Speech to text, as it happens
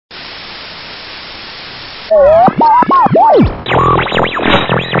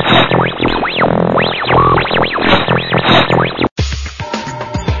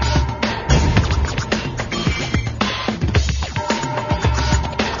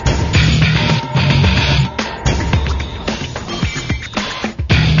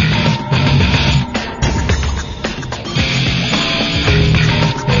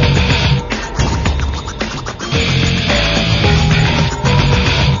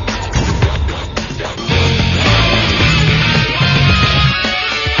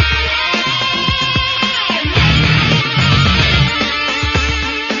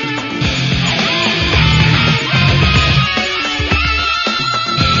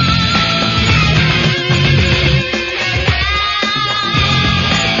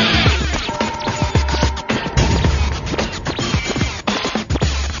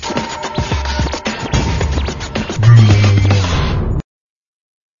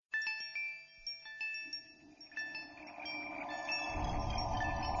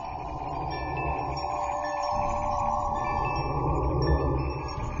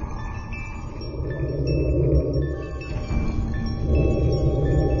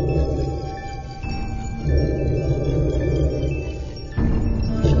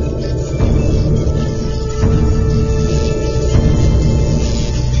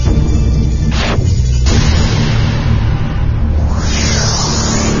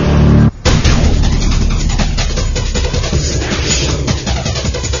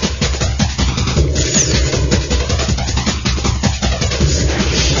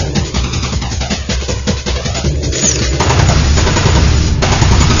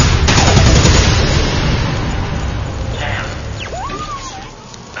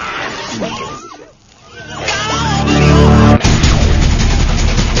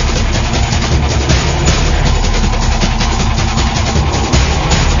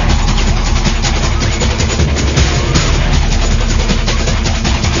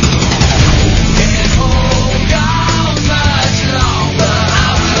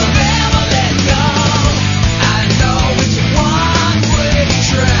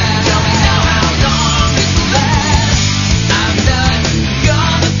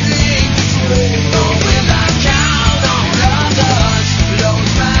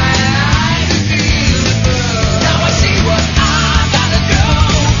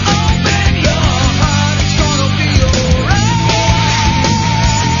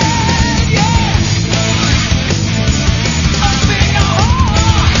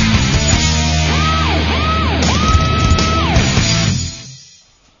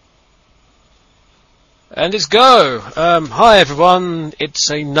And it's go! Hi everyone, it's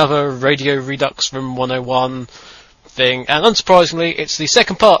another Radio Redux Room 101 thing, and unsurprisingly, it's the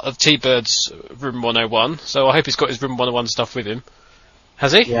second part of T-Bird's Room 101, so I hope he's got his Room 101 stuff with him.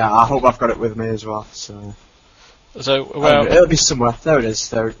 Has he? Yeah, I hope I've got it with me as well, so... well... it'll be somewhere. There it is.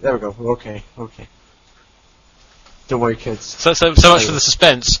 There we go. Okay. Don't worry, kids. So much for the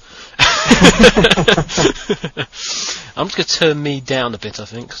suspense. I'm just going to turn me down a bit, I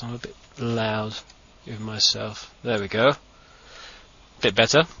think, because I'm a bit loud with myself. There we go. Bit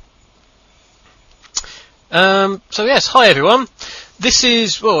better. So yes, hi everyone. This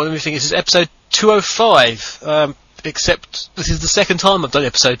is, let me think, this is episode 205. Except this is the second time I've done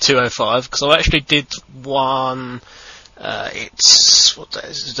episode 205, because I actually did one, it's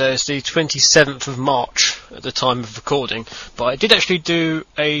the 27th of March at the time of recording, but I did actually do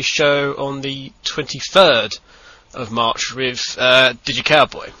a show on the 23rd of March with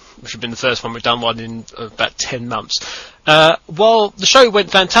DigiCowboy, which had been the first one we've done one in about 10 months. While the show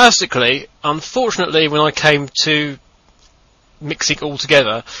went fantastically, unfortunately when I came to mixing it all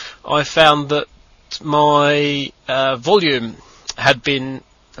together, I found that my volume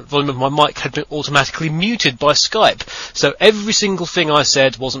of my mic had been automatically muted by Skype, so every single thing I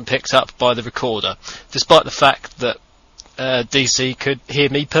said wasn't picked up by the recorder, despite the fact that DC could hear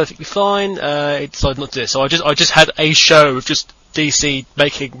me perfectly fine. It decided not to do it, so I just had a show of just DC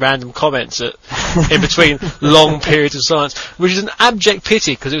making random comments in between long periods of silence, which is an abject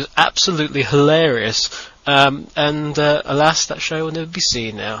pity because it was absolutely hilarious. And alas, that show will never be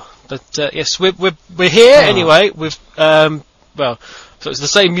seen now. But yes, we're here anyway. With so it's the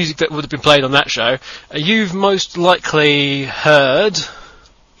same music that would have been played on that show. You've most likely heard,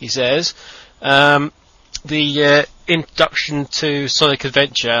 he says, the introduction to Sonic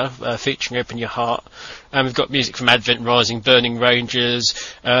Adventure featuring Open Your Heart. We've got music from Advent Rising, Burning Rangers,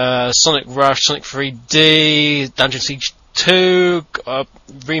 Sonic Rush, Sonic 3D, Dungeon Siege 2, got a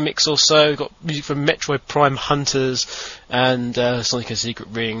remix also, got music from Metroid Prime Hunters, and Sonic and Secret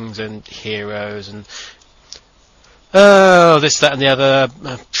Rings, and Heroes, and this, that, and the other.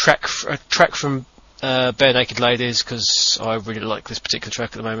 A track from Bare Naked Ladies, because I really like this particular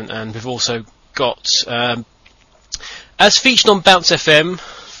track at the moment, and we've also got, as featured on Bounce FM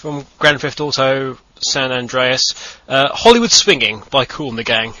from Grand Theft Auto San Andreas, Hollywood Swinging by Kool and the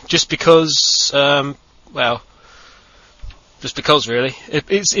Gang, just because, just because, really.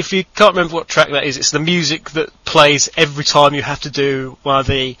 If you can't remember what track that is, it's the music that plays every time you have to do one of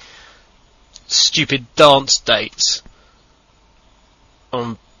the stupid dance dates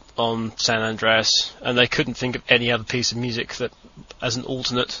on San Andreas, and they couldn't think of any other piece of music that as an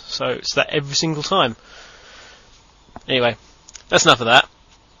alternate, so it's that every single time. Anyway, that's enough of that.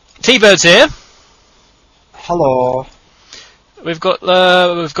 T-Bird's here. Hello. We've got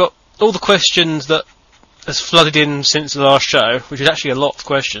all the questions that has flooded in since the last show, which is actually a lot of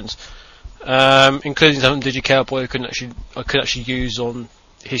questions, including some Digi Cowboy I could actually use on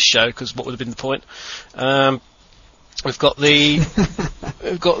his show, because what would have been the point? We've got the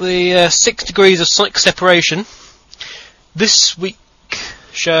 6 degrees of sonic separation. This week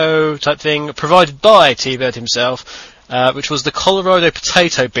show type thing provided by T-Bird himself, which was the Colorado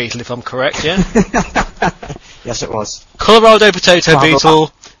Potato Beetle, if I'm correct, yeah? Yes, it was. Colorado Potato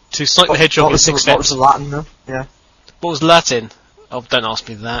Beetle to Sonic the Hedgehog in 6 steps. What was the Latin, though? Yeah. What was Latin? Oh, don't ask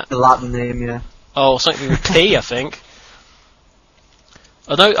me that. The Latin name, yeah. Oh, something with P, I think.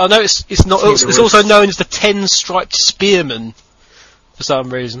 I know it's not. It's also known as the 10-striped spearman for some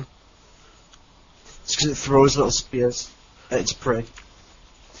reason. It's because it throws little spears at its prey.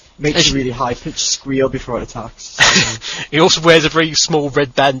 Makes a really high-pitched squeal before it attacks. He also wears a very small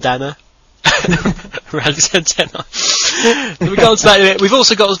red bandana around his antenna. We go on to that. We've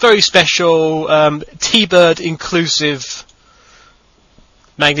also got a very special T-Bird inclusive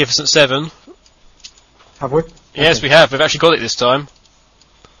Magnificent 7. Have we? Yes, Okay. we have. We've actually got it this time.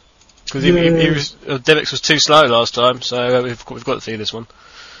 Because Demix was too slow last time, so we've got to see this one.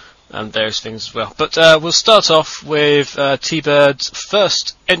 And various things as well. But we'll start off with T-Bird's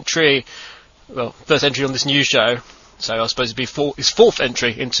first entry on this new show. So I suppose it'd be his fourth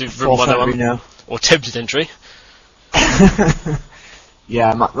entry into Room 101. Now. Or attempted entry.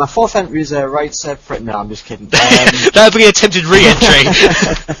 Yeah, my fourth entry is right separate. No, I'm just kidding. That would be an attempted re-entry.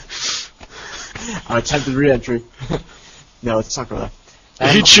 An attempted re-entry. No, it's not going to.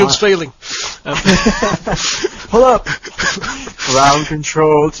 Heat shield's failing. Pull up! Ground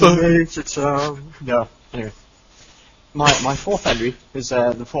control to Major Tom. No, anyway. My fourth entry is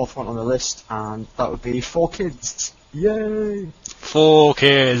the fourth one on the list, and that would be 4 Kids. Yay! 4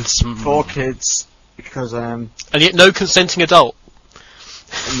 kids. 4 kids, because and yet no consenting adult.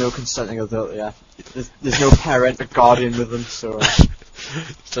 No consenting adult, yeah. There's no parent or guardian with them, so...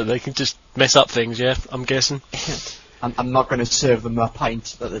 So they can just mess up things, yeah, I'm guessing. I'm not going to serve them a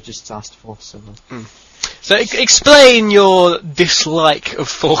pint that they just asked for, so... So explain your dislike of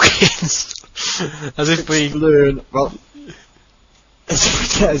 4 Kids. As if we learn... Well...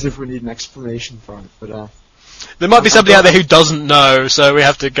 As if we need an explanation for it, but there might be somebody out there who doesn't know, so we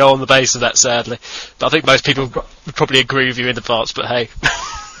have to go on the base of that, sadly. But I think most people would probably agree with you in advance, but hey.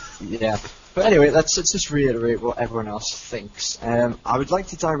 Yeah. But anyway, let's just reiterate what everyone else thinks. I would like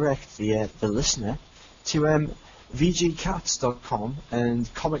to direct the listener to VGCats.com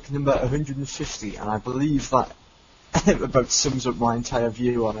and comic number 150, and I believe that about sums up my entire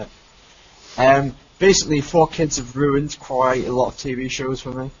view on it. Basically, 4 Kids have ruined quite a lot of TV shows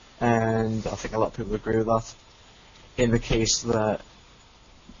for me, and I think a lot of people agree with that. In the case that,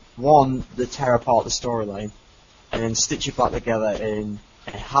 one, they tear apart the storyline, and then stitch it back together in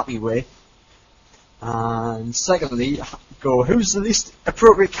a happy way. And secondly, go, who's the least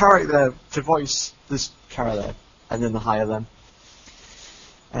appropriate character to voice this character? And then they hire them.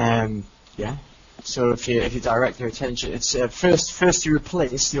 Yeah. So if you direct your attention, it's first you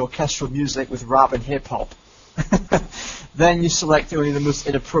replace the orchestral music with rap and hip hop. Then you select only the most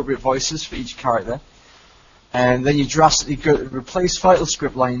inappropriate voices for each character. And then you drastically replace vital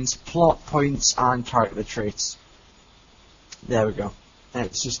script lines, plot points, and character traits. There we go. And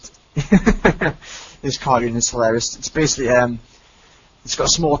it's just this cartoon is hilarious. It's basically it's got a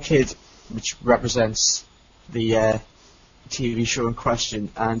small kid, which represents the TV show in question,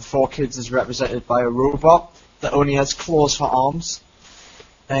 and 4 Kids is represented by a robot that only has claws for arms,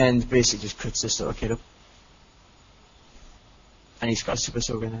 and basically just cuts this little kid up. And he's got a super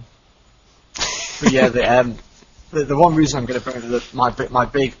soaker now. But yeah, the one reason I'm going to bring my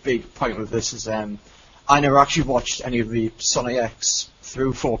big point with this is I never actually watched any of the Sonic X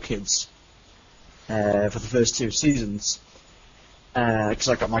through 4 Kids for the first 2 seasons because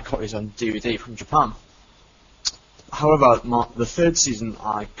I got my copies on DVD from Japan. However, the 3rd season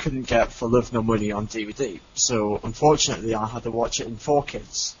I couldn't get for Love No Money on DVD, so unfortunately I had to watch it in 4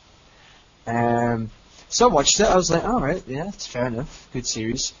 Kids. So I watched it. I was like, all right, yeah, it's fair enough. Good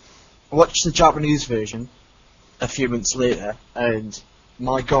series. I watched the Japanese version a few months later, and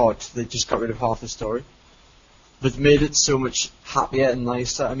my God, they just got rid of half the story. But made it so much happier and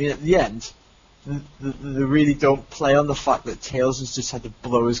nicer. I mean, at the end, they really don't play on the fact that Tails has just had to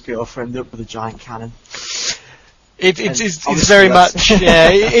blow his girlfriend up with a giant cannon. It's very much, yeah.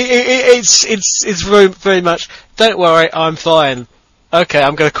 It's very, very much. Don't worry, I'm fine. Okay,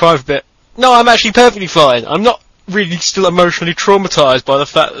 I'm going to cry for a bit. No, I'm actually perfectly fine. I'm not really still emotionally traumatised by the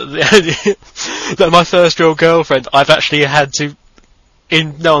fact that, that my first real girlfriend I've actually had to,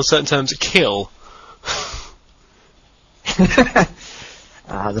 in no uncertain terms, kill.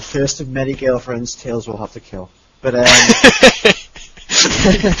 The first of many girlfriends Tails will have to kill. But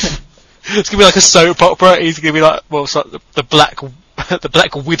it's gonna be like a soap opera. He's gonna be like, well, it's like the black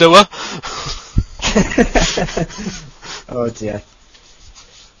widower. Oh dear.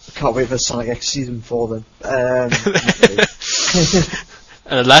 I can't wait for Sonic X Season 4 then.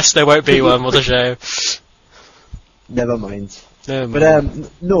 And alas, there won't be one. What a shame. Never mind.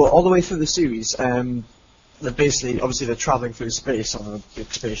 But no, all the way through the series, they're basically, obviously they're travelling through space on a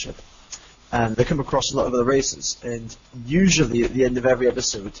big spaceship. And they come across a lot of other races, and usually at the end of every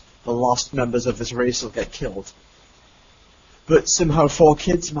episode, the last members of this race will get killed. But somehow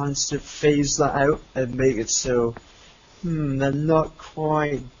 4Kids managed to phase that out and make it so, they're not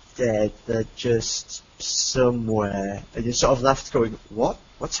quite dead, they're just somewhere. And you're sort of left going, what?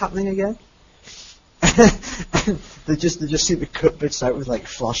 What's happening again? they just seem to cut bits out with like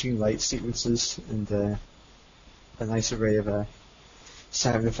flashing light sequences and a nice array of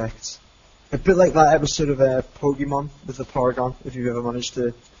sound effects. A bit like that episode of Pokemon with the Porygon, if you've ever managed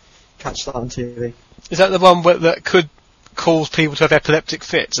to catch that on TV. Is that the one that could cause people to have epileptic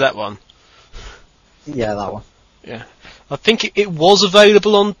fits, that one? Yeah, that one. Yeah. I think it was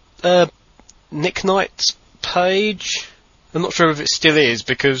available on Nick Knight's page. I'm not sure if it still is,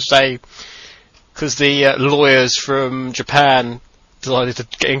 because the lawyers from Japan decided to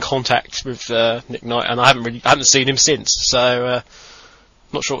get in contact with Nick Knight, and I haven't seen him since, so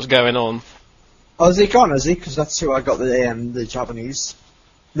not sure what's going on. Oh, is he gone, has he? Because that's who I got the Japanese.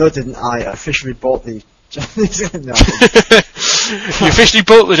 No, didn't I? I officially bought the Japanese. No, You officially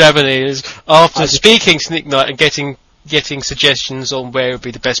bought the Japanese after speaking to Nick Knight and getting suggestions on where would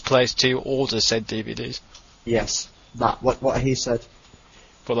be the best place to order said DVDs. Yes, what he said.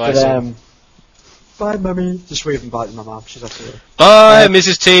 I said. Bye, Mummy. Just waving bye to my mum. She's actually. Bye,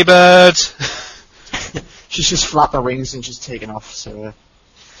 Mrs. T-Bird. She's just flapped her wings and she's taken off. So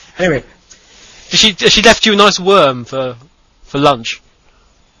anyway, has she left you a nice worm for lunch?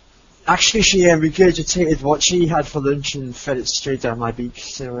 Actually, she regurgitated what she had for lunch and fed it straight down my beak.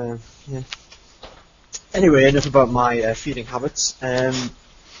 So yeah. Anyway, enough about my feeding habits. I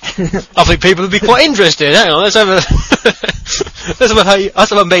think people would be quite interested. Hang on, let's have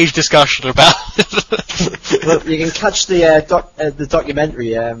a major discussion about. Well, you can catch the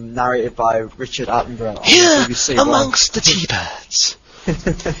documentary narrated by Richard Attenborough on Here, BBC amongst the T-Birds,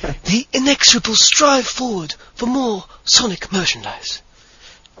 the inexorable strive forward for more Sonic merchandise.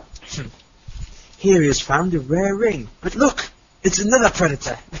 Here he has found a rare ring, but look, it's another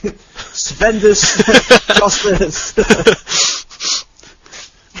predator. Svendus Jostlers.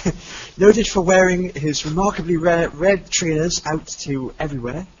 Noted for wearing his remarkably rare red trainers out to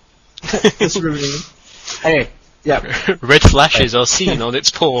everywhere. That's ruining him. Anyway, yeah. Red flashes are seen on its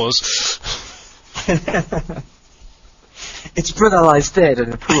paws. Its brother lies dead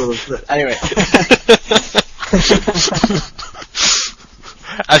in a pool of blood. Anyway.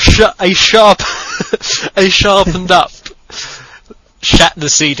 A sharpened up Shatner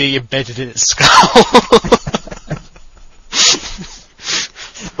CD embedded in its skull.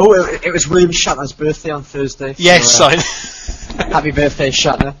 Oh, it was William Shatner's birthday on Thursday. Yes, so, happy birthday,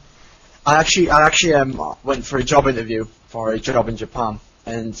 Shatner. I actually went for a job interview for a job in Japan,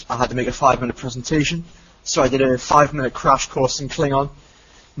 and I had to make a 5-minute presentation. So I did a 5-minute crash course in Klingon,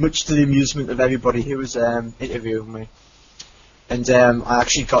 much to the amusement of everybody who was interviewing me. And I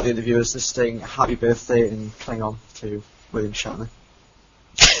actually got the interviewers this thing, happy birthday in Klingon to William Shatner.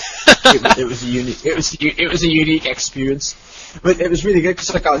 It was a unique experience, but it was really good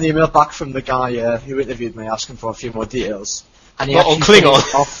because I got an email back from the guy who interviewed me asking for a few more details. And he on Klingon?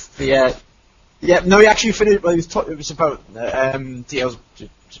 Off the he actually finished. Well, it was about details,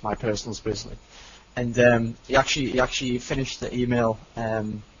 just my personals basically, and he actually finished the email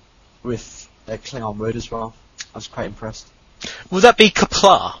with a Klingon word as well. I was quite impressed. Would that be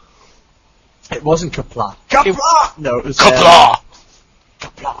Kapla? It wasn't Kapla. Kapla! No, it was Kapla!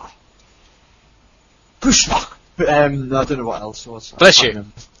 Kapla. Pushlock! But no, I don't know what else it was. Bless you.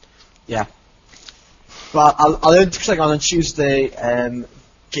 Yeah. But I learned Klingon on Tuesday,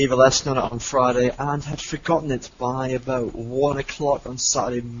 gave a lesson on it on Friday, and had forgotten it by about 1 o'clock on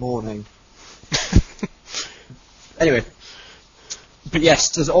Saturday morning. Anyway. But yes,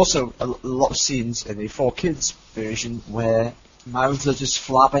 there's also a lot of scenes in the 4Kids version where mouths are just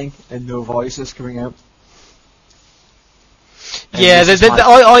flapping and no voices coming out. Yeah,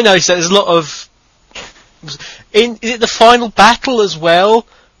 I noticed that there's a lot of... is it the final battle as well?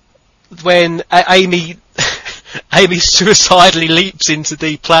 When Amy suicidally leaps into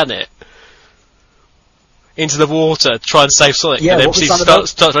the planet, into the water, to try and save Sonic. Yeah, and then what was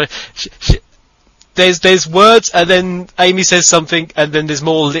that about? There's words, and then Amy says something, and then there's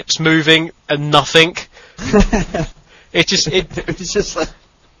more lips moving, and nothing. It's just like...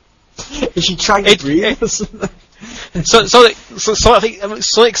 Is she trying to breathe or something?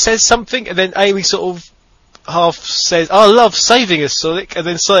 Sonic says something, and then Amy sort of half says, "I love saving us, Sonic," and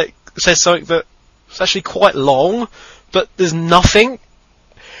then Sonic says something that's actually quite long, but there's nothing.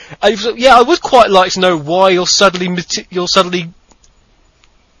 I would quite like to know why you're suddenly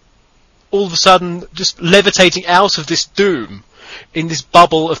all of a sudden just levitating out of this doom in this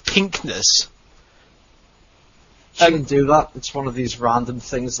bubble of pinkness. She can do that. It's one of these random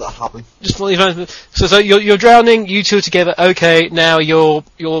things that happen. So you're drowning. You two are together. Okay, now you're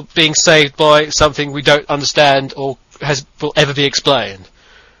being saved by something we don't understand or will ever be explained.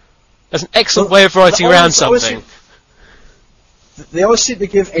 That's an excellent way of writing around something. They always seem to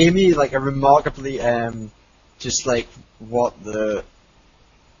give Amy like a remarkably just like what the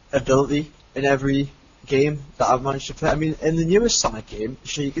ability in every game that I've managed to play. I mean, in the newest Sonic game,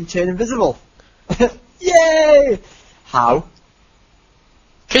 she can turn invisible. Yay! How?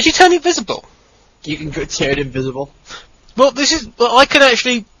 Can she turn invisible? You can turn invisible. Well, I can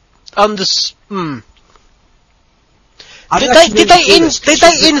actually Did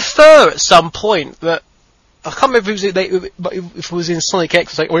they infer at some point that I can't remember if it was in Sonic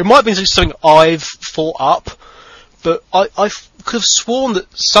X, or it might have been something I've thought up, but I could have sworn that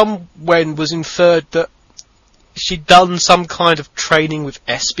somewhere was inferred that she'd done some kind of training with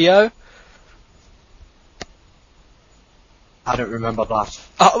Espio. I don't remember that.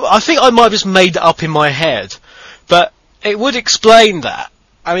 I think I might have just made that up in my head, but it would explain that.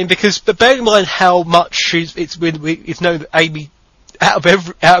 I mean, but bearing in mind how much it's known that Amy, out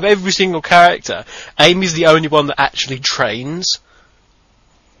of every single character, Amy's the only one that actually trains.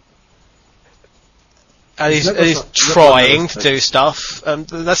 And is trying to do stuff.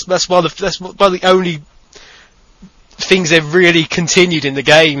 That's one of the only things they've really continued in the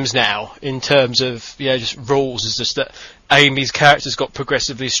games now, in terms of just rules, is just that Amy's character's got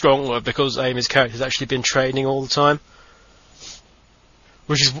progressively stronger because Amy's character's actually been training all the time.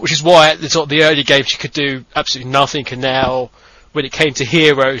 Which is why at the early games she could do absolutely nothing, and now when it came to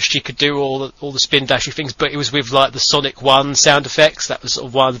Heroes she could do all the spin dashing things, but it was with like the Sonic 1 sound effects. That was sort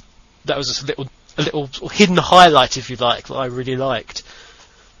of one that was just a little hidden highlight, if you like, that I really liked.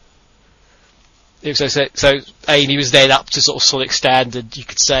 So Amy was then up to sort of Sonic standard, you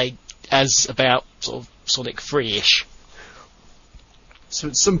could say, as about sort of Sonic 3-ish. So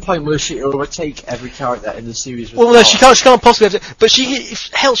at some point will she overtake every character in the series? Well, no, she can't possibly have to, but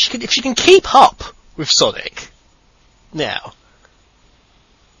if she can keep up with Sonic now.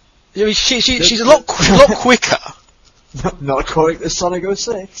 I mean, she's a lot quicker. Not according to Sonic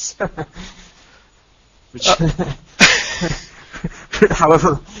 06. Which,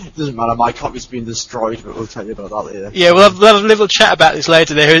 however, it doesn't matter, my copy's been destroyed, but we'll tell you about that later. Yeah, we'll have a little chat about this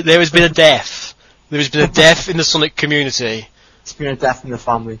later. There has been a death. There has been a death in the Sonic community. It's been a death in the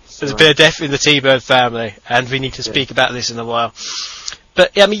family. So. There's been a death in the T-Bird family, and we need to speak about this in a while.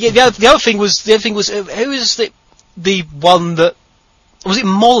 But I mean, the other thing was who was the one that was it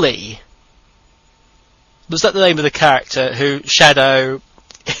Molly? Was that the name of the character who Shadow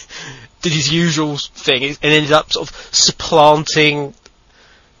did his usual thing and ended up sort of supplanting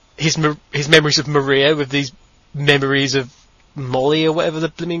his memories of Maria with these memories of Molly, or whatever the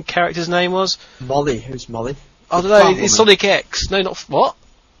blooming character's name was? Molly? Who's Molly? I don't know, it's Sonic X. No, not... What?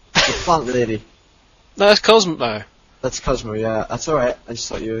 The plant lady. No, that's Cosmo. That's Cosmo, yeah. That's alright, I just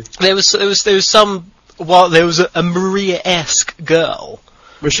thought you... There was a Maria-esque girl.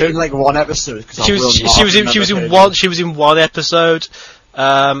 Was she in like one episode? She was in one episode,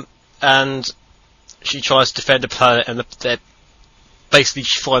 and she tries to defend a planet, and basically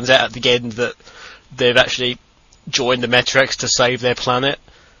she finds out at the end that they've actually joined the Metrex to save their planet,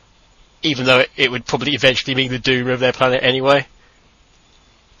 even though it would probably eventually mean the doom of their planet anyway.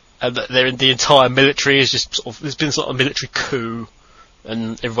 And that the entire military is just there's been sort of a military coup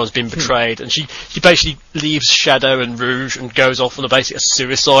and everyone's been betrayed, and she basically leaves Shadow and Rouge and goes off on a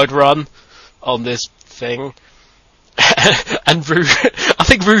suicide run on this thing. And Rouge, I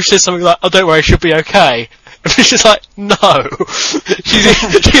think Rouge says something like, "Oh, don't worry, she'll be okay." And she's just like, "No,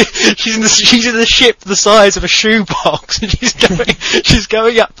 she's in the ship the size of a shoebox, and she's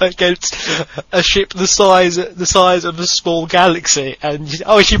going up against a ship the size of a small galaxy, and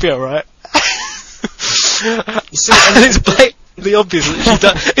she'll be all right." And it's blatantly obvious that she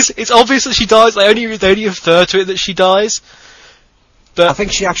dies. It's obvious that she dies. They only refer to it that she dies. But I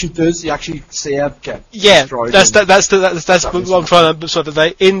think she actually does. You actually see her get destroyed. That's what I'm trying to. So that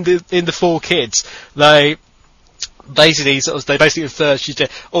they in the Four Kids, they basically refer she's dead.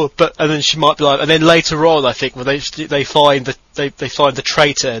 And then she might be alive. And then later on, I think when they find the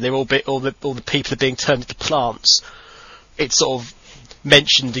traitor, and they're all the people are being turned into plants. It's sort of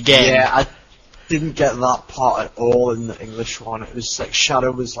mentioned again. Yeah, I didn't get that part at all in the English one. It was like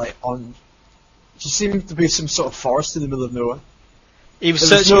Shadow was like on. Just seemed to be some sort of forest in the middle of nowhere. He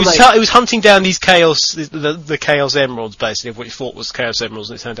was hunting down these the Chaos Emeralds, basically, of what he thought was Chaos Emeralds,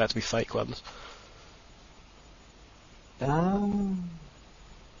 and it turned out to be fake ones. I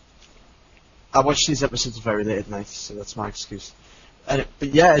watch these episodes very late at night, so that's my excuse. But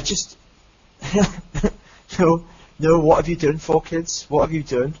yeah, it just no. What have you done, Four Kids? What have you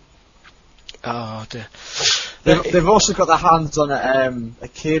done? Oh dear. They've also got their hands on a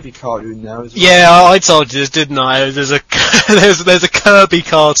Kirby cartoon now as well. Yeah, I told you this, didn't I? There's a there's a Kirby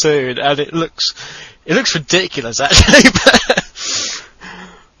cartoon, and it looks ridiculous actually.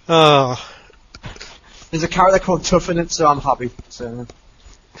 Oh, there's a character called Tough in it, so I'm happy. So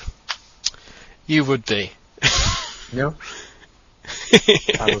you would be. No,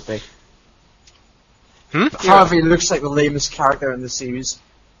 I would be. Hmm? However, he looks like the lamest character in the series.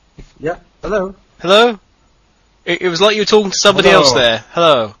 Yeah. Hello. Hello. It was like you were talking to somebody else there.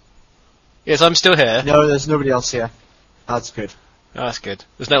 Hello. Yes, I'm still here. No, there's nobody else here. That's good. Oh, that's good.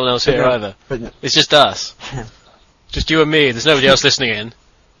 There's no one else here either. But no. It's just us. Just you and me. There's nobody else listening in.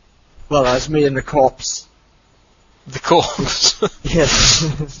 Well, that's me and the corpse. The corpse.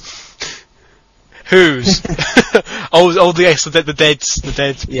 Yes. Whose? the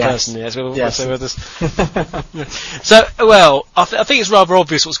dead person. Yes. So, well, I think it's rather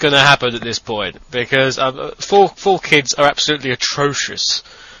obvious what's going to happen at this point, because Four Kids are absolutely atrocious,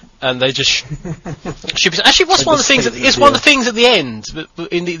 and they just actually. What's one of the things? It's one of the things at the end,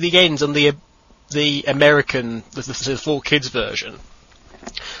 in the end on the American, the Four Kids version,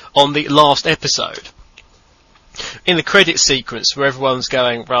 on the last episode. In the credit sequence where everyone's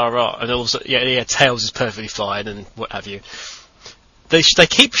going rah rah, and also Tails is perfectly fine and what have you. They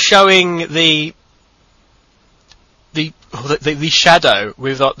keep showing the Shadow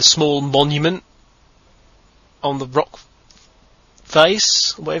with like the small monument on the rock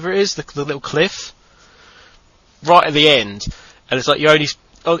face, whatever it is, the little cliff, right at the end, and it's like you only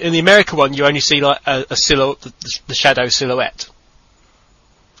in the American one you only see like a silhouette, the Shadow silhouette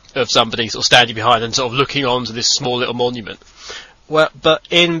of somebody sort of standing behind and sort of looking onto this small little monument. Well, but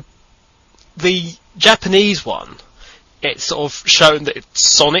in the Japanese one, it's sort of shown that it's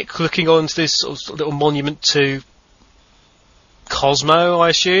Sonic looking onto this sort of little monument to Cosmo, I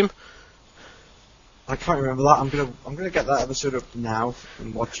assume. I can't remember that. I'm gonna get that episode up now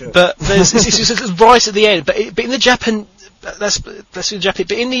and watch it. But it's right at the end. But in the Japan, that's in Japan.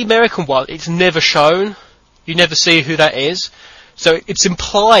 But in the American one, it's never shown. You never see who that is. So it's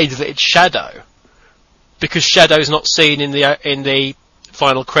implied that it's Shadow, because Shadow's not seen in the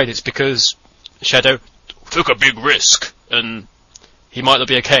final credits, because Shadow took a big risk and he might not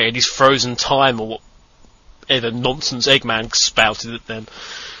be okay, and he's frozen time or whatever nonsense Eggman spouted at them.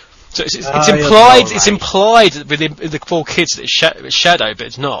 So it's implied. It's implied within the Four Kids that it's Shadow, but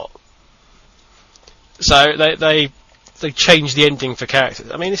it's not. So they changed the ending for characters.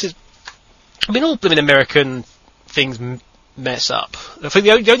 I mean, all blooming American things mess up. I think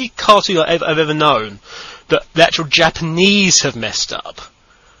the only cartoon I've ever known that the actual Japanese have messed up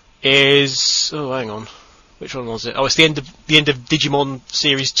is hang on, which one was it? Oh, it's the end of Digimon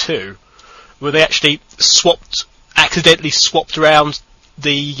Series 2, where they actually accidentally swapped around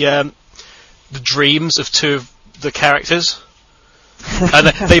the dreams of two of the characters. And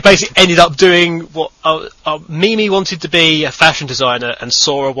they basically ended up doing what Mimi wanted to be a fashion designer, and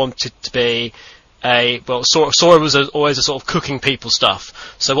Sora wanted to be Sora was always a sort of cooking people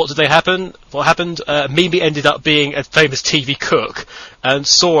stuff. So what happened? Mimi ended up being a famous TV cook, and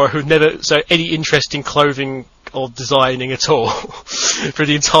Sora, who never any interest in clothing or designing at all for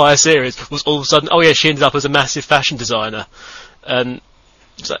the entire series, was all of a sudden, she ended up as a massive fashion designer. And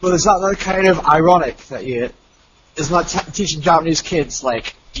well, is that kind of ironic that Isn't that teaching Japanese kids,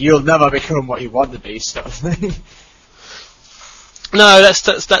 like, you'll never become what you want to be, sort of thing? No,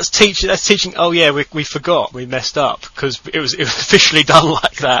 that's teaching. Oh yeah, we forgot, we messed up because it was officially done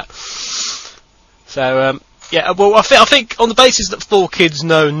like that. So yeah, well I think on the basis that 4Kids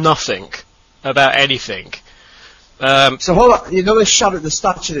know nothing about anything. So hold on, you know the shadow, the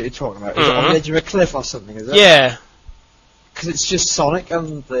statue that you're talking about? Is it on the edge of a cliff or something? Is it? Yeah. Because it's just Sonic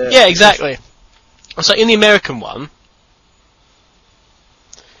and the. Yeah, exactly. So in the American one.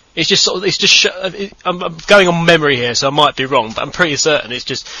 It's just sort of, I'm going on memory here, so I might be wrong, but I'm pretty certain it's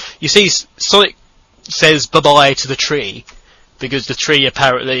just, you see Sonic says bye-bye to the tree, because the tree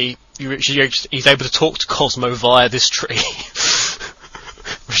apparently, he's able to talk to Cosmo via this tree.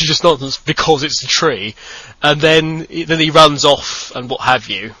 Which is just nonsense, because it's a tree. And then he runs off, and what have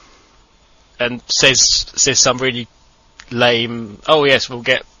you, and says some really lame, oh yes, we'll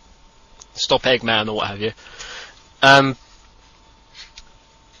stop Eggman, or what have you.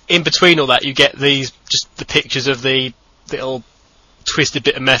 In between all that, you get just the pictures of the little twisted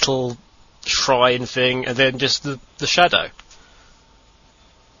bit of metal shrine thing, and then just the shadow.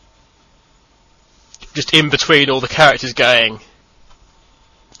 Just in between all the characters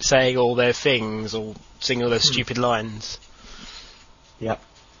saying all their things, or singing all their stupid lines. Yep.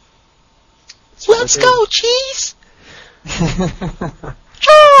 Let's go, cheese!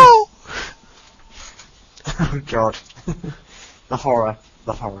 Joe! Oh god. The horror.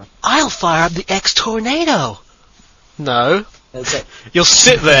 I'll fire up the X-Tornado! No. That's it. You'll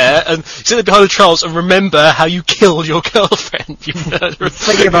sit there behind the trolls and remember how you killed your girlfriend, you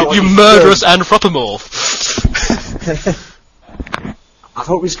murderous anthropomorph. I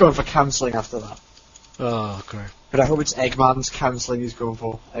hope he's going for cancelling after that. Oh, great. But I hope it's Eggman's cancelling he's going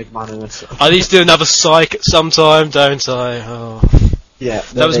for. Eggman in it. I need to do another Psych at some time, don't I? Oh. Yeah.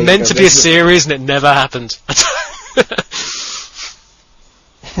 That was meant to be a series and it never happened.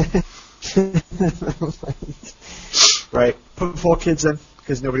 Right, put 4Kids in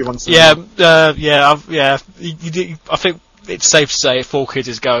because nobody wants to. Yeah. I think it's safe to say 4Kids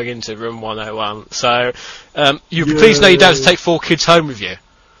is going into room 101. So please know you don't have to take 4Kids home with you,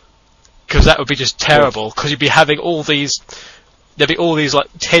 because that would be just terrible. Because you'd be having there'd be all these like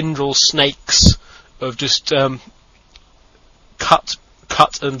tendril snakes of just cut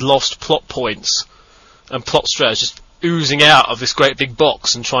and lost plot points and plot strands just oozing out of this great big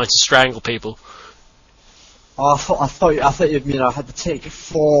box and trying to strangle people. Oh, I thought you'd mean I had to take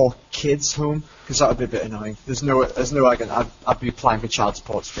 4 kids home, because that would be a bit annoying. There's no I'd be applying for child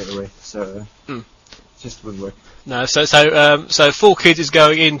support straight away, so it just wouldn't work. No, so 4Kids is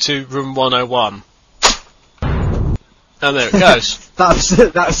going into room 101. And there it goes. That's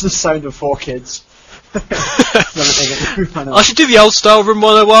the sound of 4Kids. I should do the old style room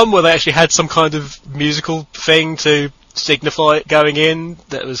 101 where they actually had some kind of musical thing to signify it going in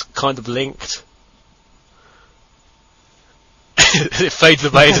that was kind of linked. It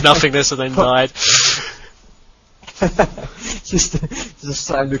faded away into nothingness and then died. just the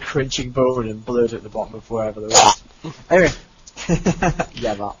sound of crunching bone and blood at the bottom of wherever there was. Anyway.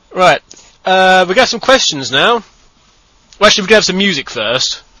 Yeah, that. Right. We got some questions now. Well, actually, we can have some music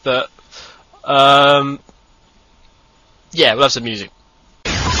first, but yeah, we'll have some music.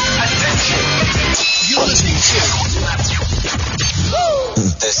 You're listening to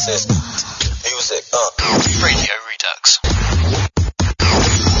This is Music Radio Redux.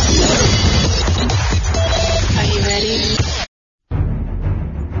 Are you ready?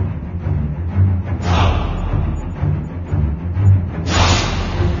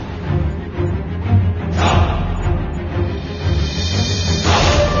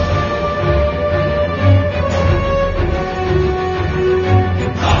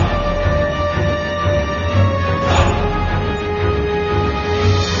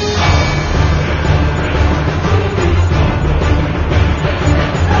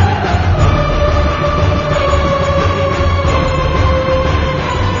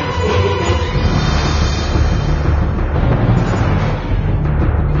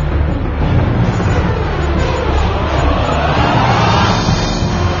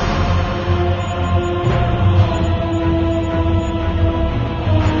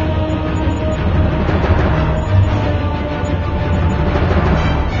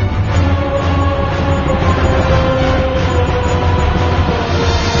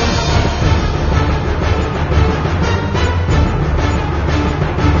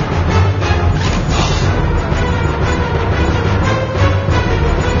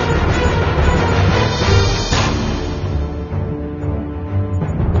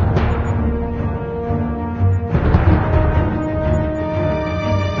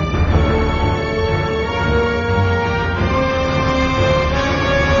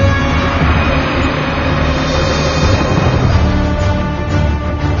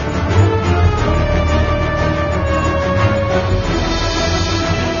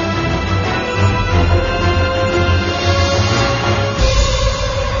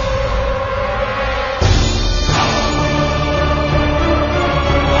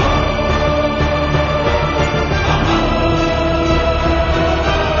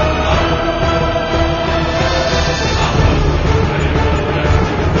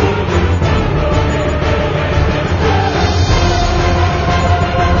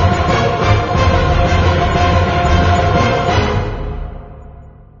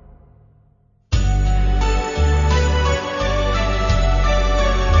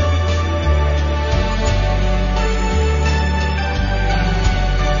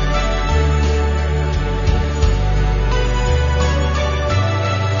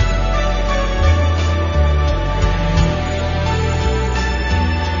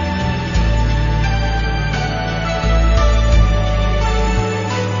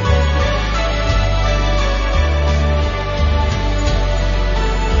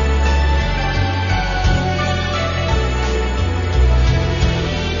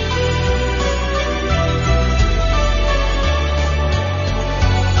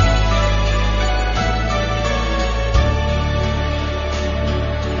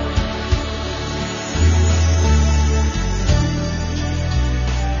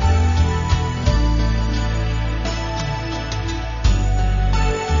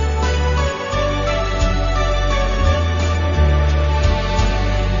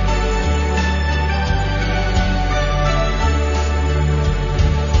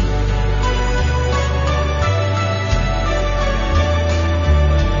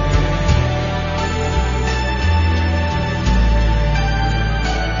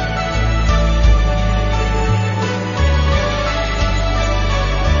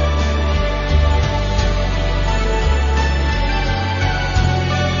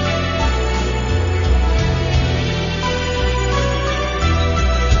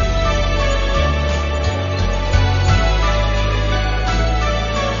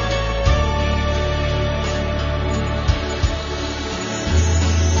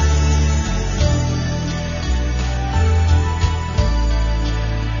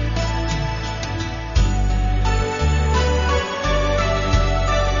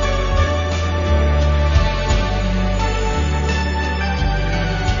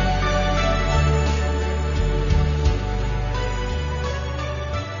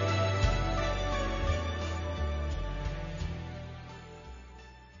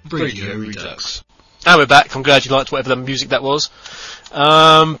 Radio Redux. And we're back. I'm glad you liked whatever the music that was.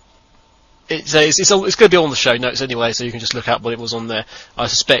 It's going to be on the show notes anyway, so you can just look up what it was on there. I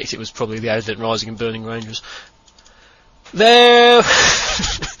suspect it was probably the Advent Rising and Burning Rangers. There,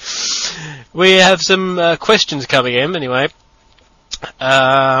 we have some questions coming in anyway,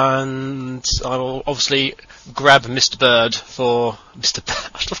 and I will obviously grab Mr. Bird for Mr.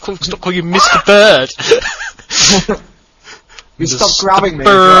 Bird. Stop calling you Mr. Bird. You stop grabbing me.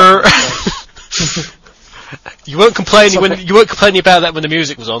 You weren't complaining about that when the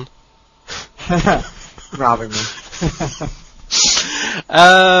music was on. Grabbing me.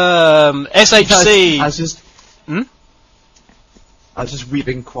 SHC. I was just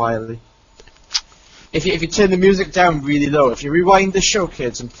weeping quietly. If you turn the music down really low, if you rewind the show,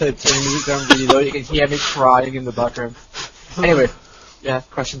 kids, and turn the music down really low, you can hear me crying in the background. Anyway, yeah,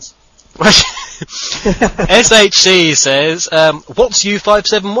 questions. SHC says, what's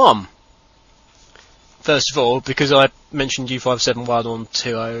U571? First of all, because I mentioned U571 on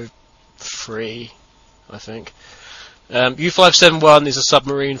 203, I think. U571 is a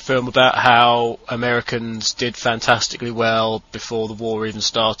submarine film about how Americans did fantastically well before the war even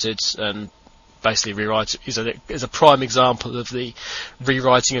started, and basically is a prime example of the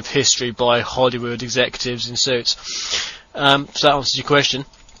rewriting of history by Hollywood executives in suits. So that answers your question.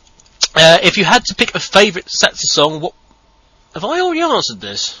 If you had to pick a favourite Satsa song, what... Have I already answered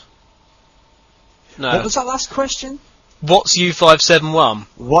this? No. What was that last question? What's U571?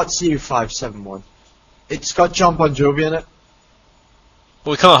 What's U571? It's got John Bon Jovi in it.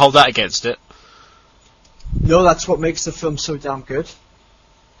 Well, we can't hold that against it. No, that's what makes the film so damn good.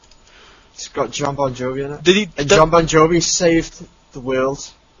 It's got John Bon Jovi in it. John Bon Jovi saved the world.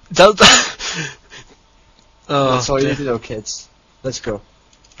 That's all you need to know, kids. Let's go.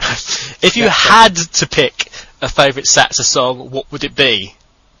 If you had to pick a favourite Satsa song, what would it be?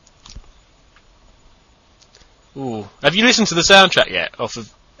 Ooh. Have you listened to the soundtrack yet, off of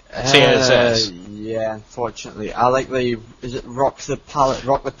TSS? Yeah, unfortunately. I like is it Rock the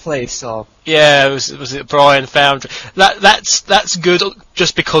Place, or... Yeah, was it Brian Foundry? That's good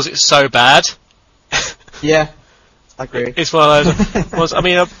just because it's so bad. Yeah, I agree. It's one of those... I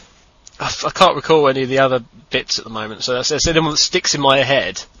mean, I can't recall any of the other bits at the moment, so that's the one that sticks in my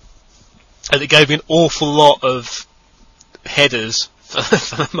head. And it gave me an awful lot of headers for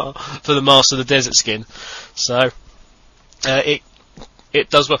the Master of the Desert Skin. So, it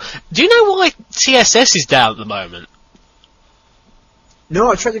does well. Do you know why TSS is down at the moment?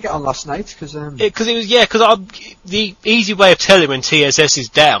 No, I tried to get on last night, because the easy way of telling when TSS is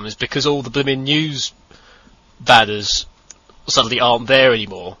down is because all the blooming news badders suddenly aren't there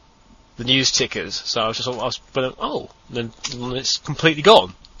anymore. The news tickers. So I then it's completely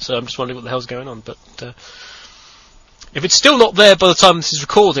gone. So I'm just wondering what the hell's going on. But if it's still not there by the time this is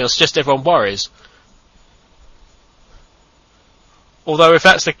recording, I suggest everyone worries. Although if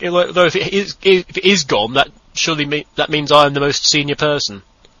it is gone, that surely that means I am the most senior person.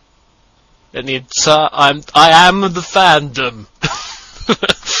 And I am the fandom.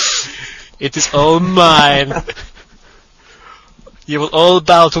 It is all mine. You will all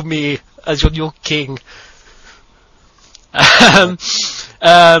bow to me as your new king. Yes,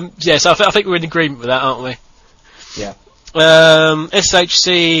 I think we're in agreement with that, aren't we? Yeah.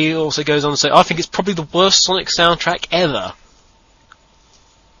 SHC also goes on to say, I think it's probably the worst Sonic soundtrack ever.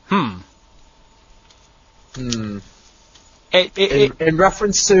 In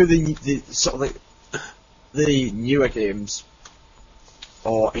reference to the sort of the newer games,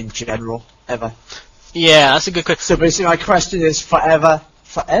 or in general, ever. Yeah, that's a good question. So basically, my question is forever.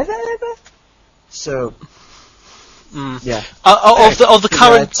 So, yeah. Of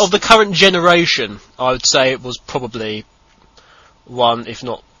the current generation, I would say it was probably one, if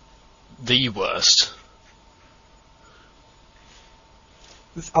not the worst.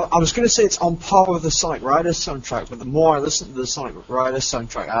 I was going to say it's on par with the Sonic Riders soundtrack, but the more I listen to the Sonic Riders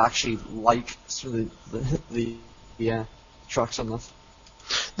soundtrack, I actually like some of the tracks on that.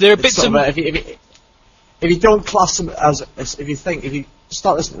 There are bits of... If you don't class them as if you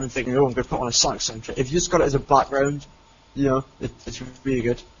start listening and thinking, oh, I'm going to put on a Sonic soundtrack, if you just got it as a background, it's really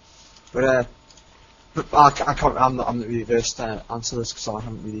good. But I'm not really versed to answer this because I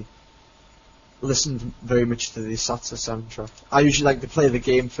haven't really listened very much to the Satsa soundtrack. I usually like to play the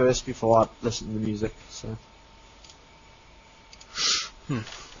game first before I listen to the music. So.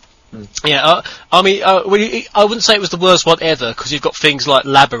 Yeah, I mean, I wouldn't say it was the worst one ever because you've got things like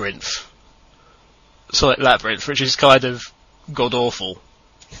Labyrinth. Sonic Labyrinth, which is kind of god awful.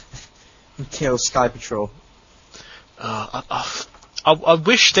 Kill Sky Patrol. I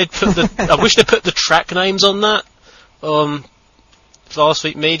wish they'd put the track names on that. Fast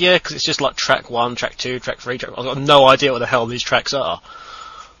Feet Media, because it's just like track 1, track 2, track 3, I've got no idea what the hell these tracks are.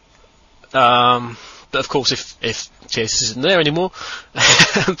 But of course, if TSS isn't there anymore,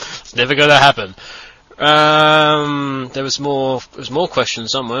 it's never going to happen. There was more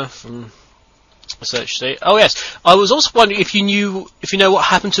questions somewhere from Research State. Oh yes, I was also wondering if you know what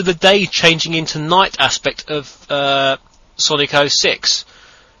happened to the day changing into night aspect of Sonic 06.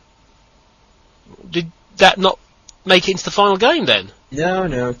 Did that not make it into the final game then?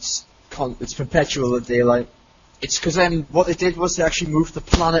 No, it's perpetual at daylight. It's because what they did was they actually moved the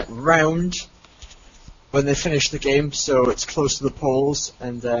planet round when they finished the game, so it's close to the poles,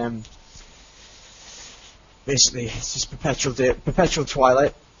 and basically it's just perpetual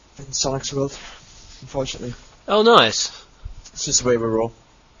twilight in Sonic's world, unfortunately. Oh, nice. It's just the way we roll.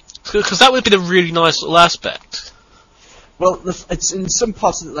 Because that would be a really nice little aspect. Well, it's in some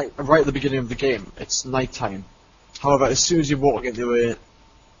parts, like right at the beginning of the game, it's nighttime. However, as soon as you walk into it,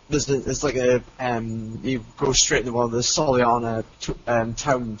 there's like a you go straight into one of the Soliana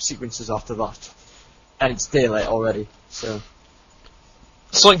town sequences after that, and it's daylight already. So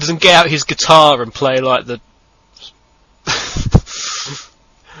Sonic doesn't get out his guitar and play like the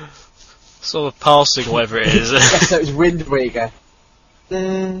sort of passing or whatever it is. Yes, that was Wind Waker.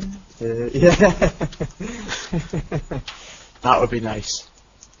 Yeah. That would be nice.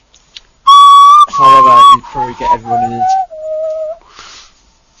 However, you'd probably get everyone in it.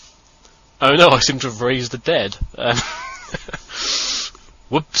 Oh no, I seem to have raised the dead.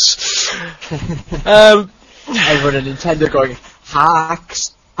 Whoops. Everyone at Nintendo going,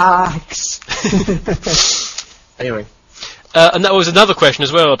 hacks. Anyway. And that was another question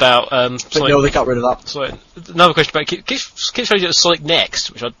as well about But Sonic. no, they got rid of that. Sorry, another question about keeps showing it Sonic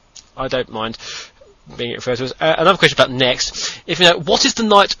Next, which I don't mind being referred to as. Another question about Next. If you know, what is the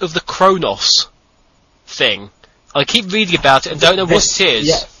Night of the Kronos thing? I keep reading about it and don't know what it is.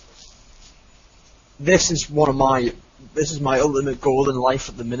 Yeah. This is my ultimate goal in life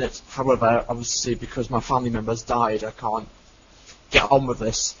at the minute. However, obviously because my family members died, I can't get on with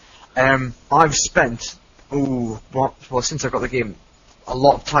this. I've spent since I got the game, a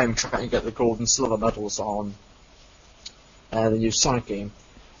lot of time trying to get the gold and silver medals on the new Sonic game.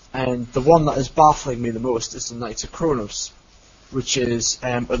 And the one that is baffling me the most is the Knights of Kronos, which is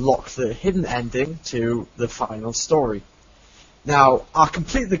unlock the hidden ending to the final story. Now, I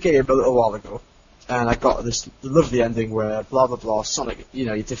completed the game a little while ago, and I got this lovely ending where blah blah blah, Sonic, you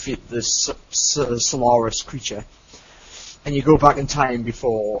defeat this Solaris creature, and you go back in time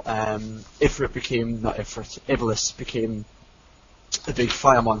before Iblis became a big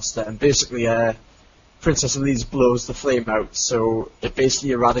fire monster, and basically Princess Elise blows the flame out, so it basically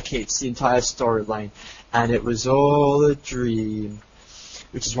eradicates the entire storyline, and it was all a dream,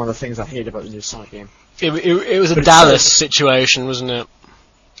 which is one of the things I hate about the new Sonic game. It was a Dallas situation, wasn't it?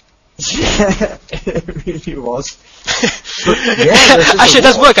 Yeah, it really was. But, yeah, actually, it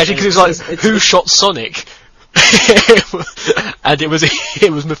does work actually because it was like, who shot Sonic? And it was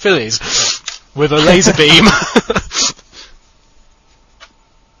Mephiles with a laser beam.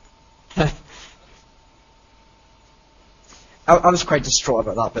 I was quite distraught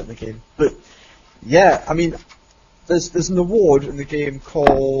about that bit in the game, but yeah, I mean, there's an award in the game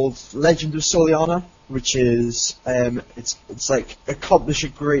called Legend of Soliana, which is it's like accomplish a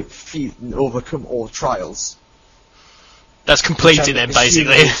great feat and overcome all trials. That's completed then,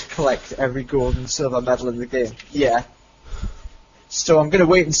 basically. Collect every gold and silver medal in the game. Yeah. So I'm going to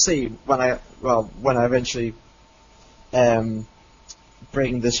wait and see when I eventually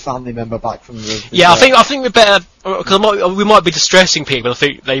bring this family member back from the yeah, I think we better, because we might be distressing people. I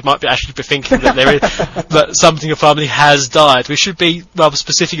think they might actually be thinking that that something in the family has died. We should be rather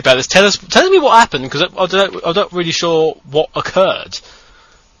specific about this. Tell me what happened, because I'm not really sure what occurred.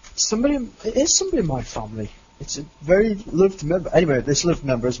 It is somebody in my family. It's a very loved member. Anyway, this loved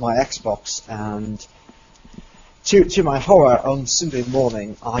member is my Xbox, and to my horror, on Sunday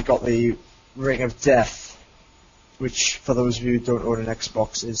morning, I got the Ring of Death, which, for those of you who don't own an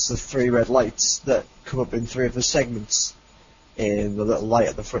Xbox, is the 3 red lights that come up in 3 of the segments in the little light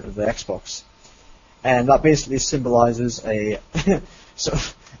at the front of the Xbox. And that basically symbolises a sort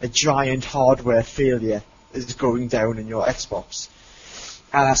of a giant hardware failure is going down in your Xbox.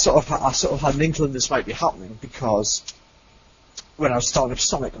 And I sort of had an inkling this might be happening, because when I was starting up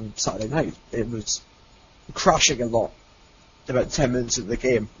Sonic on Saturday night, it was crashing a lot about 10 minutes into the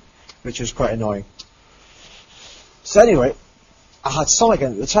game, which was quite annoying. So anyway, I had Sonic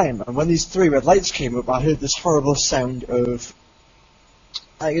in at the time, and when these 3 red lights came up, I heard this horrible sound of...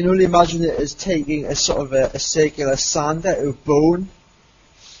 I can only imagine it as taking a sort of a circular sand out of bone,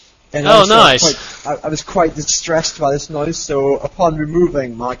 And Oh, also nice. I was quite distressed by this noise, so upon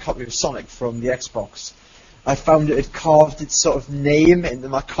removing my copy of Sonic from the Xbox, I found it had carved its sort of name into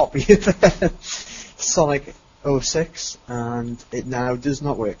my copy of Sonic 06, and it now does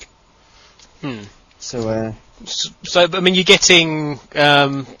not work. So, I mean, you're getting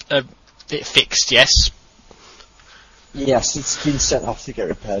it fixed, yes? yes, it's been sent off to get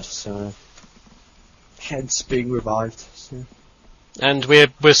repaired, so hence being revived. So. And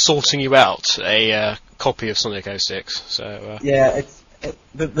we're sorting you out a copy of Sonic 06. So Yeah,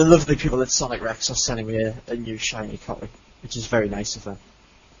 the lovely people at Sonic Rex are sending me a new shiny copy, which is very nice of them.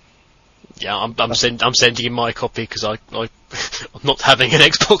 yeah, I'm sending you my copy because I'm not having an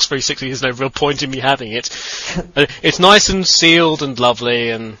Xbox 360. There's no real point in me having it. It's nice and sealed and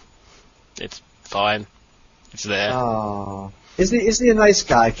lovely, and it's fine. It's there. Ah, isn't he a nice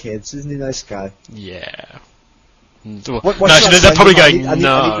guy, kids? Isn't he a nice guy? Yeah. What No, should I they're send probably him? going, I need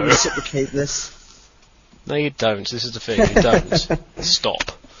no. to reciprocate this. No, you don't. This is the thing. You don't.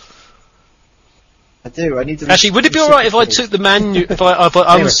 Stop. I do. I need to. Actually, would it be alright if I reciprocate. took the manual, if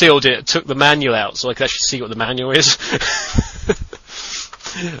I unsealed it, took the manual out, so I could actually see what the manual is?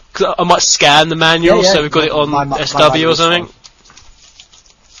 Because I might scan the manual, so we've got it on my SW or manual's something. fine.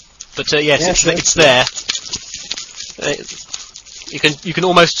 But yes, Yeah, it's sure. there. You can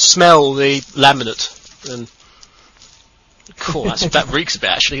almost smell the laminate, and cool. That reeks a bit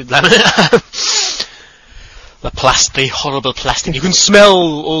actually. Laminate. The horrible plastic. You can smell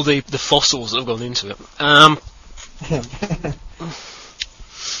all the fossils that have gone into it.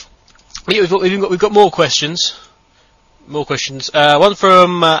 Yeah, we've got more questions. More questions. One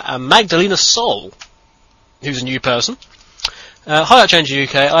from Magdalena Sol, who's a new person. Hi, Outchanger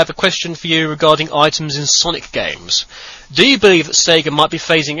UK. I have a question for you regarding items in Sonic games. Do you believe that Sega might be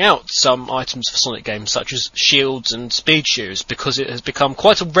phasing out some items for Sonic games, such as shields and speed shoes, because it has become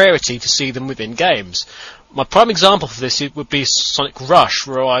quite a rarity to see them within games? My prime example for this would be Sonic Rush,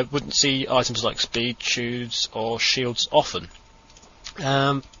 where I wouldn't see items like speed shoes or shields often.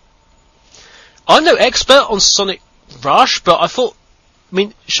 I'm no expert on Sonic Rush, but I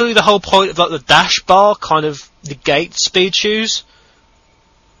mean, surely the whole point of like the dash bar kind of negates speed shoes.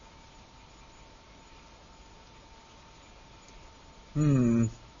 I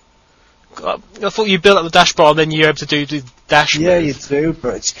thought you built up the dash bar and then you're able to do the dash Yeah, move. you do,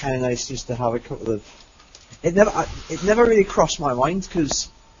 but it's kind of nice just to have a couple of. It never really crossed my mind because,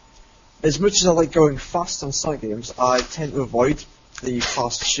 as much as I like going fast on Sonic games, I tend to avoid the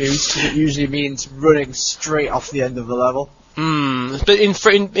fast shoes because it usually means running straight off the end of the level. But in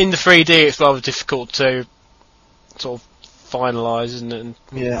the 3D, it's rather difficult to sort of finalise, isn't it?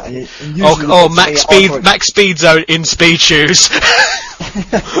 Yeah, and usually Max speed zone in speed shoes.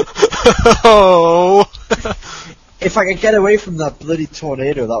 Oh. If I could get away from that bloody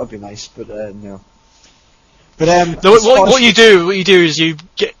tornado, that would be nice. But no. But No, what you do is you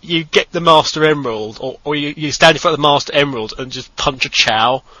get the Master Emerald, or you stand in front of the Master Emerald and just punch a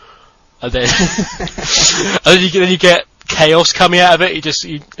Chow, and then and then you get chaos coming out of it.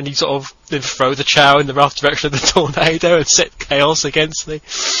 You sort of then throw the Chow in the rough direction of the tornado and set chaos against the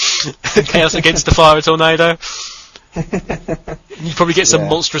fire tornado. You probably get some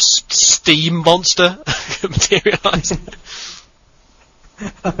monstrous steam monster materialise.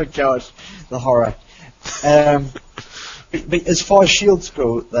 Oh gosh, the horror. But as far as shields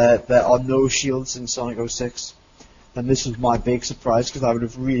go, there are no shields in Sonic 06. And this was my big surprise because I would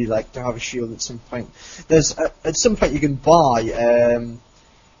have really liked to have a shield at some point. There's at some point you can buy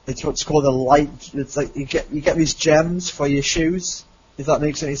it's what's called a light. It's like you get these gems for your shoes. If that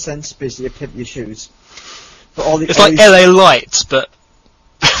makes any sense, basically you pimp your shoes. But It's like LA Lights, but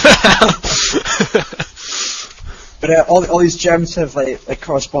But all these gems have like a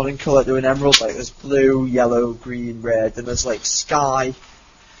corresponding colour to an emerald. Like there's blue, yellow, green, red, and there's like sky,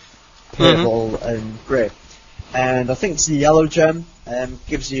 purple, and grey. And I think it's the yellow gem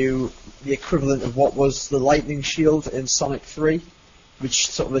gives you the equivalent of what was the lightning shield in Sonic 3, which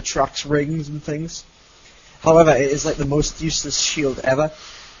sort of attracts rings and things. However, it is like the most useless shield ever,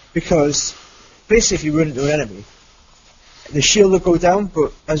 because basically if you run into an enemy, the shield will go down,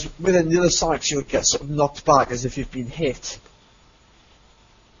 but as within the other Sonic shield gets sort of knocked back as if you've been hit.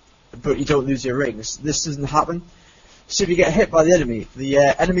 But you don't lose your rings. This doesn't happen. So if you get hit by the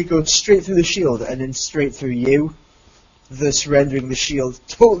enemy goes straight through the shield and then straight through you, thus rendering the shield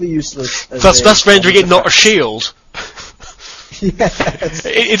totally useless. Thus rendering it not a shield. Yes.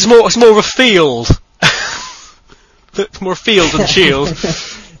 It's more of a field. It's more a field than a shield.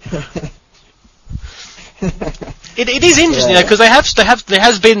 It is interesting because there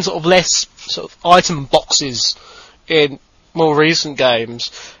has been sort of less sort of item boxes in more recent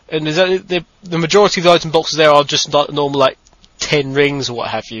games. And the majority of the item boxes there are just like normal, like 10 rings or what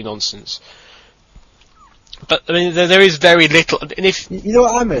have you nonsense. But I mean, there is very little. And if you know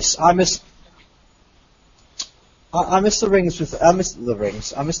what I miss the rings with. I miss the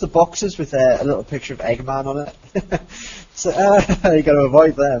rings. I miss the boxes with a little picture of Eggman on it. So you got to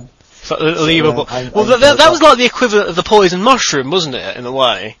avoid them. So, that was like the equivalent of the poison mushroom, wasn't it? In a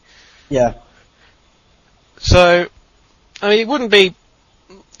way. Yeah. So, I mean, it wouldn't be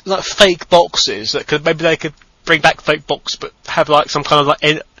like fake boxes that maybe they could bring back fake box, but have like some kind of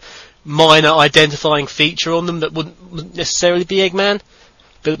like minor identifying feature on them that wouldn't necessarily be Eggman,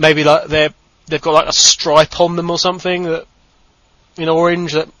 but maybe like they've got like a stripe on them or something that in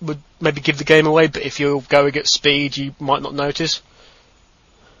orange that would maybe give the game away. But if you're going at speed, you might not notice.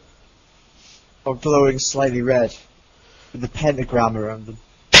 Or glowing slightly red with the pentagram around them.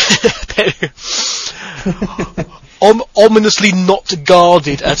 Ominously not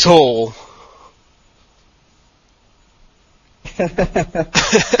guarded at all.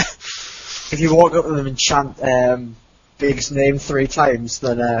 If you walk up to them and chant Big's name 3 times,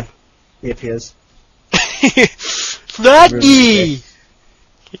 then he appears. Flaggy!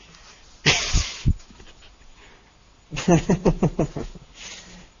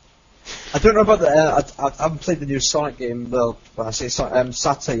 I don't know about the. I haven't played the new Sonic game. Well, when I say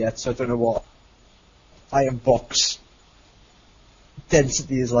SATA yet, so I don't know what item box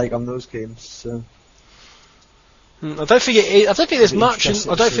density is like on those games. So. I don't think there's much. I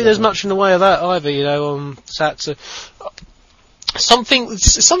don't think there's much in the way of that either. You know, on SATA. Something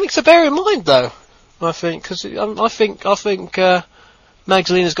to bear in mind, though. I think because I think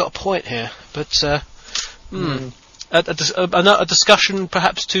Magdalena's got a point here, but a discussion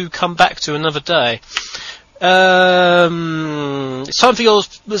perhaps to come back to another day. It's time for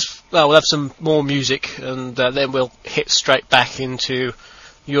yours. Well, we'll have some more music, and then we'll hit straight back into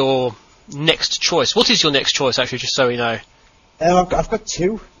your next choice. What is your next choice, actually, just so we know? I've got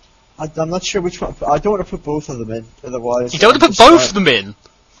 2. I'm not sure which one. I don't want to put both of them in, otherwise. You don't want to put both of them in?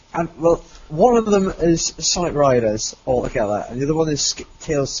 And well, one of them is Sonic Riders altogether, and the other one is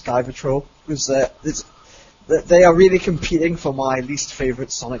Tails Sky Patrol, because they are really competing for my least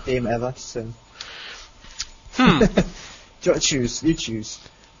favourite Sonic game ever. So. Do you want to choose? You choose.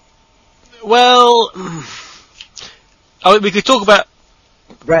 Well, we could talk about.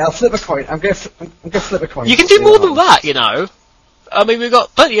 Right, I'll flip a coin. I'm going to flip a coin. You can do more than that, you know. I mean, we've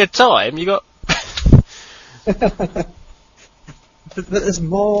got plenty of time. You got. But there's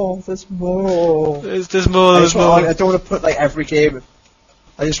more. There's more. There's more. I don't want to put like every game.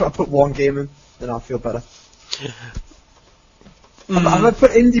 I just want to put one game in, then I'll feel better. Have I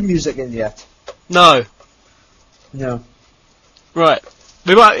put indie music in yet? No. No. Right.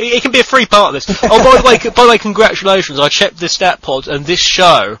 It can be a free part of this. Oh, by the way, congratulations. I checked the stat pod, and this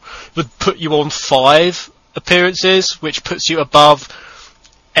show would put you on 5 appearances, which puts you above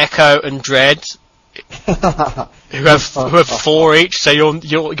Echo and Dread, who have 4 each. So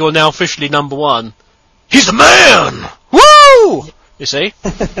you're now officially number 1. He's the man. Woo! You see?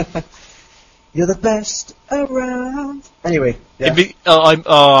 You're the best around. Anyway, yeah.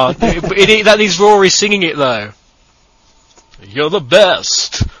 That needs Rory singing it though. You're the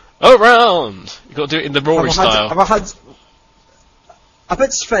best around. You got to do it in the Rory style. I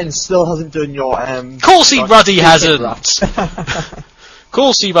bet Sven still hasn't done your. Course he ruddy hasn't.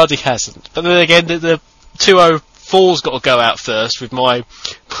 Course he ruddy hasn't. But then again, the 204's got to go out first with my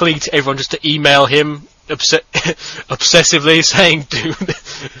plea to everyone just to email him obsessively saying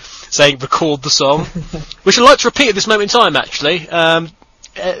record the song, which I'd like to repeat at this moment in time. Actually,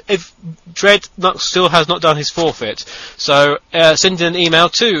 if Dreadnux still has not done his forfeit, so send in an email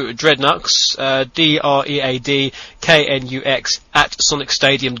to Dreadnux, DREADKNUX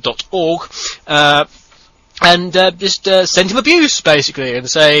 @sonicstadium.org, and just send him abuse basically, and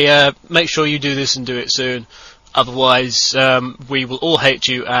say make sure you do this and do it soon. Otherwise, we will all hate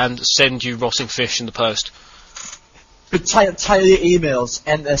you and send you rotting fish in the post. But title your emails,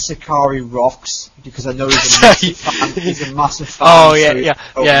 enter Sakari Rocks, because I know he's a massive fan. Oh yeah.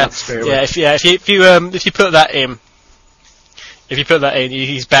 If you put that in,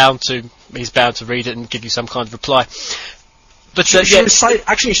 he's bound to read it and give you some kind of reply. But should we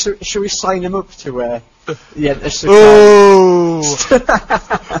sign him up to enter Sakari?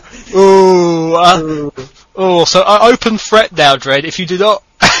 So I open threat now, Dread. If you do not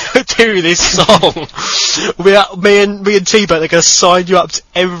do this song, me and T-Bone are going to sign you up to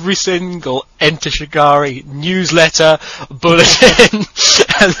every single Enter Shikari newsletter, bulletin,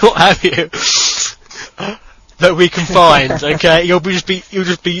 and what have you that we can find. Okay, you'll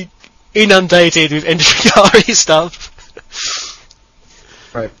just be inundated with Enter Shikari stuff.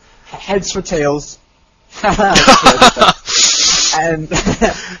 Right. Heads for tails. And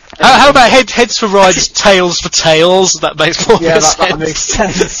how about heads for rides, tails for tails? That makes more sense. That makes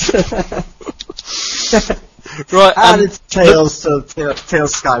sense. Right, and it's Tails, so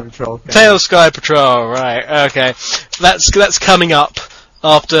Tails Sky Patrol. Okay. Tails Sky Patrol, right, okay. That's coming up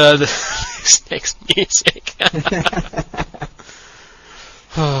after this next music.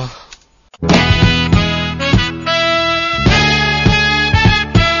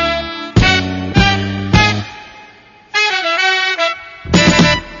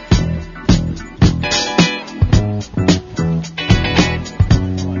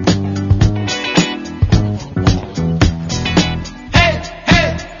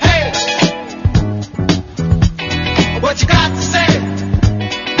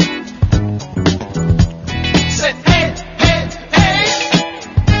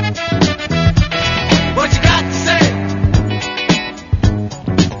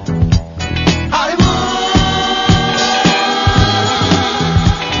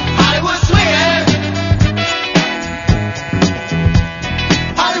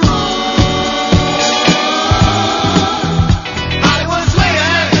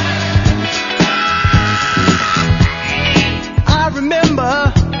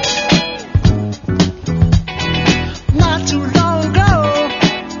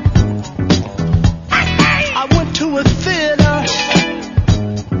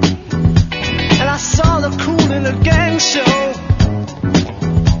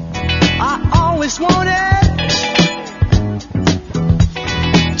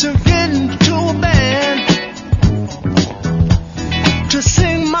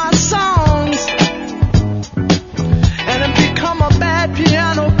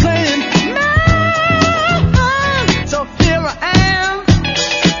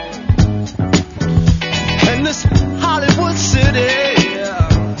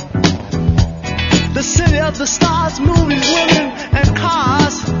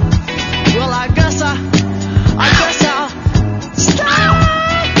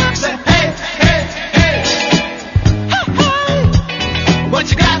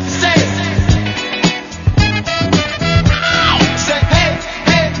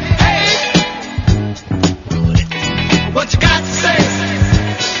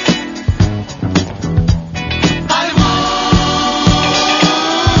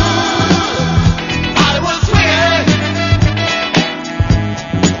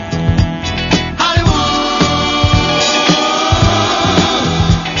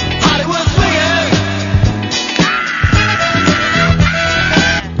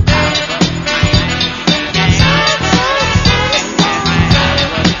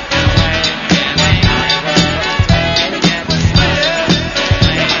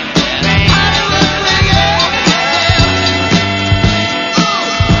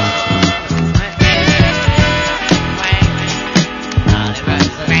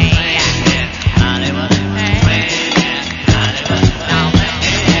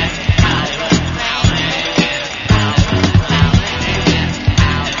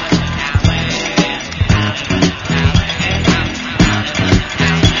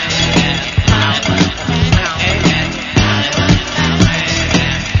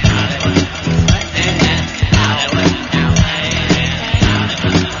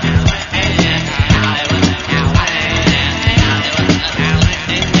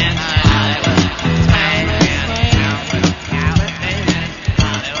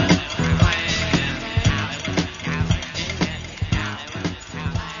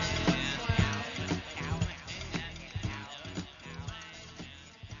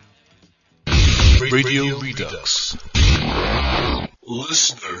 Radio Redux.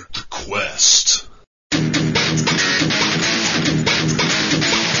 Listener Quest.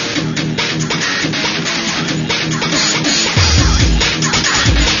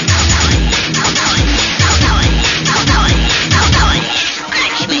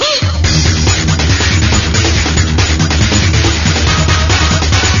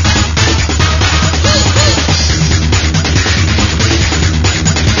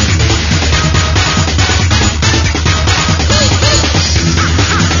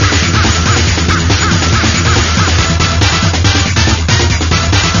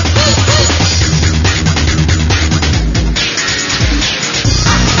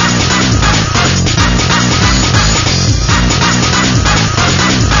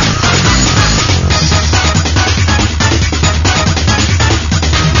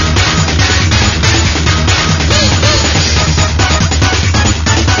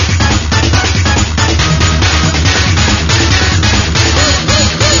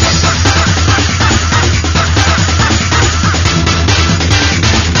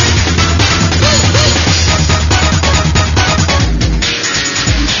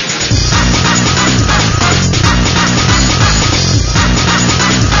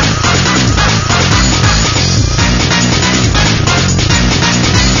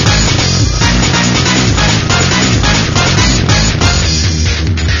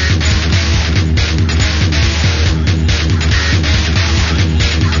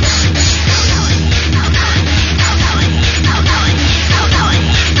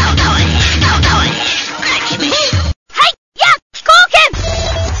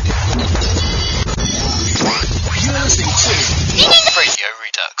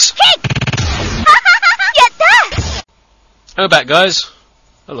 We're back, guys.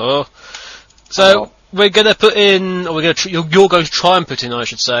 Hello. So, Hello. we're going to put in, or you're going to try and put in, I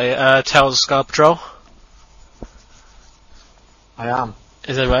should say, Tales of Sky Patrol. I am.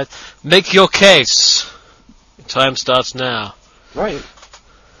 Is that right? Make your case. Time starts now. Right.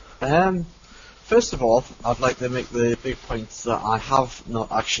 First of all, I'd like to make the big point that I have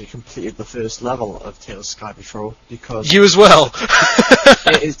not actually completed the first level of Tales of Sky Patrol because You as well.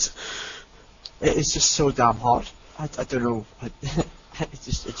 it is just so damn hard. I don't know.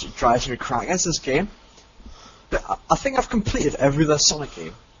 It drives me crazy. It's this game. But I think I've completed every other Sonic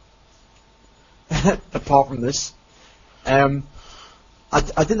game apart from this. I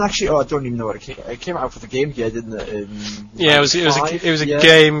didn't actually. Oh, I don't even know what it came. It came out for the Game Gear, didn't it? Yeah, it was a yeah.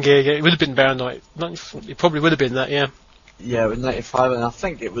 Game Gear. It would have been around it probably would have been that, yeah. Yeah, with 95, and I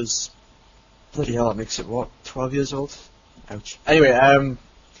think it was. Bloody hell, that makes it what? 12 years old? Ouch. Anyway,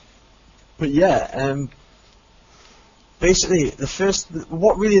 but yeah, basically,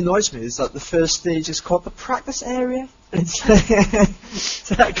 what really annoys me is that the first stage is called the practice area.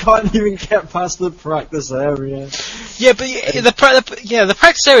 So I can't even get past the practice area. Yeah, but the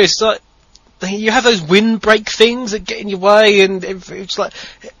practice area is like you have those windbreak things that get in your way, and it's like,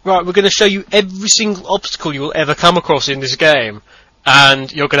 right, we're going to show you every single obstacle you will ever come across in this game,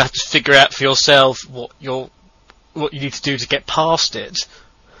 and you're going to have to figure out for yourself what you need to do to get past it.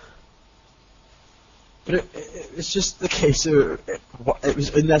 But it's just the case of it was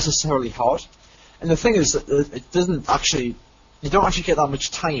unnecessarily hard. And the thing is that it doesn't actually, you don't actually get that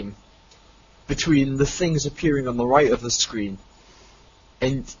much time between the things appearing on the right of the screen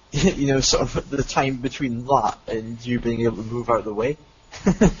and, sort of the time between that and you being able to move out of the way.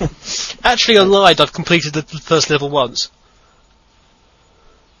 Actually, I lied. I've completed the first level once.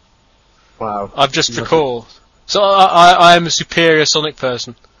 Wow. I've just recalled. So I am a superior Sonic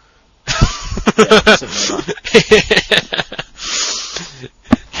person. Yeah, something like that.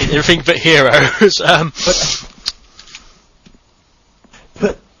 Everything but heroes.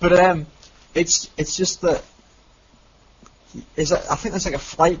 But it's just that. I think there's like a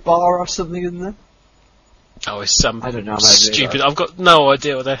flight bar or something in there. Oh, it's some I don't know. stupid. I've got no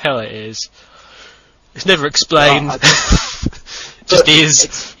idea what the hell it is. It's never explained. Just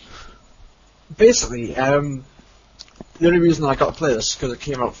is. Basically, the only reason I got to play this is because it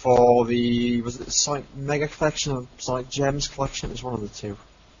came out for the Sonic Mega Collection or Sonic Gems Collection. It was one of the two.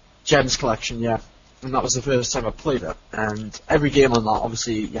 Gems Collection, yeah. And that was the first time I played it. And every game on that,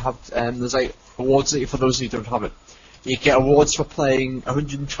 obviously, you have there's like awards for those who don't have it. You get awards for playing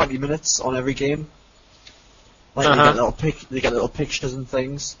 120 minutes on every game. Like you get little pictures and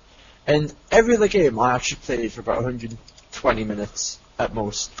things. And every other game I actually played for about 120 minutes at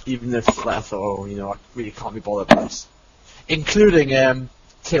most. Even if I thought, I really can't be bothered with this. Including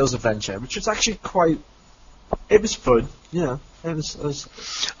Tales Adventure, which was actually it was fun, It was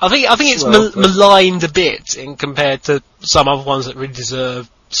I think it's maligned a bit compared to some other ones that really deserve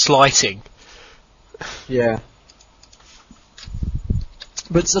slighting. Yeah.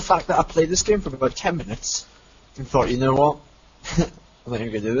 But it's the fact that I played this game for about 10 minutes and thought, you know what? I'm not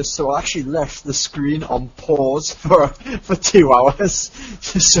even going to do this. So I actually left the screen on pause for 2 hours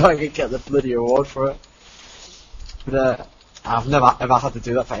just so I could get the bloody award for it. But I've never ever had to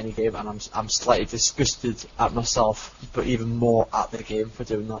do that for any game, and I'm slightly disgusted at myself, but even more at the game for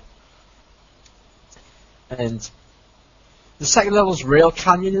doing that. And the second level's Rail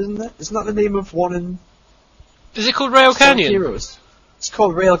Canyon, isn't it? Isn't that the name of one in... Is it called Rail Sonic Canyon? Heroes? It's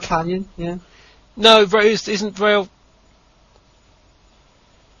called Rail Canyon, yeah. No, isn't Rail...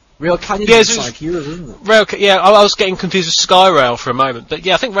 Rail Canyon Yeah, is Sonic Heroes, isn't it? I was getting confused with Skyrail for a moment, but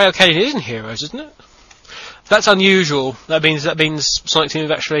yeah, I think Rail Canyon is in Heroes, isn't it? That's unusual. That means Sonic Team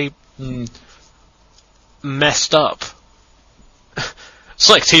have actually messed up.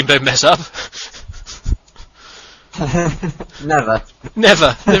 Sonic Team don't mess up. Never.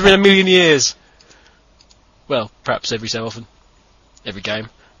 Never in a million years. Well, perhaps every so often. Every game.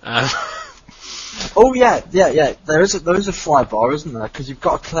 Oh yeah. There is a fly bar, isn't there? Because you've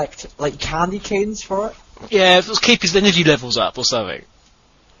got to collect like candy canes for it. Yeah, it'll keep his energy levels up or something.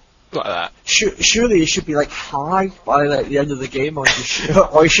 Like that. Surely you should be like high by like the end of the game, or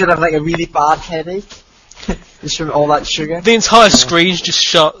you should have like a really bad headache just from all that sugar. The entire screens just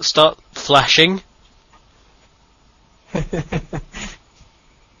start flashing. Should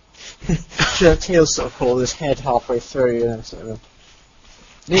have Tails sort of pull his head halfway through, sort of.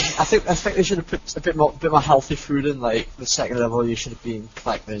 I think they should have put a bit more healthy food in. Like the second level, you should have been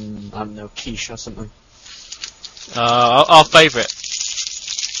collecting, I don't know, quiche or something. Our favourite.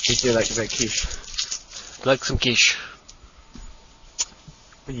 You do like a bit of quiche. Like some quiche.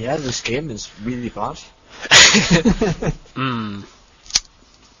 But yeah, this game is really bad. What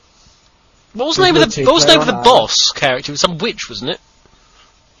was the name of the boss character? It was some witch, wasn't it?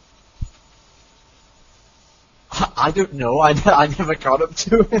 I don't know. I never got up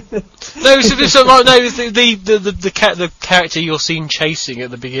to it. No, it was the character you're seen chasing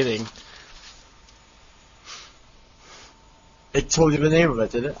at the beginning. It told you the name of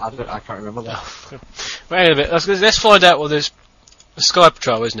it, did it? I can't remember that. Wait a minute. Let's find out what this Sky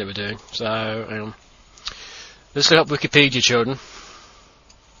Patrol, isn't it? We're doing. So, hang on. Let's look up Wikipedia, children,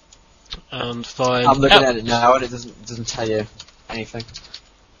 and find. I'm looking at it now, and it doesn't tell you anything.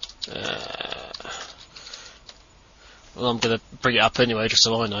 Well, I'm going to bring it up anyway, just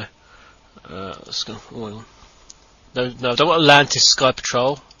so I know. Let's go. No, I don't want Atlantis Sky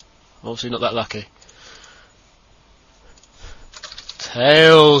Patrol. Obviously, not that lucky.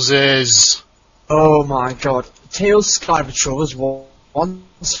 Tails is. Oh my god. Tails Sky Patrol was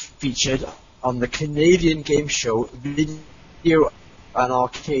once featured on the Canadian game show Video and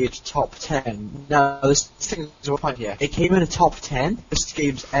Arcade Top 10. Now, this thing is one point here. It came in a top 10 best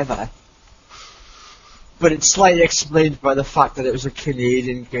games ever, but it's slightly explained by the fact that it was a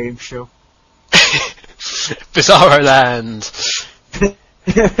Canadian game show. Bizarro Land.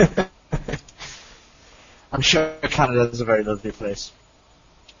 I'm sure Canada's a very lovely place,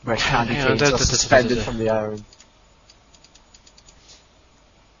 where candy canes are suspended from the iron.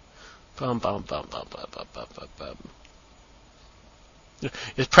 Bum bum bum bum bum bum bum bum bum.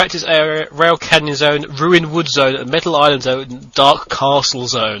 It's Practice Area, Rail Canyon Zone, Ruin Wood Zone, and Metal Island Zone, and Dark Castle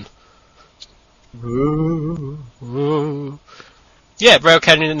Zone. Ooh. Yeah, Rail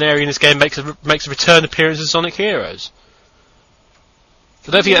Canyon area in this game makes a return appearance of Sonic Heroes.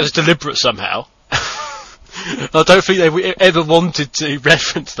 I don't think that was deliberate somehow. I don't think they ever wanted to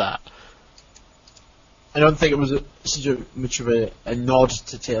reference that. I don't think it was much of a nod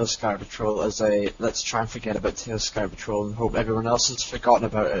to Tails Sky Patrol as a let's try and forget about Tails Sky Patrol and hope everyone else has forgotten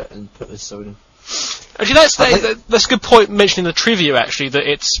about it and put this zone in. Actually, that's a good point mentioning the trivia. Actually, that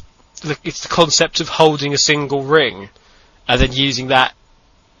it's the concept of holding a single ring and then using that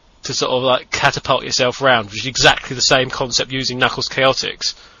to sort of like catapult yourself around, which is exactly the same concept using Knuckles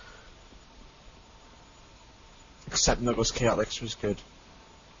Chaotix. Except Knuckles Chaotix was good.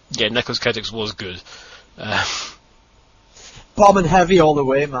 Yeah, Knuckles Chaotix was good. Bomb and Heavy all the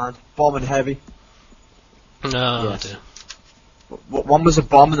way, man. Bomb and Heavy. No, yes. dear. One was a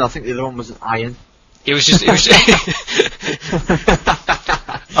bomb and I think the other one was an iron. It was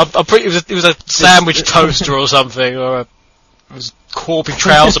I'm pretty. It was a sandwich toaster or something, or it was Corby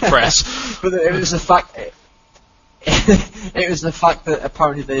trouser press. But it was the fact. It was the fact that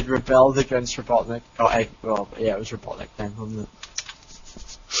apparently they'd rebelled against Robotnik. It was Robotnik then, wasn't it?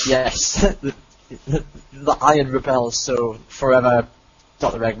 Yes, the Iron rebels. So forever,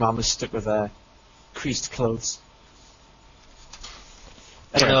 Dr. Eggman was stuck with creased clothes.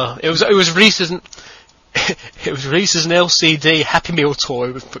 Anyway. It was released as an LCD Happy Meal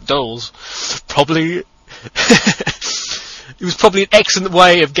toy with McDonald's. Probably it was probably an excellent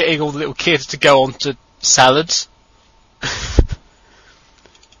way of getting all the little kids to go on to salads. do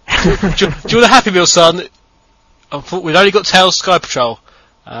you want a Happy Meal, son? We've only got Tails Sky Patrol.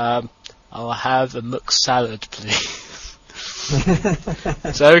 I'll have a muck salad, please.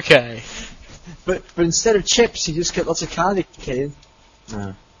 It's okay. But instead of chips, you just get lots of candy cane.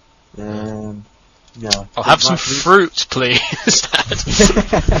 No. No. I'll have some fruit, please.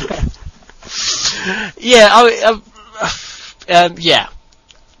 Yeah, yeah.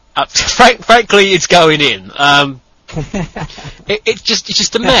 Frankly, it's going in. It's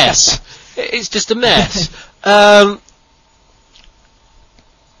just a mess. It's just a mess.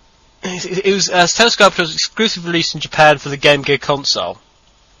 It was Tails Sky Patrol was exclusively released in Japan for the Game Gear console.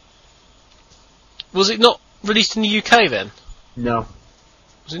 Was it not released in the UK then? No.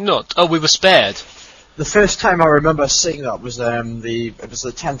 Was it not? Oh, we were spared. The first time I remember seeing that was the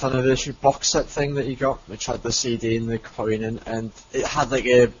 10th anniversary box set thing that you got, which had the CD and the coin in, and it had like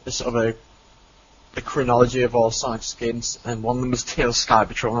a sort of a chronology of all Sonic's games, and one of them was Tails Sky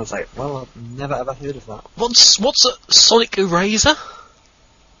Patrol, and I was like, well, I've never ever heard of that. What's a Sonic Eraser?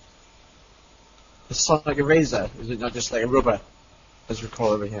 A Sonic Eraser? Is it not just like a rubber, as we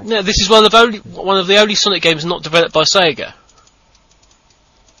call it over here? No, this is one of the only Sonic games not developed by Sega.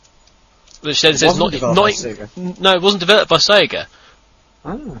 Which then says not Sega. No, it wasn't developed by Sega.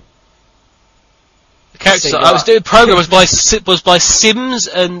 Oh. The characters I was doing program was by Sims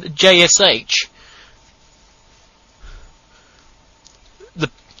and JSH.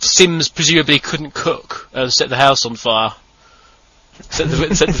 The Sims presumably couldn't cook and set the house on fire. Set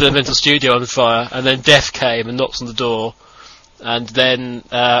the mental studio on fire, and then Death came and knocked on the door, and then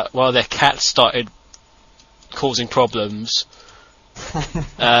one of their cats started causing problems,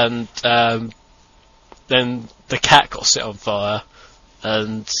 and then the cat got set on fire,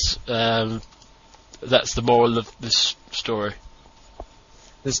 and that's the moral of this story.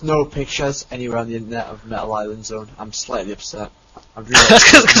 There's no pictures anywhere on the internet of Metal Island Zone. I'm slightly upset.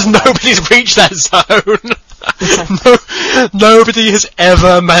 That's because nobody's reached that zone. Nobody has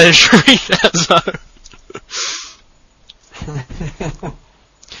ever managed to reach that zone.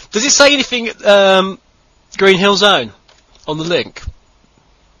 Does it say anything Green Hill Zone on the link?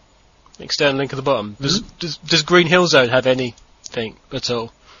 External link at the bottom. Does Green Hill Zone have anything at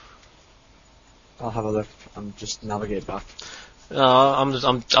all? I'll have a look. I'm just navigate back. I'm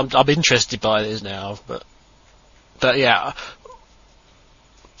interested by this now, but yeah,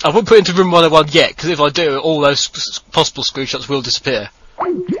 I won't put it into room 101 yet, because if I do, all those possible screenshots will disappear.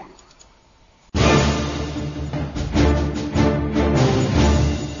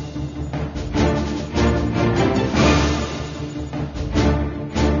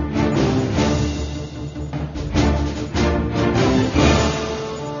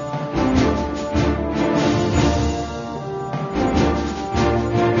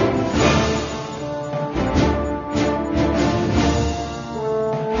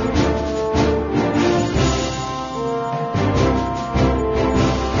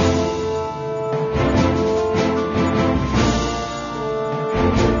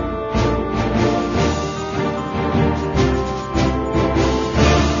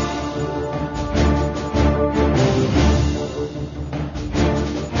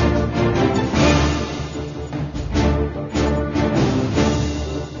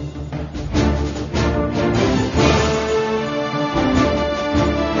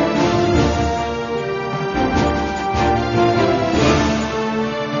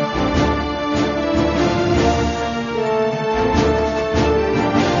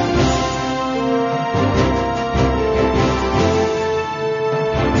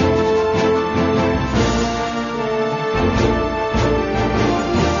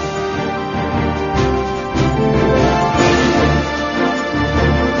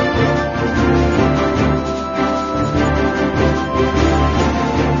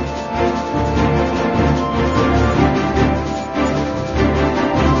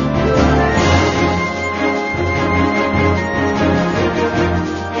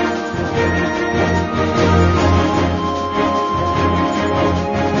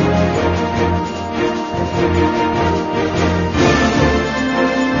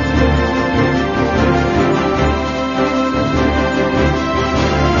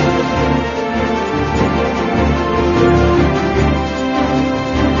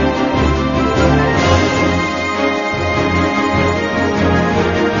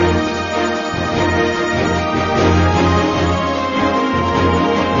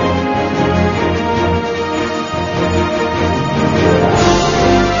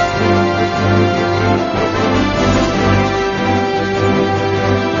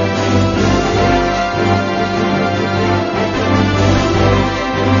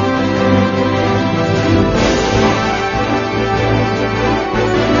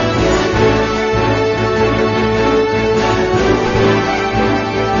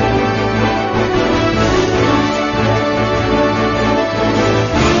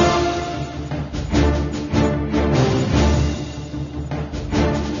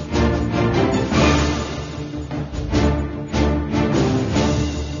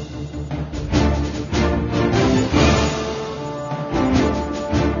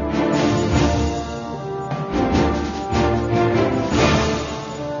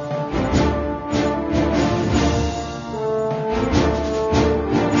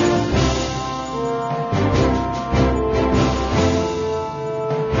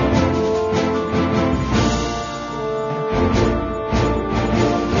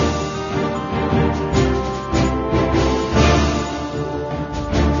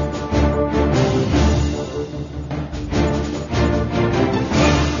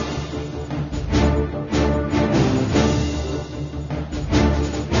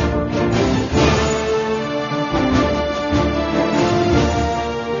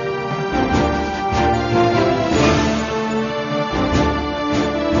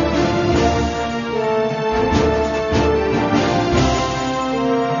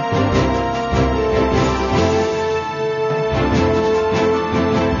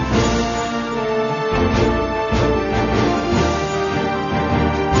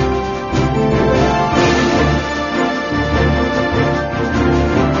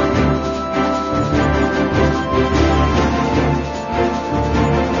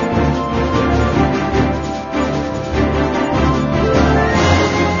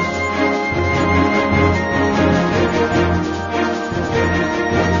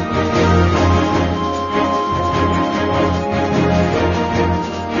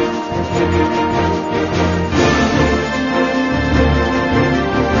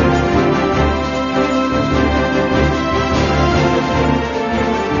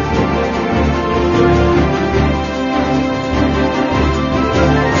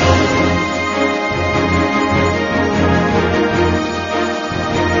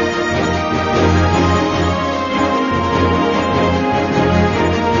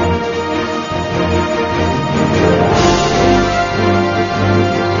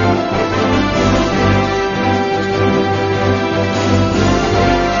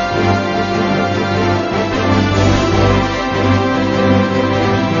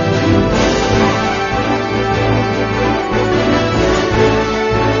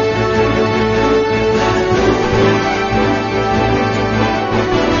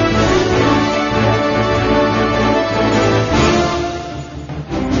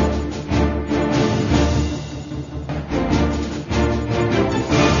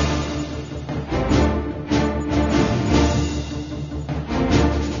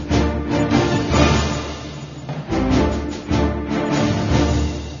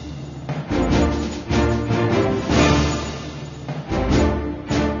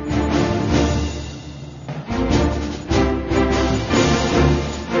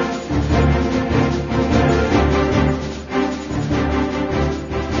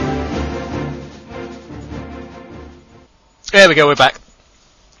 There we go, we're back.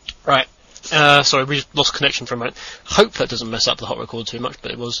 Right. Sorry, we just lost connection for a moment. Hope that doesn't mess up the hot record too much, but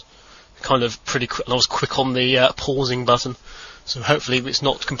it was kind of pretty quick. I was quick on the pausing button, so hopefully it's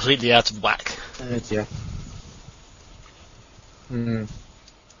not completely out of whack. Yeah.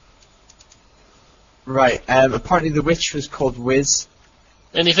 Right, apparently the witch was called Wiz.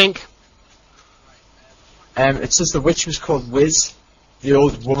 Anything? It says the witch was called Wiz, the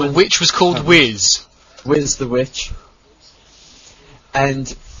old woman. The witch was called Wiz. Wiz the witch. And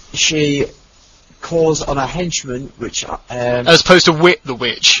she calls on a henchman, which... As opposed to Wit the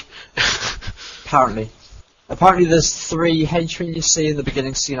witch. Apparently. Apparently there's 3 henchmen you see in the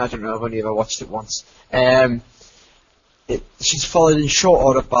beginning scene. I don't know, I've only ever watched it once. She's followed in short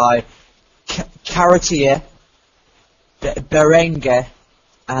order by Caratier, Berengue,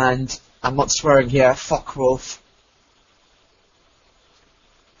 and, I'm not swearing here, Fockwolf.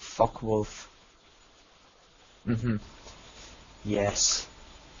 Fockwolf. Yes.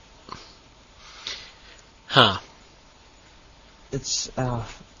 Huh. It's,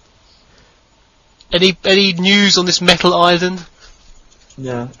 Any news on this metal island?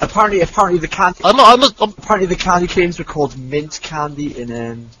 no. Apparently the candy... I'm Apparently the candy canes were called mint candy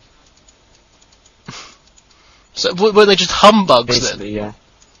in, So weren't they just humbugs then? basically, yeah.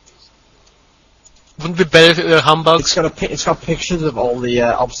 Wouldn't it be better if it were humbugs? It's got pictures of all the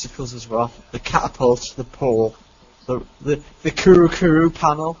obstacles as well. The catapult, the pole, the Kuru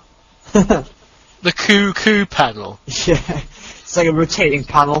panel. The Coo panel. Yeah, it's like a rotating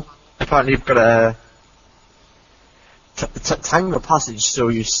panel. Apparently you've got a triangular passage, so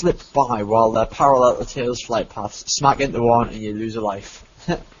you slip by while they're parallel to Tails' flight paths, smack into one, and you lose a life.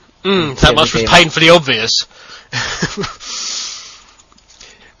 That much was painfully obvious.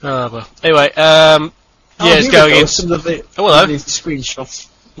 Oh, well. Anyway, it's going in. Some of the hello. these screenshots.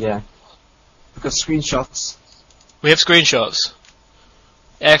 Yeah. We've got screenshots. We have screenshots.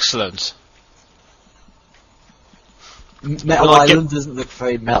 Excellent. Metal Well, Island doesn't look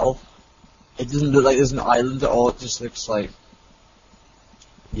very metal. It doesn't look like there's an island at all, it just looks like...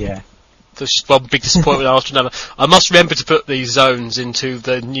 Yeah. There's just one big disappointment after another. I must remember to put these zones into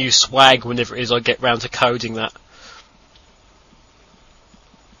the new swag whenever it is I get round to coding that.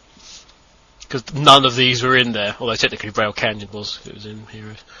 Because none of these were in there, although technically Braille Canyon was. It was in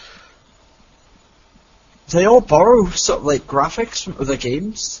Heroes. They all borrow sort of like graphics from other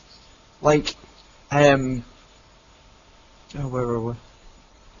games. Like, where were we?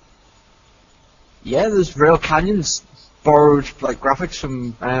 Yeah, there's Rail Canyons borrowed like graphics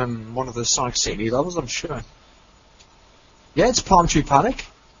from one of the Sonic CD levels, I'm sure. Yeah, it's Palm Tree Panic.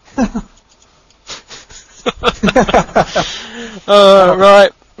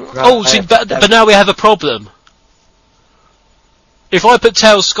 Right. Oh, see, but now we have a problem. If I put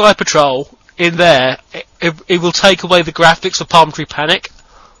Tails Sky Patrol in there, it will take away the graphics for Palm Tree Panic.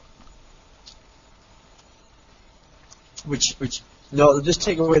 Which, no, they'll just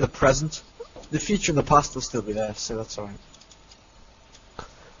take away the present. The future and the past will still be there, so that's alright.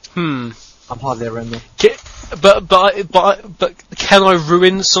 I'm hardly around there. But can I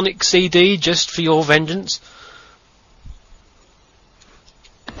ruin Sonic CD just for your vengeance?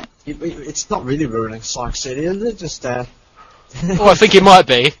 It's not really ruining Sonic City, is it? Just, Well, I think it might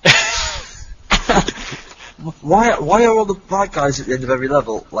be. Why are all the bad guys at the end of every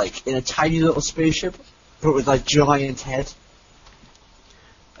level, like, in a tiny little spaceship, but with, like, giant head?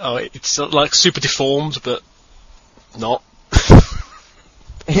 Oh, it's like super deformed, but not.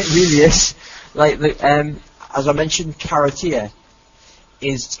 It really is. Like, as I mentioned, Caratier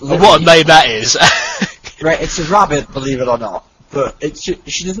is... What a name that is. Right, it's a rabbit, believe it or not. But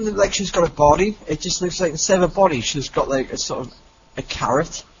she doesn't look like she's got a body. It just looks like instead of a body, she's got like a sort of a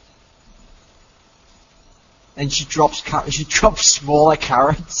carrot. And she drops smaller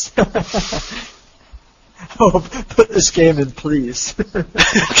carrots. Oh, put this game in, please.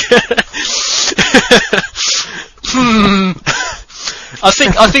 I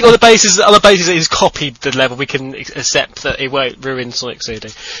think on the basis that he's copied the level, we can accept that it won't ruin Sonic CD.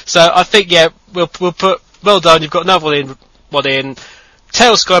 So I think we'll put well done. You've got another one in.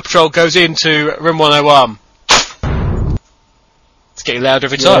 Tails Sky Patrol goes into room 101. It's getting louder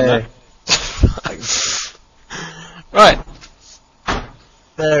every time. Yeah. Right.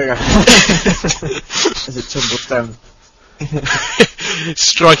 There we go. As it tumbles down.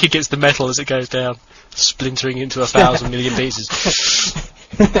 Striking against the metal as it goes down, splintering into 1,000 million pieces.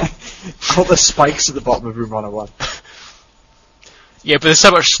 All the spikes at the bottom of room 101. Yeah, but there's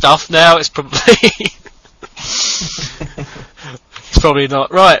so much stuff now, it's probably... it's probably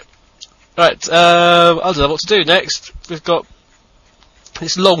not. Right. I don't know what to do next. We've got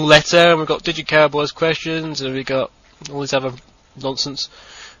this long letter, and we've got Digicowboys questions, and we've got all this other nonsense.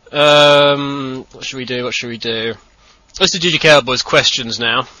 What should we do? Let's do GG Cowboys questions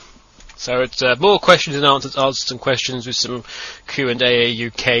now. So it's more questions and answers and questions with some Q&A,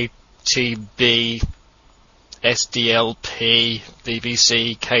 UKTB, SDLP,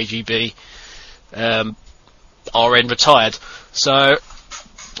 BBC, KGB, RN retired. So,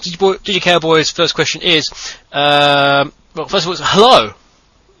 GG Cowboys' first question is, well, first of all, it's hello,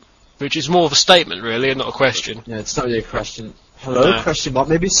 which is more of a statement, really, and not a question. Yeah, it's not really a question. Hello, question mark.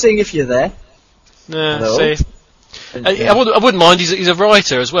 Maybe sing if you're there. No, Hello. see. I wouldn't mind, he's a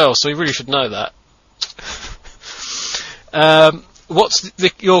writer as well, so he really should know that. What's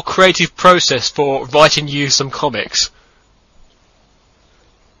your creative process for writing you some comics?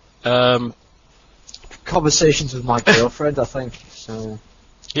 Conversations with my girlfriend, I think. So.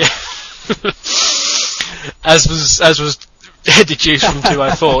 Yeah. as was deduced from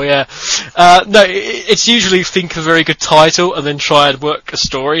 204, yeah. No, it's usually think of a very good title and then try and work a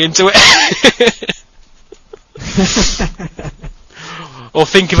story into it. Or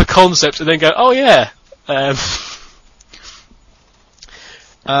think of a concept and then go, oh yeah.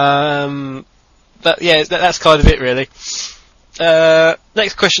 But yeah, that's kind of it, really.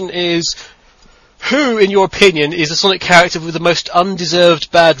 Next question is, who, in your opinion, is the Sonic character with the most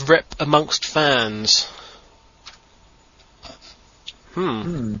undeserved bad rep amongst fans?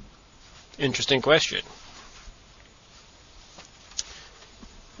 Interesting question.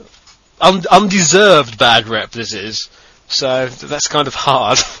 Undeserved bad rep, this is. So that's kind of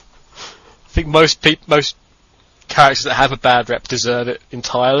hard. I think most characters that have a bad rep deserve it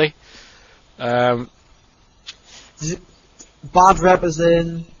entirely. Bad rep as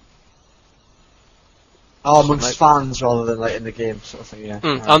in amongst fans rather than like in the game sort of thing. Yeah.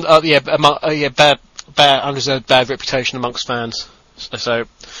 Bad undeserved bad reputation amongst fans. So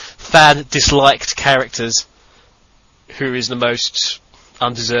fan disliked characters. Who is the most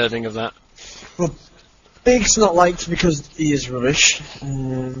undeserving of that? Well, Big's not liked because he is rubbish.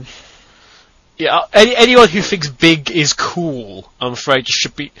 Yeah, anyone who thinks Big is cool, I'm afraid, just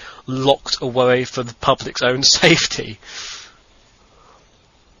should be locked away for the public's own safety.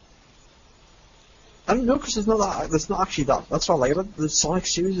 I don't know, because there's not actually that. That's what I like about it. The Sonic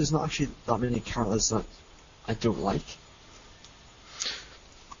series. There's not actually that many characters that I don't like.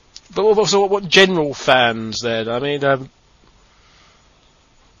 But what general fans then? I mean,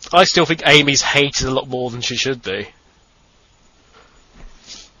 I still think Amy's hated a lot more than she should be.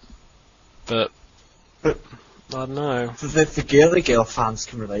 But I don't know. The girly girl fans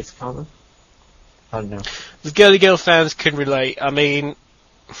can relate, can't they? I don't know. The girly girl fans can relate. I mean,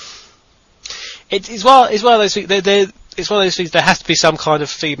 it's one of those things. It's one of those things. There has to be some kind of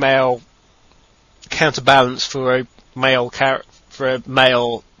female counterbalance for a male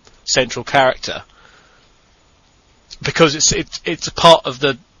central character, because it's a part of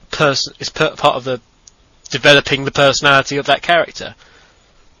the person. It's part of the developing the personality of that character.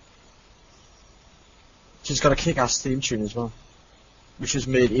 She's got a kick-ass theme tune as well, which was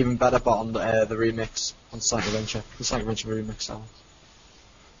made even better on the remix on Sonic Adventure, the Sonic Adventure remix album.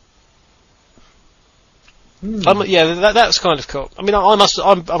 Yeah, that's kind of cool. I mean,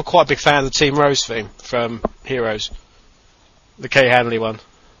 I'm quite a big fan of the Team Rose theme from Heroes, the Kay Hanley one.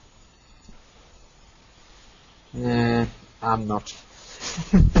 Nah, I'm not.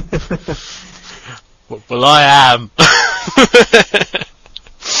 Well, I am.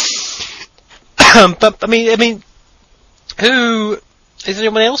 But I mean, who is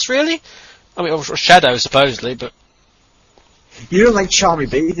anyone else really? I mean, Shadow supposedly, but you don't like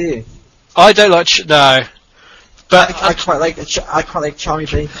Charmy B, do you? I don't like no. But I quite like Charmy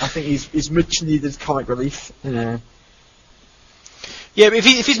B. I think he's much needed comic relief. Yeah, but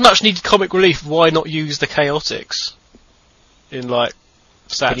if he's much needed comic relief, why not use the Chaotix in like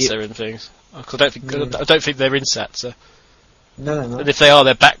Satsa and things? Because I don't think they're in Satsa. No. And if they are,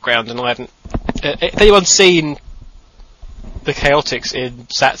 they're background, and I haven't. If anyone's seen the Chaotix in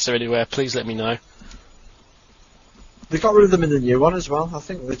Satsa anywhere, please let me know. They got rid of them in the new one as well. I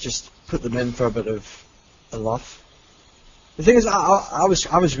think they just put them in for a bit of a laugh. The thing is, I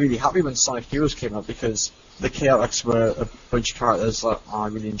was really happy when Sonic Heroes came out, because the Chaotix were a bunch of characters that I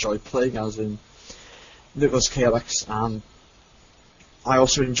really enjoyed playing, as in Nicholas Chaotix, and I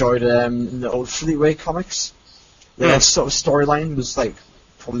also enjoyed in the old Fleetway comics. Their sort of storyline was like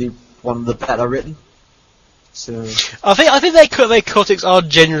probably one of the better written. So I think their Chaotix are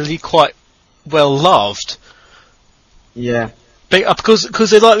generally quite well loved. Yeah. Because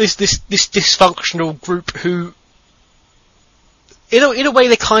they're like this dysfunctional group who, in a way,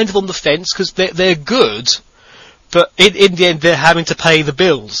 they're kind of on the fence, because they're good, but in the end they're having to pay the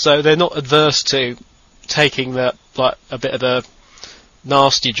bills, so they're not adverse to taking the like a bit of a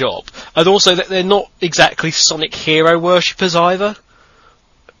nasty job, and also that they're not exactly Sonic hero worshippers either.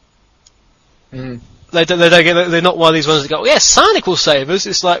 They're not one of these ones that go, yes, Sonic will save us.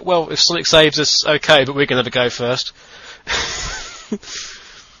 It's like, well, if Sonic saves us, okay, but we're going to go first.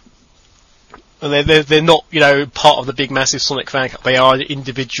 And they're not, part of the big massive Sonic fan club. They are an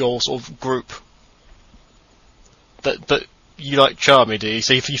individual sort of group. But you like Charmy, do you?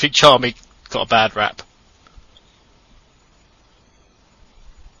 So you think Charmy got a bad rap?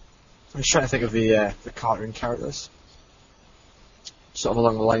 I'm just trying to think of the cartoon characters. Sort of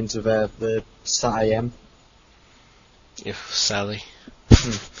along the lines of the SAM. Yeah, Sally.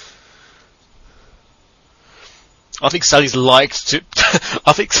 I think Sally's liked to.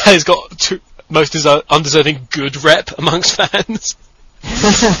 I think Sally's got most undeserving good rep amongst fans.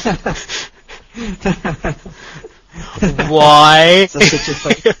 Why? That's such a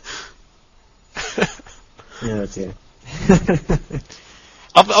thing. Yeah, dear.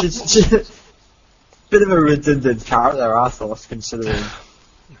 Bit of a redundant character, I thought, considering.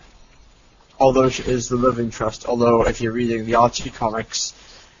 Although she is the love interest, although if you're reading the Archie comics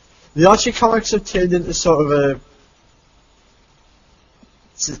have turned into sort of a.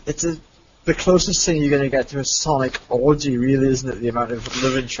 The closest thing you're going to get to a Sonic orgy, really, isn't it? The amount of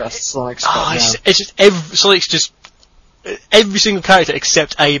love interest Sonic's got now. It's just Sonic's just every single character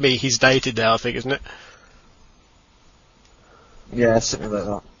except Amy he's dated now, I think, isn't it? Yeah, something like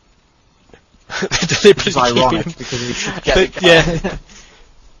that. It's ironic because he should get it. Yeah.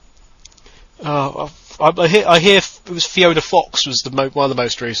 I hear it was Fiona Fox was one of the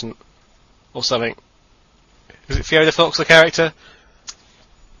most recent, or something. Was it Fiona Fox the character?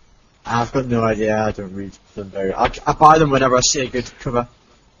 I've got no idea. I don't read them very. I buy them whenever I see a good cover.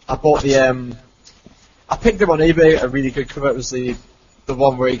 I bought the I picked them on eBay. A really good cover. It was the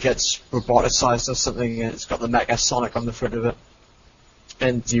one where he gets roboticized or something, and it's got the Mega Sonic on the front of it.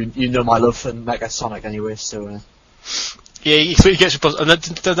 And you know my love for Mega Sonic anyway, so. Yeah, he gets roboticized.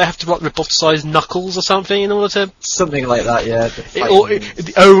 And do they have to roboticize Knuckles or something in order to? Something like that, yeah.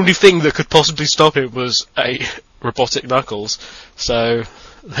 The only thing that could possibly stop it was a robotic Knuckles. So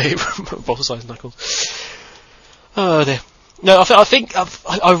they roboticized Knuckles. Oh dear. No, I think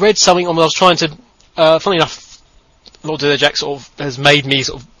I read something when I was trying to. Funny enough, Lord Jack sort of has made me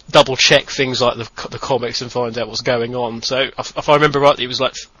sort of double check things like the comics and find out what's going on. So if I remember rightly, it was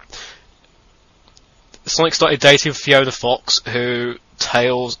like Sonic started dating Fiona Fox, who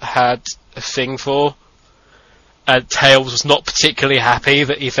Tails had a thing for, and Tails was not particularly happy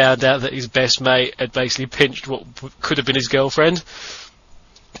that he found out that his best mate had basically pinched what could have been his girlfriend,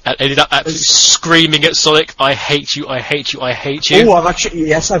 and ended up absolutely screaming at Sonic, "I hate you! I hate you! I hate you!" Oh,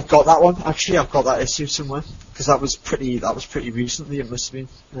 I've got that one. Actually, I've got that issue somewhere because that was pretty recently. It must have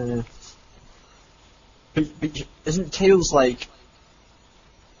been. But isn't Tails like?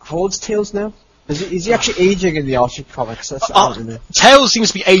 How old's Tails now? Is he actually aging in the Archie comics? Tails seems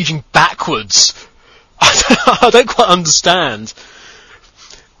to be aging backwards. I don't quite understand.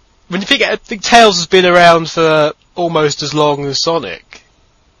 When you I think Tails has been around for almost as long as Sonic.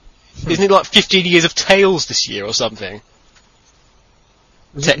 Isn't it like 15 years of Tails this year or something?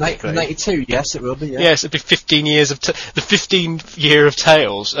 Technically. 92, yes it will be, yeah. Yes, it'd be 15 years of the 15th year of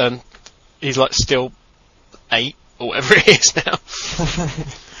Tails, and he's like still 8 or whatever it is now.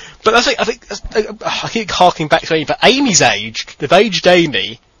 But I keep harking back to Amy, but Amy's aged. They've aged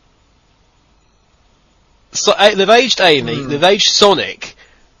Amy. So they've aged Amy. They've aged Sonic.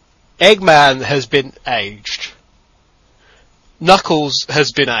 Eggman has been aged. Knuckles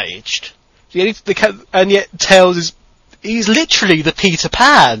has been aged. And yet Tails he's literally the Peter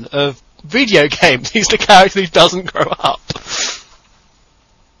Pan of video games. He's the character who doesn't grow up.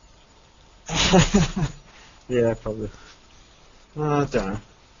 Yeah, probably. I don't know.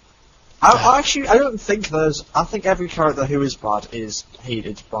 I don't think I think every character who is bad is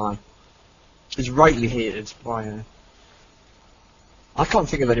rightly hated by. I can't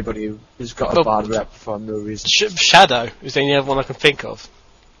think of anybody who's got a bad rep for no reason. Shadow is the only other one I can think of.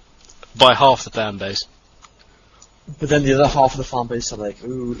 By half the fan base. But then the other half of the fan base are like,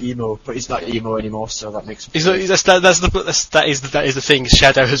 ooh, emo, but he's not emo anymore, so that makes. That is the thing.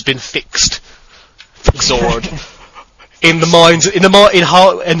 Shadow has been fixed. Fixored. In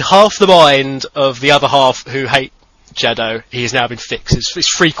half the mind of the other half who hate Shadow, he has now been fixed. It's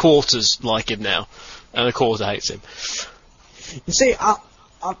 3/4 like him now, and a quarter hates him. You see, a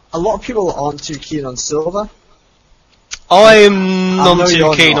lot of people aren't too keen on Silver. I'm not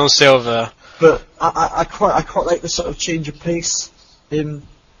too keen on Silver, but I quite like the sort of change of pace in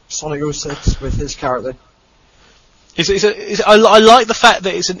Sonic 06 with his character. I like the fact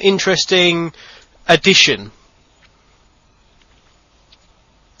that it's an interesting addition.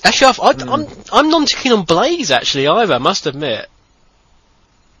 Actually, I'm not too keen on Blaze actually either. I must admit.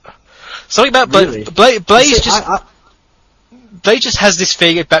 Something about Really? Blaze See, Blaze just has this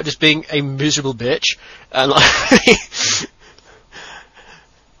thing about just being a miserable bitch, and like,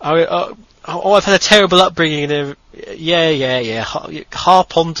 I've had a terrible upbringing, and yeah.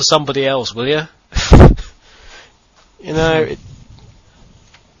 Harp on to somebody else, will you? You know,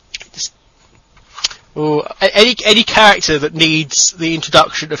 any character that needs the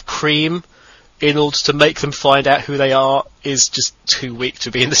introduction of cream in order to make them find out who they are is just too weak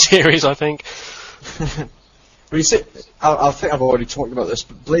to be in the series, I think. Well, you see, I think I've already talked about this,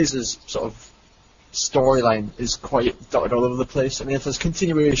 but Blaze's sort of storyline is quite dotted all over the place. I mean, if there's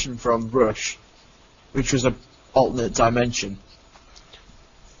continuation from Rush, which was an alternate dimension,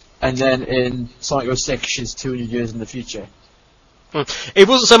 and then in Sonic 06, she's 200 years in the future. It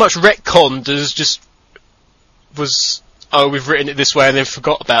wasn't so much retconned as just was, we've written it this way and then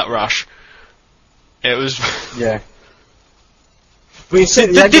forgot about Rush. It was... Yeah. But you see,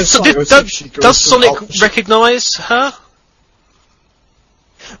 does Sonic recognise her?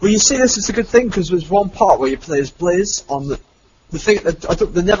 Well, you see, this is a good thing, because there's one part where you play as Blaze on the thing that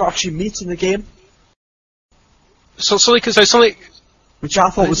they never actually meet in the game. So Sonic... Which I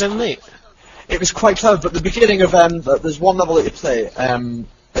thought was neat. It was quite clever, but the beginning of there's one level that you play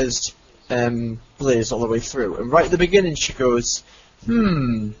as Blaze all the way through, and right at the beginning she goes,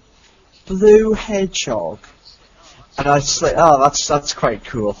 blue hedgehog, and I was just like, oh, that's quite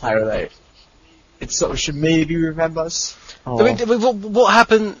cool. It sort of should maybe remember us. Oh. I mean, what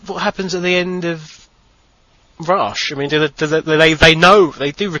happens at the end of Rush? I mean, do they know,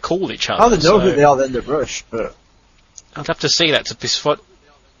 they do recall each other? I don't know who they are at the end of Rush, but I'd have to see that to be spot.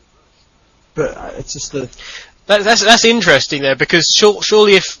 But it's just that's interesting there, because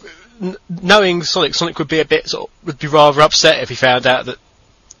surely if knowing Sonic would be would be rather upset if he found out that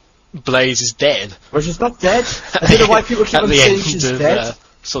Blaze is dead. Well, she's not dead. I don't know why people keep on saying she's dead.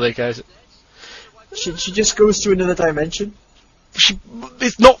 Sonic goes. She just goes to another dimension.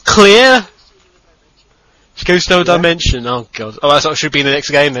 It's not clear. She goes to another dimension. Oh god. Oh, that's what should be in the next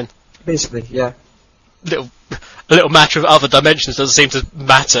game then. Basically, yeah. A little matter of other dimensions doesn't seem to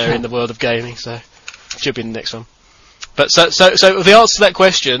matter in the world of gaming, so should be in the next one. But so the answer to that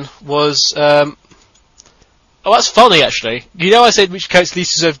question was, that's funny actually. You know, I said which characters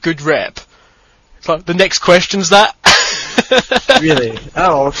least deserve good rep. It's like the next question's that. Really?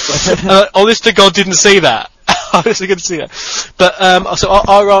 Oh. Honest to God, didn't see that. Honestly, couldn't see that. But so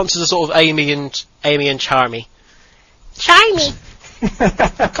our answers are sort of Amy and Charmy. Charmy.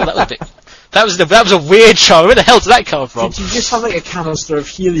 God, that was a bit. That was a weird show. Where the hell did that come from? Did you just have like a canister of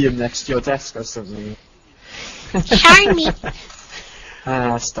helium next to your desk or something? Charmy.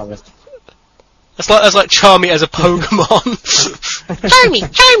 Stop it. That's like Charmy as a Pokemon.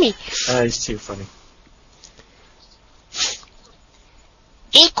 Charmy. He's too funny.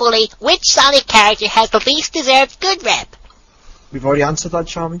 Equally, which Sonic character has the least deserved good rep? We've already answered that,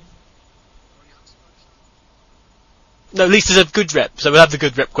 Charmy. No, least deserved good rep. So we'll have the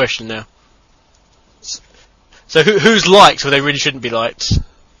good rep question now. So who's liked where they really shouldn't be liked?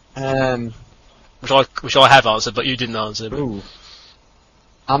 Which I have answered, but you didn't answer. But. Ooh.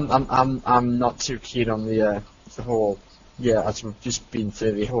 I'm not too keen on the whole. Yeah, I've just been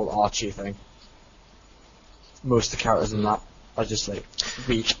through the whole Archie thing. Most of the characters in that are just like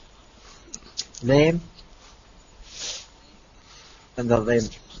weak, lame, and they're lame.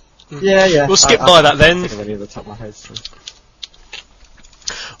 Yeah. We'll skip by that then. I can't think of any of the top of my head. So.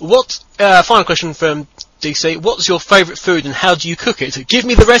 What? Final question from DC. What's your favourite food and how do you cook it? Give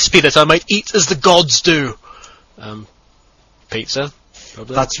me the recipe that I might eat as the gods do. Pizza.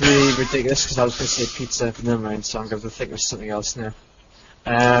 Probably. That's really ridiculous because I was going to say pizza, but never mind. So I'm going to think of something else now.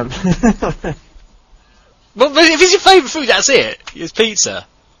 Well, if it's your favourite food, that's it. It's pizza.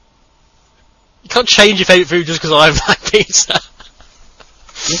 You can't change your favourite food just because I like pizza.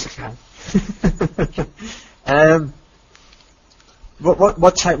 Yes, I can.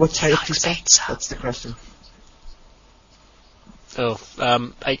 What type of pizza? That's the question. Oh,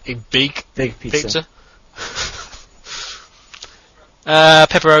 a big pizza.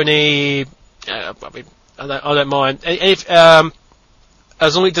 Pepperoni. I mean, I don't mind. If as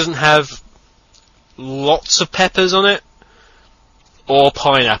long as it doesn't have lots of peppers on it, or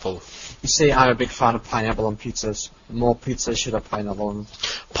pineapple. You see, I'm a big fan of pineapple on pizzas. More pizzas should have pineapple on them.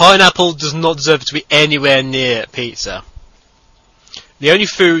 Pineapple does not deserve to be anywhere near pizza. The only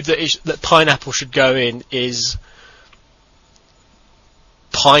food that pineapple should go in is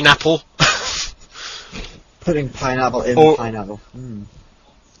pineapple. Putting pineapple in pineapple.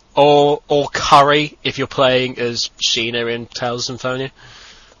 Or curry if you're playing as Sheena in Tales of Symphonia.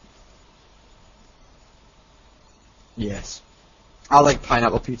 Yes. I like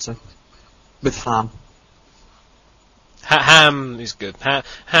pineapple pizza. With ham. Ham is good.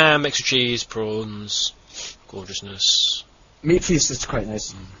 Ham, extra cheese, prawns, gorgeousness. Meat feast is quite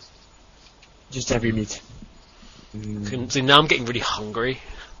nice. Just every meat. See, now I'm getting really hungry.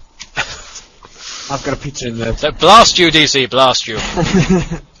 I've got a pizza in the... So blast you, DC, blast you.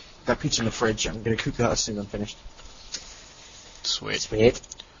 got pizza in the fridge. I'm going to cook that as soon as I'm finished. Sweet. Sweet.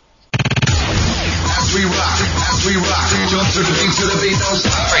 As we rock, jump to the beat, don't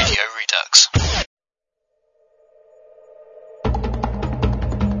stop. Radio Redux.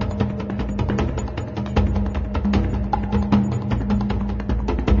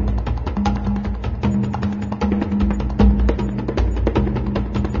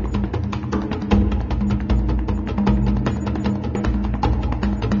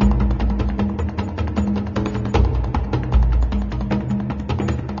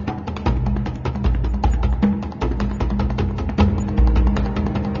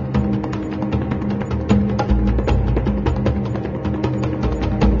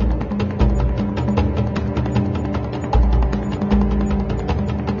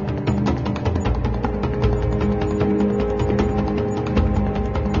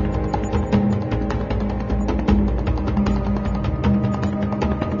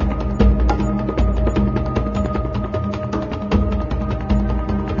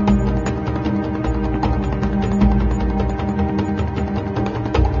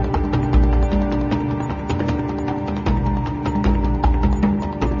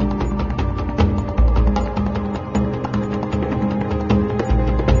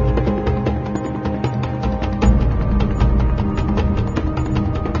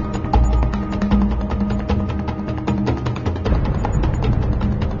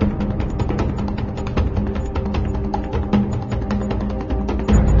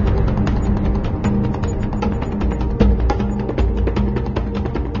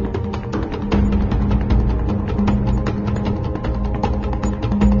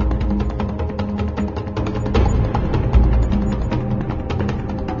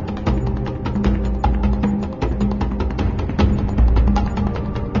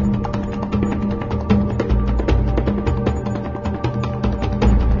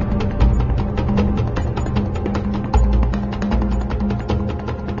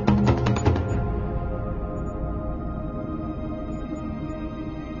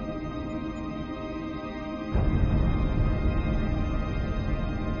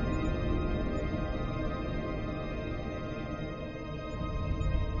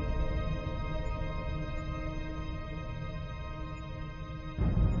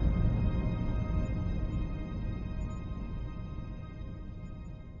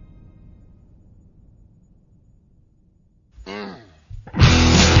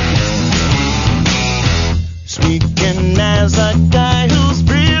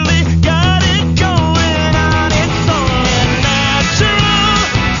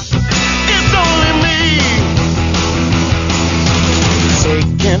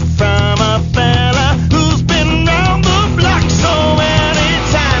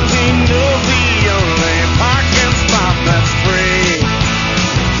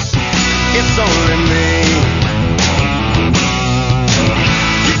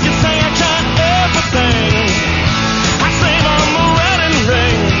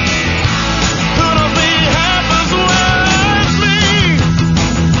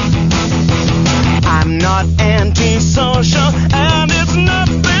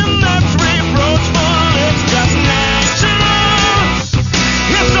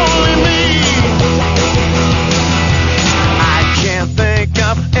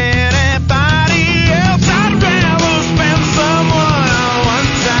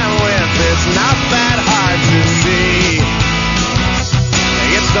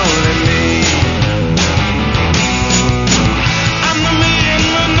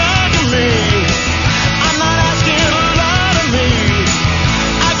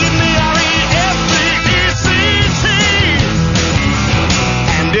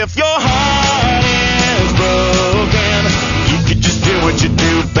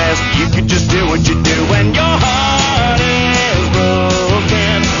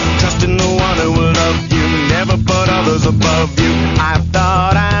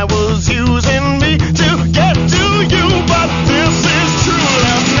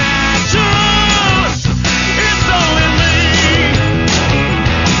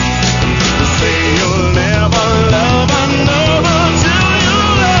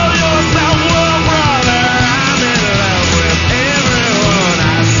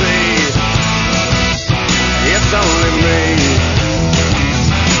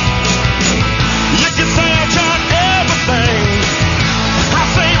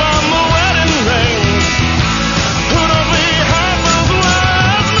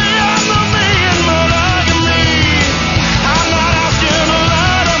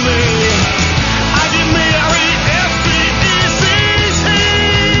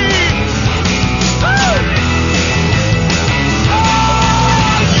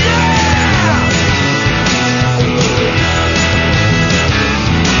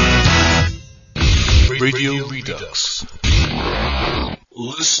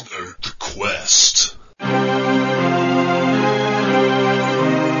 Listener, the quest.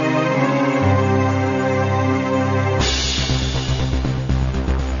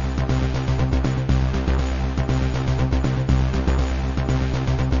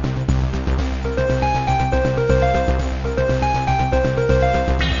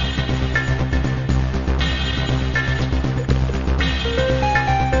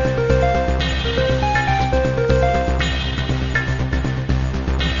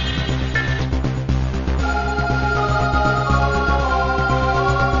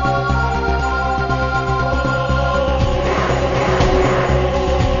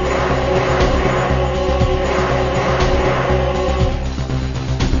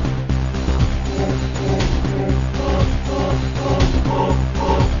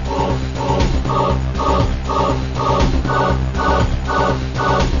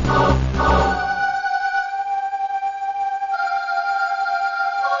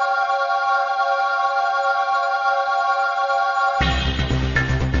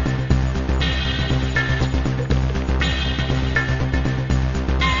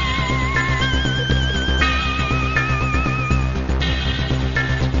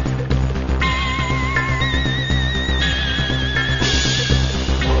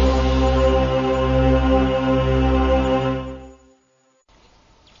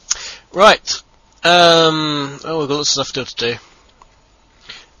 Right. Oh, we've got lots of stuff to do.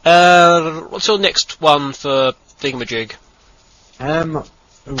 What's your next one for Thingamajig? Let's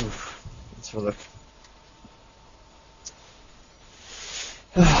have a look.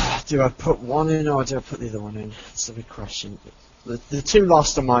 Do I put one in or do I put the other one in? That's a big question. The two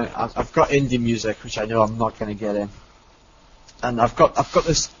last of mine, I've got indie music, which I know I'm not going to get in, and I've got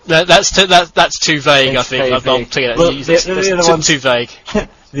this. No, that's too vague. I think. I'll take it. Well, That's too vague.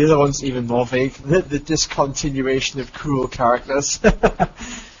 The other one's even more vague. The discontinuation of cool characters.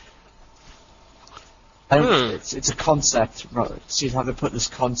 It's a concept, right? So you'd have to put this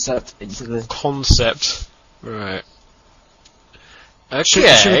concept into the concept. Right. Okay.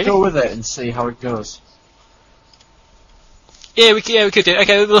 Should we go with it and see how it goes? Yeah, we could do it.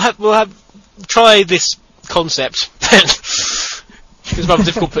 Okay, we'll have try this concept then. It's rather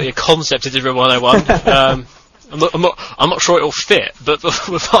difficult putting a concept into Room 101. I'm not sure it'll fit, but we'll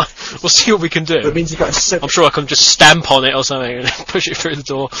see what we can do. It means you've got to I'm sure I can just stamp on it or something and push it through the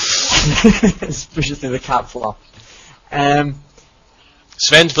door. Push it through the cat flap.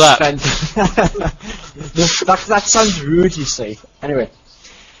 Sven Flap. That sounds rude, you see. Anyway,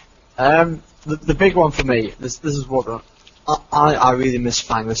 the big one for me. This is what I really miss.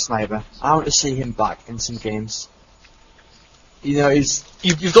 Fang the Sniper. I want to see him back in some games. You know,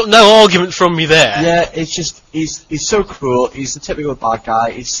 you've got no argument from me there. Yeah, it's just he's so cool. He's the typical bad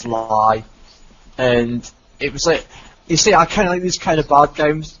guy. He's sly, and it was like, you see, I kind of like these kind of bad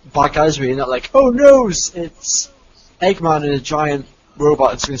guys where you're not like, oh no, it's Eggman and a giant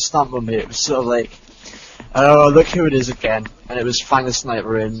robot that's going to stamp on me. It was sort of like, oh, look who it is again, and it was Fang the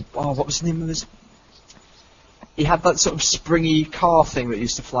Sniper in, what was the name of his? He had that sort of springy car thing that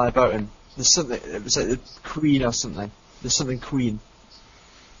used to fly about him. There's something, it was like the Queen or something. There's something Queen.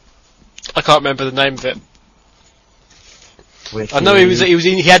 I can't remember the name of it. Wiki. I know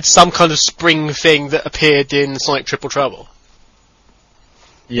he had some kind of spring thing that appeared in Sonic Triple Trouble.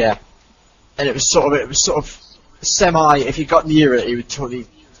 Yeah, and it was sort of semi. If you got near it, he would totally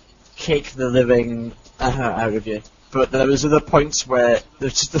kick the living out of you. But there was other points where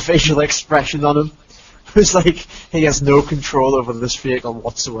there's just the facial expression on him. It was like he has no control over this vehicle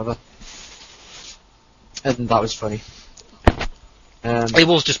whatsoever, and that was funny. It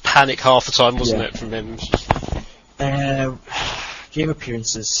was just panic half the time, wasn't it, from him? Game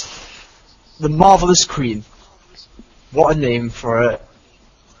appearances. The Marvelous Queen. What a name for it.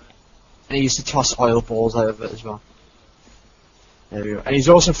 And he used to toss oil balls out of it as well. There we go. And he's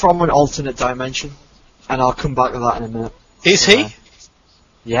also from an alternate dimension. And I'll come back to that in a minute. Is he?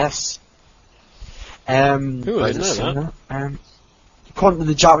 Yes. Ooh, I didn't know that. According to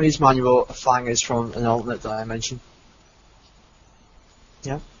the Japanese manual, Fang is from an alternate dimension.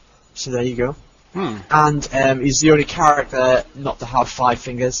 Yeah. So there you go. And he's the only character not to have 5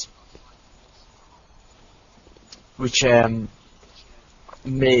 fingers. Which may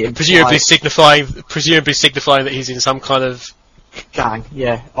imply presumably signifying that he's in some kind of gang,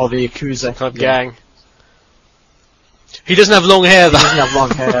 yeah, or the Yakuza kind of gang. He doesn't have long hair though. He doesn't have long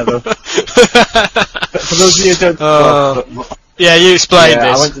hair though. But for those of you who don't yeah, you explained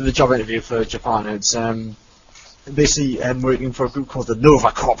this. I went to the job interview for Japan. It's basically working for a group called the Nova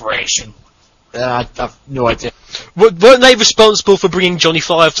Corporation. I have no idea. Weren't they responsible for bringing Johnny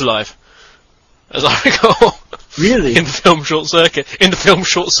Five to life? As I recall. Really? In the film Short Circuit.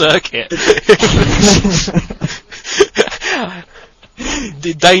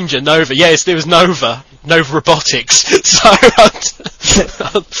 The Danger, Nova. Yes, there was Nova Robotics. So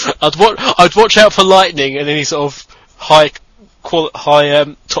I'd watch out for lightning and any sort of high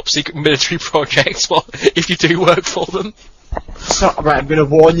top secret military projects. If you do work for them. So, right, I'm going to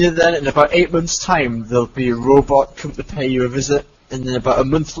warn you then, in about 8 months' time, there'll be a robot come to pay you a visit, and then about a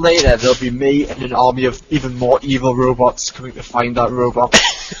month later, there'll be me and an army of even more evil robots coming to find that robot.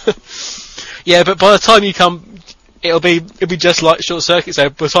 Yeah, but by the time you come, it'll be just like Short Circuit, so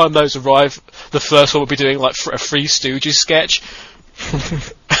by the time those arrive, the first one will be doing like a Three Stooges sketch.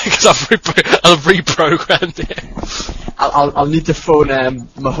 Because I've reprogrammed it. I'll need to phone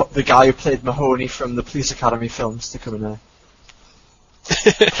the guy who played Mahoney from the Police Academy films to come in there.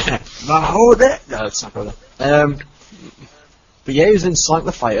 Mahoney! No, it's not good. But yeah, he was in Sonic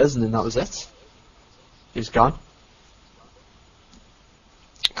the Fighters, and then that was it. He was gone.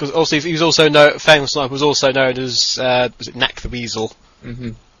 Because also he was also known. Famous Sonic was also known as was it Knack the Weasel?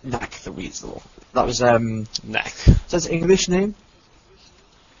 Mm-hmm. Knack the Weasel. That was Knack. Is that his English name?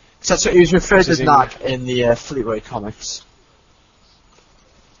 Because that's what he was referred to as Knack in the Fleetwood comics.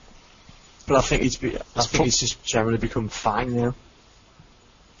 But I think he's just generally become Fang now.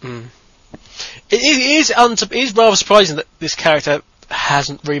 Mm. It is rather surprising that this character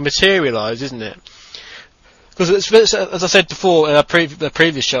hasn't rematerialised, isn't it? Because as I said before in the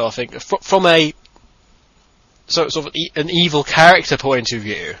previous show, I think from a sort of an evil character point of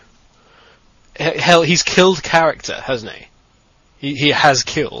view, hell, he's killed character, hasn't he? He has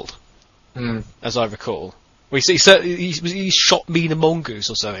killed, as I recall. He shot Mina Mongoose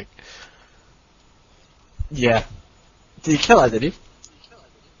or something. Yeah. Did he kill her? Did he?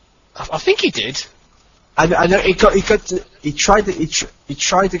 I think he did. I know he tried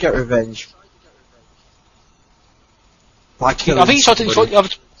to get revenge. By killing. I think he tried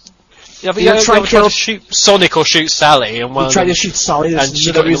to shoot Sonic or shoot Sally, and he tried to shoot Sally, and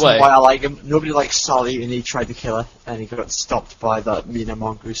she got in the way. Why I like him. Nobody likes Sally, and he tried to kill her, and he got stopped by that Mina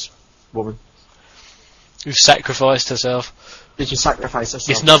Mongoose woman who sacrificed herself. Did she sacrifice herself?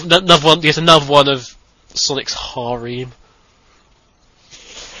 Yes, another one of Sonic's harem.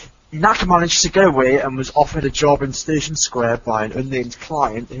 Knack managed to get away and was offered a job in Station Square by an unnamed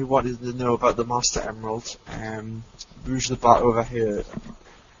client who wanted to know about the Master Emerald. Rouge the Bat over here.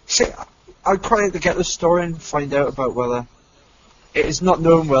 See, I'd quite like to get the story and find out about whether it is not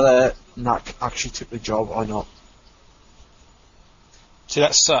known whether Knack actually took the job or not. See,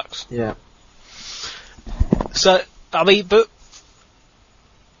 that sucks. Yeah. So, I mean, but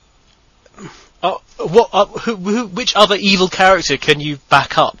which other evil character can you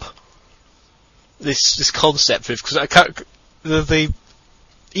back up this concept with? Because the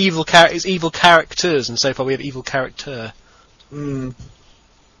evil is evil characters, and so far we have evil character. Not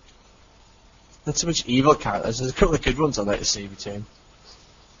so much evil characters. There's a couple of good ones I'd like to see between.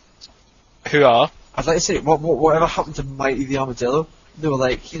 Who are? I'd like to see whatever happened to Mighty the Armadillo. They were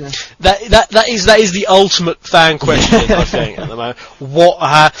like, you know. That is the ultimate fan question, I think, at the moment.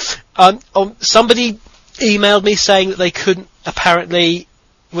 Somebody emailed me saying that they couldn't, apparently,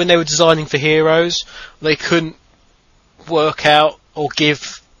 when they were designing for Heroes, they couldn't work out or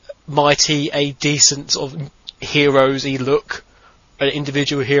give Mighty a decent sort of Heroes-y look, an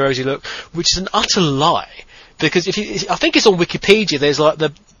individual Heroes-y look, which is an utter lie. Because I think it's on Wikipedia, there's like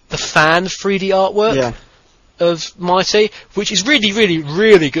the fan 3D artwork of Mighty, which is really, really,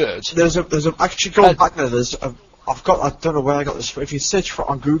 really good. There's actually going back there. I don't know where I got this. If you search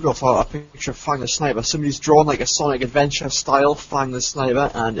on Google for a picture of Fang the Sniper, somebody's drawn like a Sonic Adventure style Fang the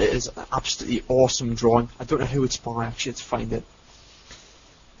Sniper, and it is an absolutely awesome drawing. I don't know who it's by. Actually, to find it.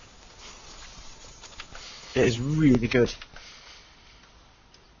 It is really good.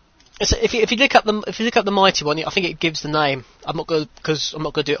 So if you look up the Mighty one, I think it gives the name. I'm not going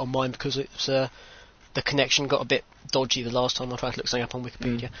to do it on mine because it's the connection got a bit dodgy the last time I tried to look something up on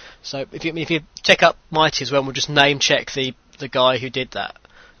Wikipedia. So if you check up Mighty as well, we'll just name check the guy who did that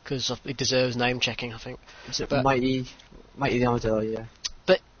because it deserves name checking, I think. Is it Mighty the Armadillo? Yeah.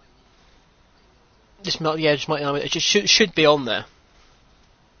 But just Mighty Armadillo. It just should be on there.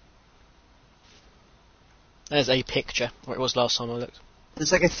 There's a picture, or it was last time I looked.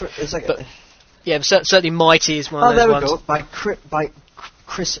 Yeah, certainly Mighty is one of those ones. Oh, there we go. By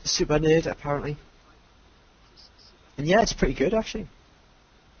Chris Super Nerd, apparently. And yeah, it's pretty good, actually.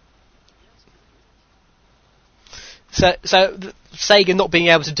 So Sega not being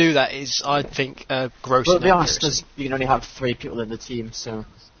able to do that is, I think, gross. Well, to be honest, you can only have 3 people in the team, so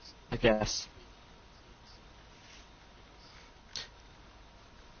I guess.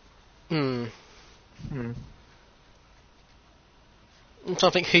 I'm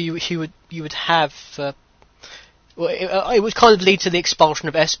trying to think who you would have. Well, it would kind of lead to the expulsion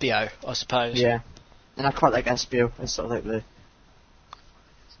of Espio, I suppose. Yeah, and I quite like Espio. It's sort of like the.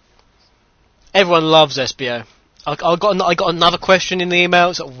 Everyone loves Espio. I got another question in the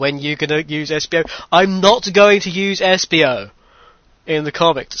email. So when you gonna use Espio? I'm not going to use Espio in the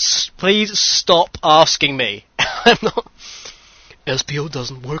comics. Please stop asking me. I'm not. Espio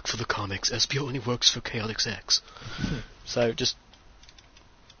doesn't work for the comics. Espio only works for Chaotix X. So just.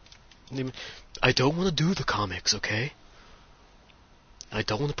 I don't want to do the comics, okay? I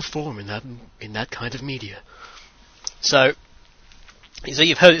don't want to perform in that kind of media. So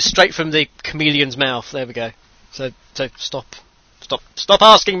you've heard it straight from the chameleon's mouth. There we go. So stop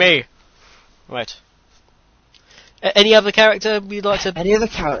asking me. Right. Any other character you'd like to Any other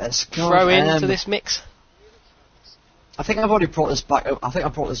characters? throw into this mix? I think I've already brought this back up. I think I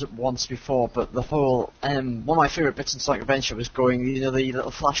brought this up once before, but the whole one of my favourite bits in Sonic Adventure was going, the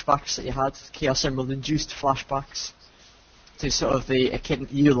little flashbacks that you had, Chaos Emerald induced flashbacks to sort of the Echidna.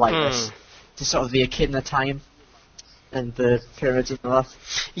 You like this to sort of the Echidna time and the pyramids and all that.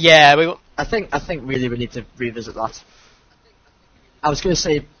 Yeah, I think really we need to revisit that. I was going to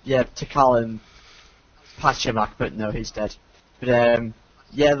say Tikal and Pachimak, but no, he's dead. But I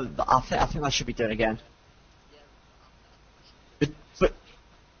think that should be done again. But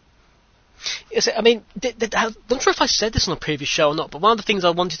yes, I mean, I'm not sure if I said this on a previous show or not, but one of the things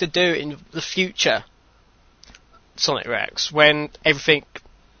I wanted to do in the future Sonic Rex, when everything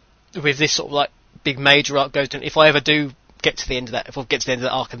with this sort of like big major arc goes down, if I ever do get to the end of that, if I get to the end of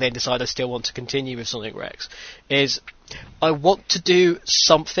that arc and then decide I still want to continue with Sonic Rex, is I want to do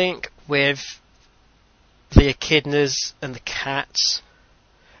something with the Echidnas and the cats,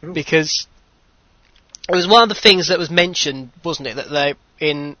 because it was one of the things that was mentioned, wasn't it, that they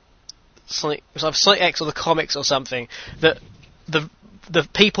in Sonic, it was either Sonic X or the comics or something, that the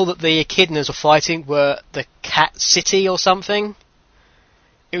people that the Echidnas were fighting were the Cat City or something.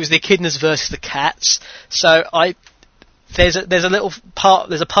 It was the Echidnas versus the cats. So there's a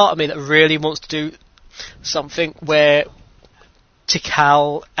part of me that really wants to do something where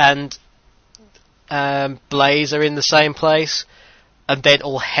Tikal and Blaze are in the same place, and then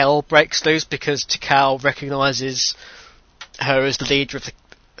all hell breaks loose because Tikal recognises her as the leader of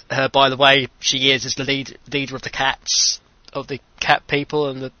her. By the way, she is as the leader of the cats, of the cat people,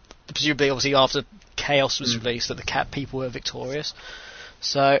 and presumably, obviously, after Chaos was released, that the cat people were victorious.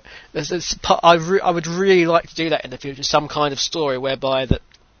 So I would really like to do that in the future, some kind of story whereby that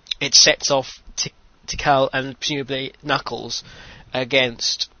it sets off Tikal and presumably Knuckles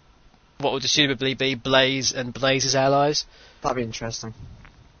against what would presumably be Blaze and Blaze's allies. That'd be interesting.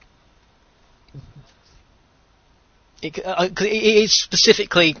 It's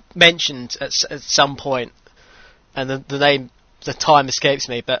specifically mentioned at some point, and the time escapes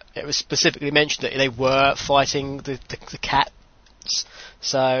me, but it was specifically mentioned that they were fighting the cats.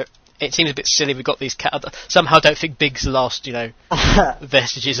 So it seems a bit silly we've got these cat. Somehow I don't think Big's the last,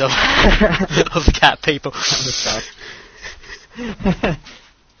 vestiges of of the cat people.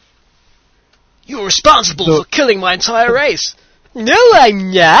 You're responsible for killing my entire race. No,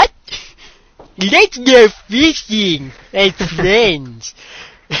 I'm not. Let's go fishing as friends.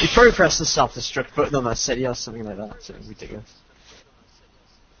 You probably pressed the self-destruct button on that city or something like that. It's ridiculous.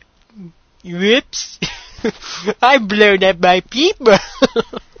 Whoops. I've blown up my people.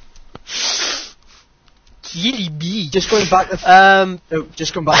 Silly me. Just going back to Fang.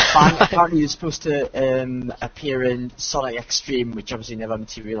 Apparently he was supposed to appear in Sonic Extreme, which obviously never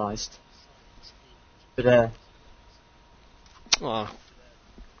materialised. But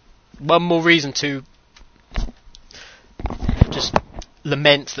one more reason to just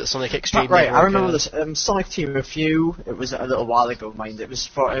lament that Sonic Extreme. Right, I remember this Sonic Team Review. It was a little while ago, mind. It was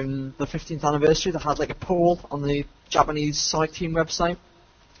for the 15th anniversary. They had like a poll on the Japanese Sonic Team website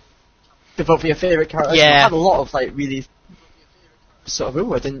to vote for your favourite character. Yeah, they had a lot of like really sort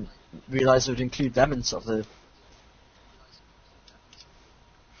of. I didn't realise they would include them in sort of the.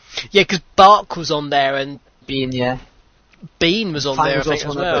 Yeah, because Bark was on there and Bean, yeah. Bean was on Fang there, was I think,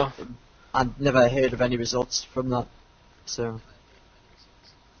 as well. I'd never heard of any results from that, so.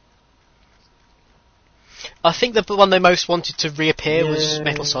 I think the one they most wanted to reappear was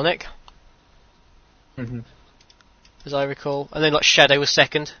Metal Sonic. As I recall. And then, Shadow was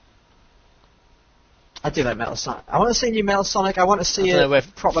second. I do like Metal Sonic. I want to see a new Metal Sonic. I want to see a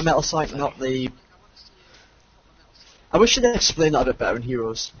proper Metal Sonic, not the... I wish they'd explain that a bit better in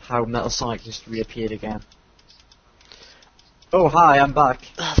Heroes, how Metal Sonic just reappeared again. Oh, hi, I'm back.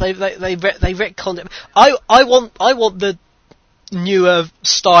 They retconned it. I want the newer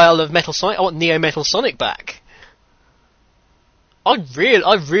style of Metal Sonic. I want Neo Metal Sonic back. I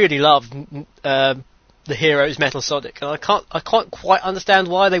really love the Heroes Metal Sonic, and I can't quite understand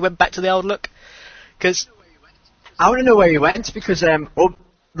why they went back to the old look. Because I want to know where he went because the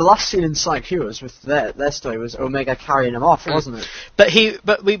last scene in Sonic Heroes with their story was Omega carrying him off, wasn't it?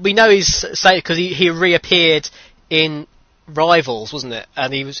 But we know he's safe because he reappeared in Rivals, wasn't it?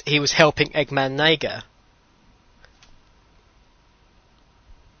 And he was helping Eggman Naga.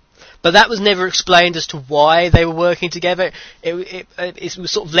 But that was never explained as to why they were working together. It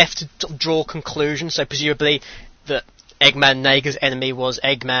was sort of left to sort of draw conclusions. So presumably that Eggman Naga's enemy was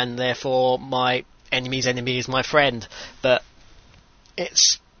Eggman, therefore my enemy's enemy is my friend. But it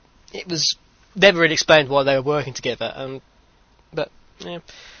was never really explained why they were working together. But yeah,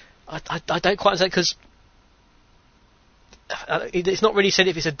 I don't quite understand because it's not really said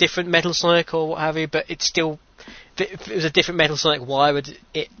if it's a different Metal Sonic or what have you. But it's still, if it was a different Metal Sonic, why would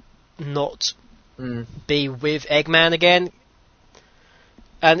it not be with Eggman again?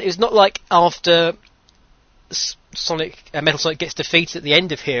 And it's not like after Metal Sonic gets defeated at the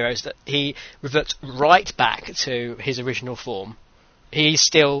end of Heroes that he reverts right back to his original form. He's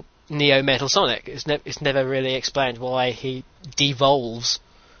still Neo Metal Sonic. It's never really explained why he devolves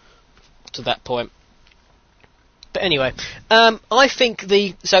to that point. But anyway, I think are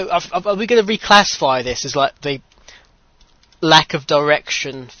we going to reclassify this as like the lack of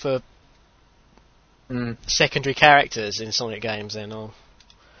direction for secondary characters in Sonic games then? Or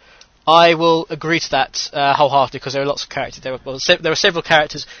I will agree to that wholeheartedly because there are lots of characters. There are several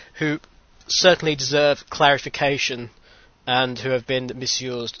characters who certainly deserve clarification and who have been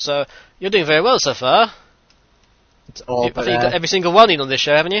misused. So you're doing very well so far. It's all I think you've got every single one in on this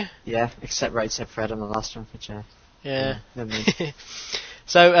show, haven't you? Yeah, except Fred on the last one, which yeah. Me.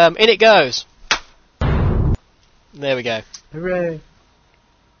 So in it goes. There we go. Hooray!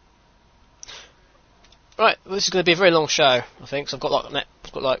 Right, well, this is going to be a very long show, I think. So I've got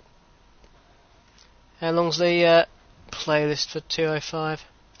like how long's the playlist for 205?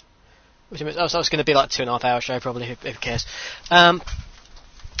 Oh, so it's going to be like 2.5 hour show probably. Who cares?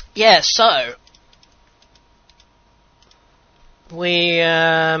 Yeah. So we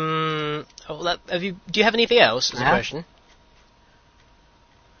do you have anything else as a question?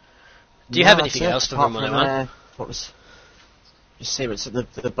 Do you have anything else for Room 101? What was? Just see what's at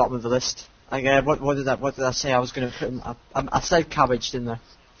the bottom of the list. What did I say I was going to put in? I said cabbage, didn't I?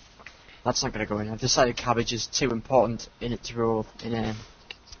 That's not going to go in. I've decided cabbage is too important in its role in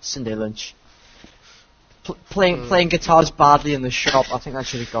Sunday lunch. Playing guitars badly in the shop, I think that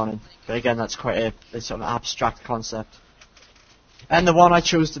should have gone in. But again, that's quite a sort of abstract concept. And the one I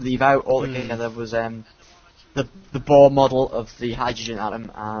chose to leave out altogether was the Bohr model of the hydrogen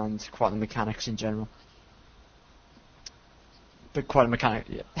atom and quantum mechanics in general. But quantum mechanics,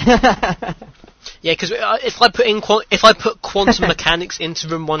 yeah. Yeah, because if I put quantum mechanics into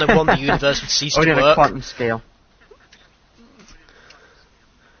Room 101, the universe would cease to Only work. on a quantum scale.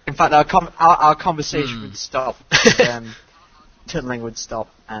 In fact, our conversation would stop. Tunneling would stop,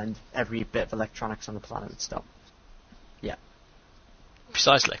 and every bit of electronics on the planet would stop. Yeah.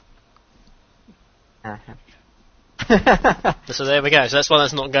 Precisely. Uh-huh. So there we go. So that's one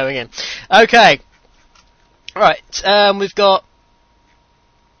that's not going in. Okay. Right. We've got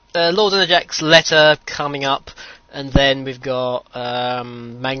Lord Enerjack's letter coming up, and then we've got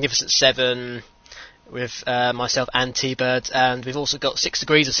Magnificent Seven with myself and T-Bird, and we've also got 6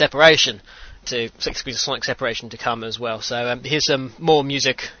 Degrees of Separation, 6 Degrees of Sonic Separation to come as well. So here's some more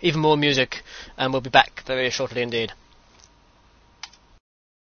music, even more music, and we'll be back very shortly indeed.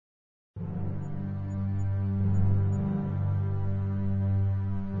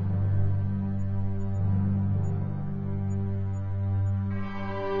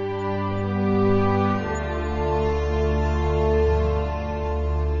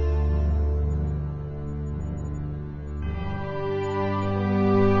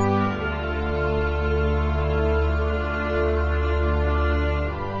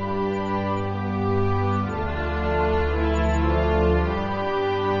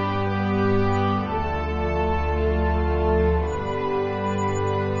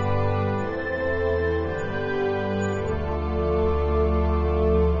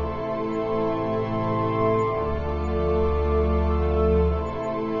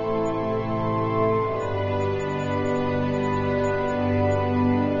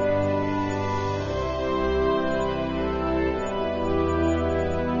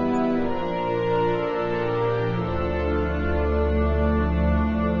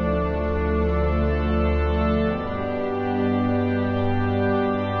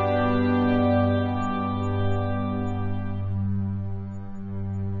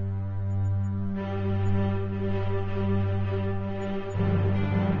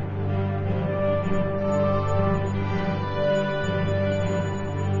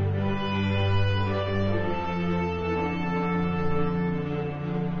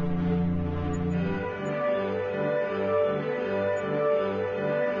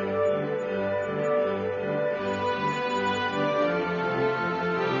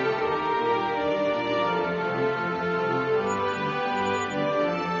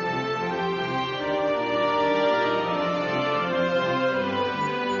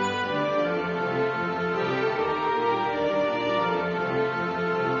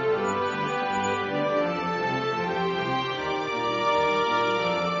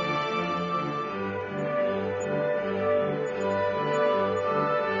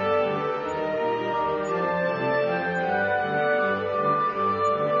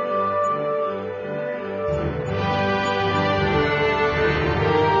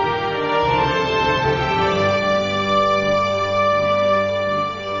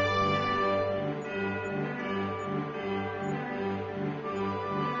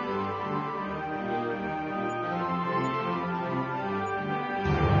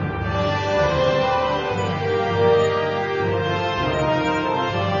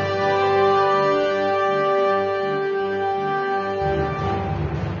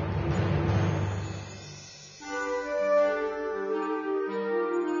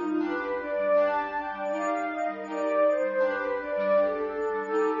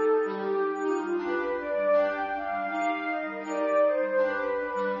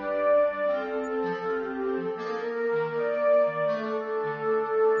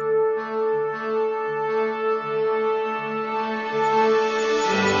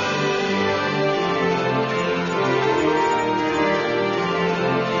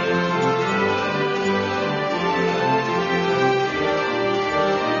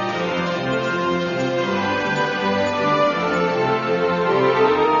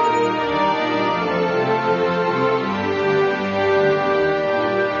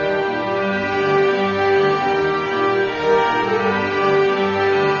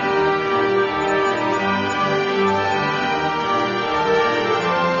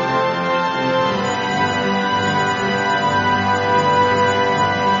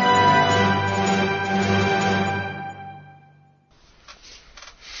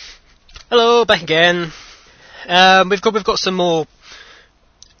 back again. We've got some more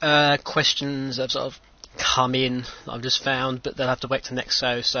questions that have sort of come in that I've just found, but they'll have to wait till next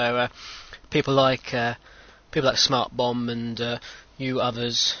show. So people like Smart Bomb and you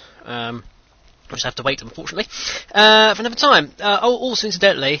others will just have to wait, unfortunately, for another time. Also,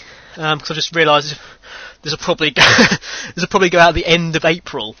 incidentally, because I just realised this will probably go out at the end of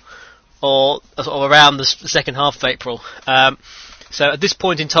April, or sort of around the second half of April. So at this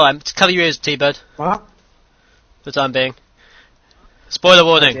point in time, cover your ears, T-Bird. What? For the time being. Spoiler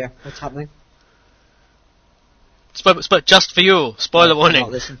warning. Yeah, what's happening? Just for you. Spoiler warning.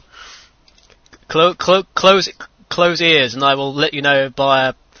 Not listen. Close ears, and I will let you know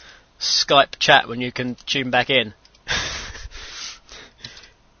via Skype chat when you can tune back in.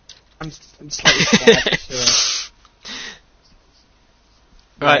 I'm slightly scared. Sure.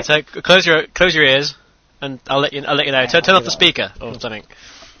 Right, so close your ears, and I'll let you know. Turn off the speaker or something.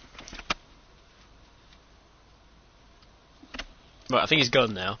 Right, I think he's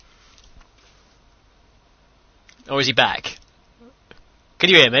gone now. Or is he back? Can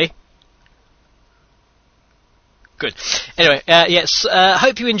you hear me? Good. Anyway, yes,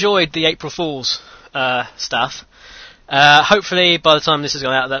 hope you enjoyed the April Fool's stuff. Hopefully, by the time this has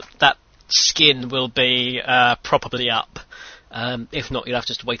gone out, that skin will be properly up. If not, you'll have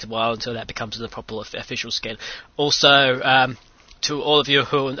to just wait a while until that becomes the proper official skin. Also, to all of you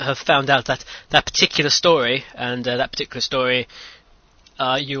who have found out that particular story, and that particular story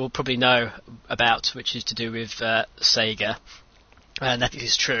you will probably know about, which is to do with Sega. And that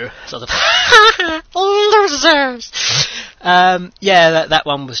is true. Sort of losers. Yeah, that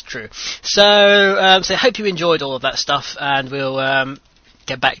one was true. So I hope you enjoyed all of that stuff, and we'll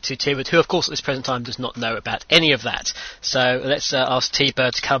get back to T-Bird, who of course at this present time does not know about any of that. So let's ask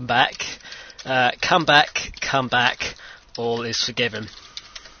T-Bird to come back. Come back. All is forgiven.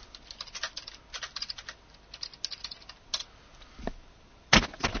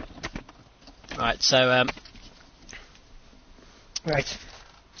 Right, so Right.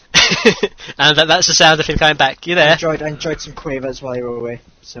 and that's the sound of him coming back. You there? I enjoyed some quavers while you were away.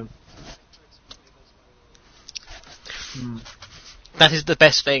 So. That is the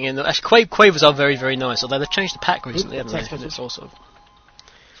best thing. Actually, quavers are very, very nice. Although they've changed the pack recently, haven't they? And it's also.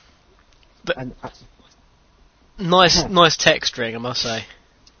 But nice texturing, I must say.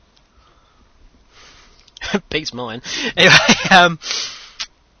 Beats mine. Anyway,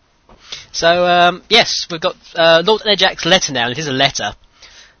 So, yes, we've got Lord Edjack's letter now, and it is a letter,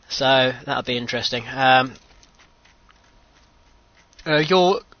 so that'll be interesting.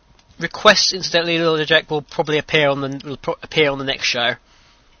 Your request, incidentally, Lord Edjack, will probably appear on the next show,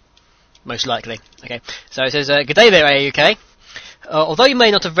 most likely. Okay, so it says, "Good day there, AUK. Although you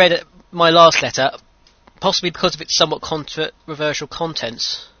may not have read my last letter, possibly because of its somewhat controversial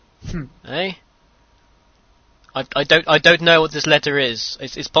contents, eh? I don't know what this letter is.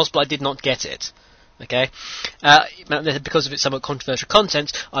 It's possible I did not get it. Okay, because of its somewhat controversial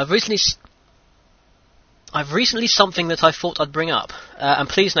contents, I've recently something that I thought I'd bring up. And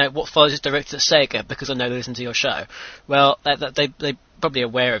please note what follows is directed at Sega, because I know they listen to your show. Well, they're probably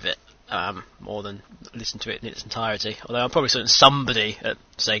aware of it more than listen to it in its entirety. Although I'm probably certain somebody at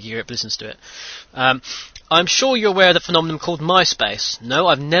Sega Europe listens to it. I'm sure you're aware of the phenomenon called MySpace. No,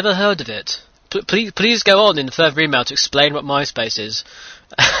 I've never heard of it. Please go on in the further email to explain what MySpace is.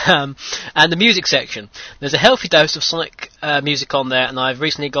 And the music section. There's a healthy dose of Sonic music on there, and I've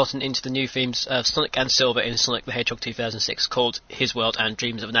recently gotten into the new themes of Sonic and Silver in Sonic the Hedgehog 2006, called His World and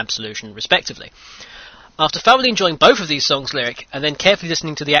Dreams of an Absolution, respectively. After thoroughly enjoying both of these songs' lyric, and then carefully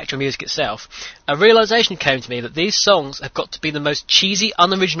listening to the actual music itself, a realisation came to me that these songs have got to be the most cheesy,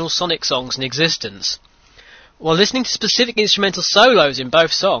 unoriginal Sonic songs in existence. While listening to specific instrumental solos in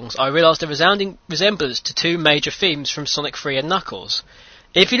both songs, I realised a resounding resemblance to two major themes from Sonic 3 and Knuckles.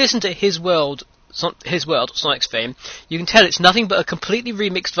 If you listen to His World, Sonic's theme, you can tell it's nothing but a completely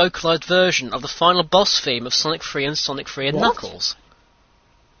remixed vocalised version of the final boss theme of Sonic 3 and Sonic 3 and Knuckles.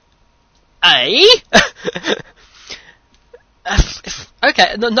 Eh?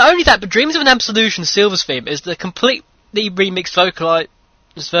 Okay, not only that, but Dreams of an Absolution Silver's theme is the completely remixed vocalised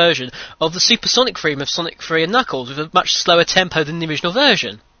version of the Supersonic theme of Sonic 3 and Knuckles, with a much slower tempo than the original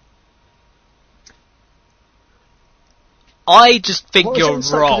version. I just think you're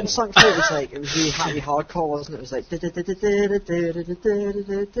wrong. Sonic 3 it was really happy hardcore, wasn't it? It was like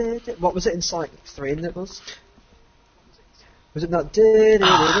what was it in Sonic 3 and Knuckles? Was it not?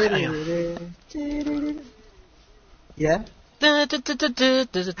 Yeah. I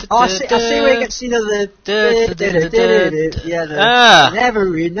see where you get the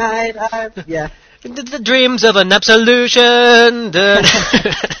every night. Yeah. The dreams of an absolution.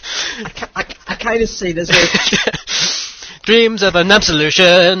 I kind of see this. Dreams of an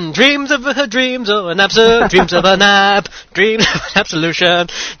absolution. Dreams of an dreams of an absolution. Dreams of an absolution.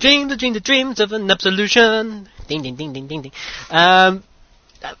 Dreams of an absolution. Ding ding ding ding ding ding. Well,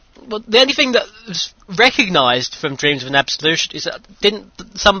 the only thing that was recognised from Dreams of an Absolution is that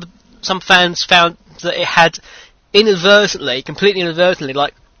some fans found that it had completely inadvertently,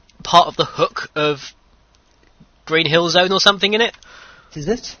 like part of the hook of Green Hill Zone or something in it. Is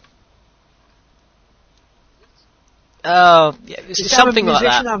it? Oh, yeah, it's something like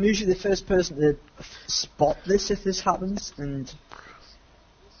that. I'm usually the first person to spot this if this happens, and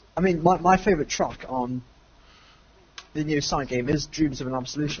I mean, my favourite track on the new Sonic game is Dreams of an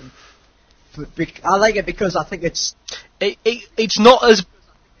Absolution. I like it because I think it's not as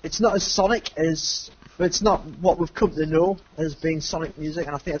Sonic as, but it's not what we've come to know as being Sonic music,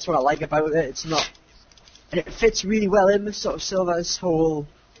 and I think that's what I like about it. It's not, and it fits really well in with sort of Silver's whole,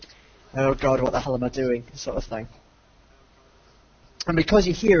 oh god, what the hell am I doing, sort of thing. And because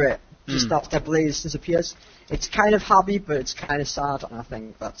you hear it just after Blaze disappears, it's kind of happy, but it's kind of sad, and I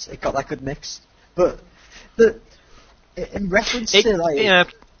think it got that good mix. But in reference to like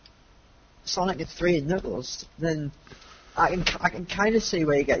Sonic 3 and Knuckles, then I can kind of see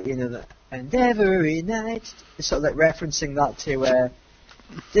where you get, that, and every night, it's sort of like referencing that to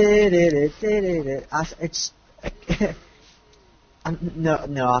it's I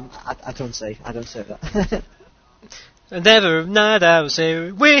don't say that. And every night I will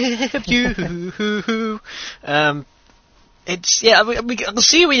say with you. It's we can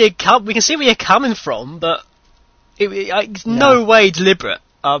see where you're coming from, but it's no way deliberate.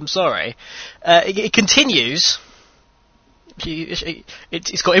 I'm sorry. It continues.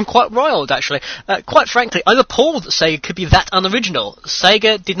 It's got him quite riled, actually. Quite frankly, I'm appalled that Sega could be that unoriginal.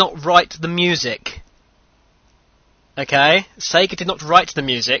 Sega did not write the music. Okay? Sega did not write the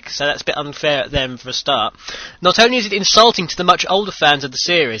music, so that's a bit unfair at them for a start. Not only is it insulting to the much older fans of the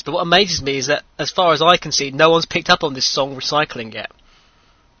series, but what amazes me is that, as far as I can see, no one's picked up on this song recycling yet.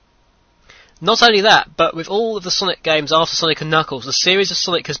 Not only that, but with all of the Sonic games after Sonic and Knuckles, the series of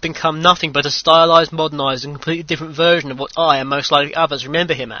Sonic has become nothing but a stylised, modernised and completely different version of what I, and most likely others,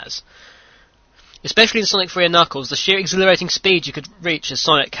 remember him as. Especially in Sonic 3 and Knuckles, the sheer exhilarating speed you could reach as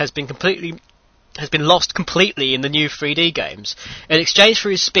Sonic has been lost completely in the new 3D games. In exchange for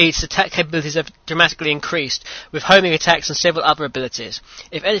his speed, his attack capabilities have dramatically increased, with homing attacks and several other abilities.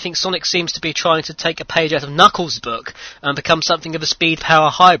 If anything, Sonic seems to be trying to take a page out of Knuckles' book and become something of a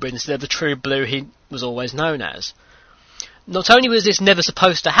speed-power hybrid instead of the true blue he was always known as. Not only was this never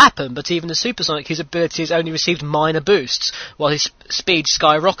supposed to happen, but even the Super Sonic, whose abilities only received minor boosts, while his speed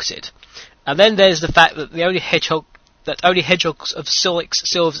skyrocketed. And then there's the fact that only hedgehogs of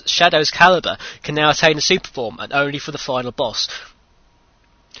Sylve's Shadow's caliber can now attain a super form, and only for the final boss.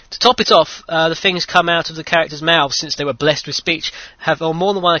 To top it off, the things come out of the characters' mouths since they were blessed with speech have on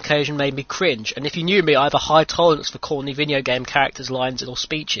more than one occasion made me cringe, and if you knew me, I have a high tolerance for corny video game characters' lines or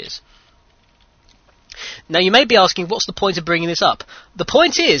speeches. Now you may be asking, what's the point of bringing this up? The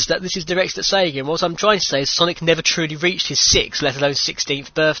point is that this is directed at Sega, and what I'm trying to say is Sonic never truly reached his 6th, let alone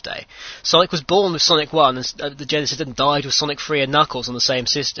 16th birthday. Sonic was born with Sonic 1 and the Genesis, and died with Sonic 3 and Knuckles on the same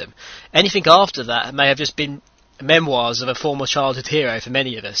system. Anything after that may have just been memoirs of a former childhood hero for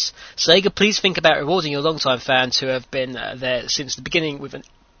many of us. Sega, please think about rewarding your long-time fans who have been there since the beginning with an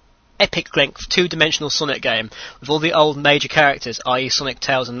epic length two-dimensional Sonic game with all the old major characters, i.e. Sonic,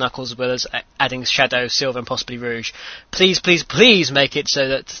 Tails and Knuckles, as well as adding Shadow, Silver and possibly Rouge. Please, please, please make it so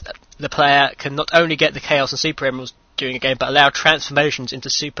that the player can not only get the Chaos and Super Emeralds during a game, but allow transformations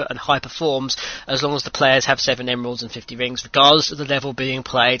into Super and Hyper forms as long as the players have 7 Emeralds and 50 Rings, regardless of the level being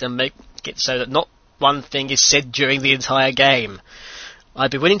played, and make it so that not one thing is said during the entire game.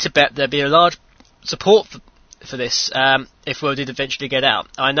 I'd be willing to bet there'd be a large support for this if World did eventually get out.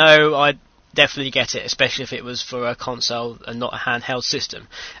 I know I'd definitely get it, especially if it was for a console and not a handheld system.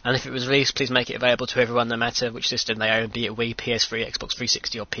 And if it was released, please make it available to everyone no matter which system they own, be it Wii, PS3, Xbox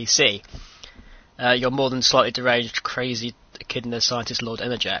 360 or PC. You're more than slightly deranged, crazy kid and a scientist, Lord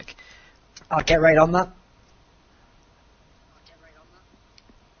Enerjack. I'll get right on that.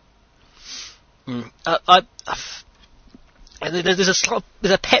 There's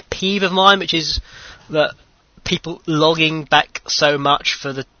a pet peeve of mine, which is that people logging back so much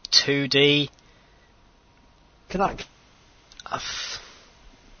for the 2D. Can I?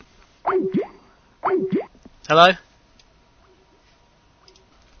 Hello?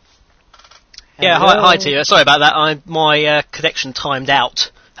 Yeah, hi to you. Sorry about that. My connection timed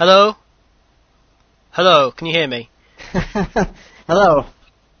out. Hello? Hello, can you hear me? Hello.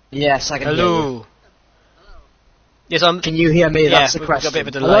 Yes, I can hear you. Hello. Yes, I'm. Can you hear me? Yeah, That's the we've got question. a bit of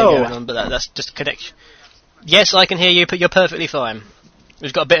a delay Hello. going on, but that's just a connection. Yes, I can hear you, but you're perfectly fine.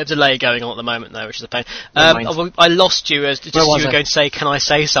 We've got a bit of delay going on at the moment, though, which is a pain. Never mind. I lost you as just Where you was were I? going to say, "Can I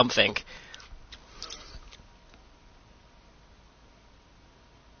say something?"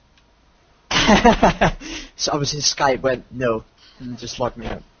 So obviously Skype went no and just logged me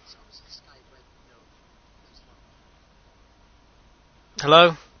out.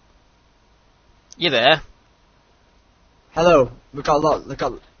 Hello? You there? Hello. We got a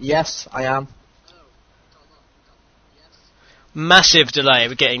lot. Yes, I am. Massive delay.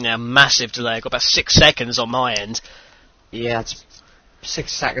 We're getting now. Massive delay. I've got about 6 seconds on my end. Yeah, it's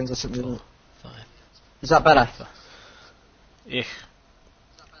 6 seconds or something. Isn't it? 5. Is that better? Yeah.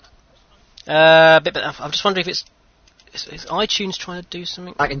 I'm just wondering if is iTunes trying to do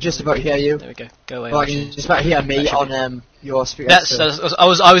something? I can just about hear you. There we go. Go away. Well, I can iTunes. just about hear me on your speaker. That's.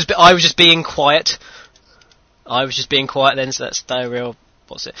 I was just being quiet. I was just being quiet then. So that's no real.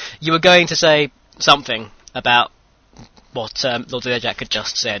 What's it? You were going to say something about what Lord Jack had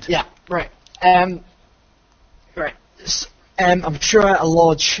just said. Yeah. Right. Right. I'm sure a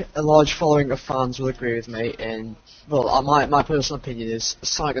large following of fans will agree with me. And well, my personal opinion is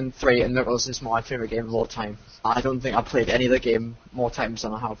Sonic 3 and Knuckles is my favourite game of all time. I don't think I've played any other game more times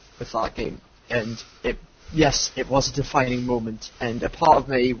than I have with that game. And it was a defining moment. And a part of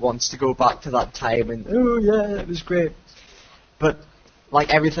me wants to go back to that time and oh yeah, it was great. But like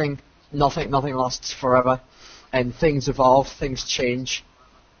everything, nothing lasts forever, and things evolve, things change.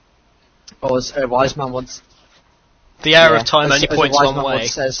 Or as a wise man once. The arrow of time as only a points wise one man way.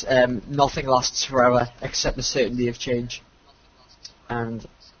 once says, nothing lasts forever except the certainty of change. And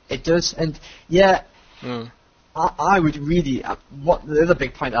it does. And yeah, I would really, what the other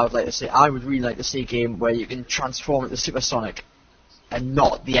big point I would like to say, I would really like to see a game where you can transform into Super Sonic and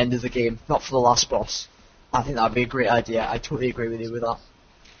not the end of the game, not for the last boss. I think that would be a great idea. I totally agree with you with that.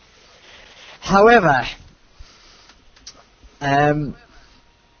 However, are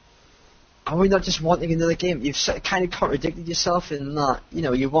we not just wanting another game? You've sort of kind of contradicted yourself in that, you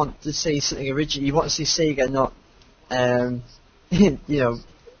know, you want to see something original, you want to see Sega not, you know,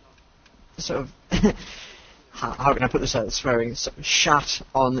 sort of, how can I put this out, swearing, sort of shat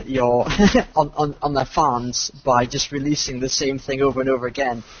on your, on their fans by just releasing the same thing over and over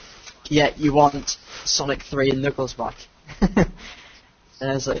again, yet you want Sonic 3 and Knuckles back. And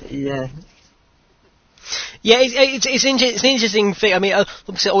it's like, yeah. Yeah, it's an interesting thing. I mean,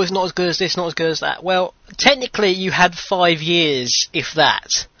 people say, oh, it's not as good as this, not as good as that. Well, technically, you had 5 years, if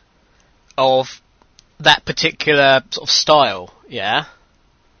that, of that particular sort of style. Yeah.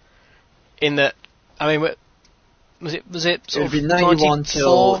 In that, I mean, was it sort It would of be 91 94?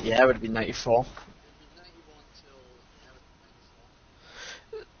 till, yeah, it would be 94.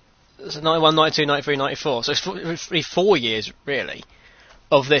 So 91, 92, 93, 94. So it's 4 years, really,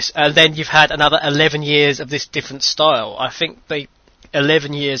 of this. And then you've had another 11 years of this different style. I think the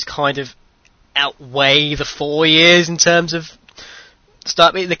 11 years kind of outweigh the 4 years in terms of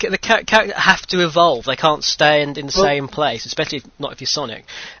start. The characters have to evolve. They can't stand in the same place, especially not if you're Sonic.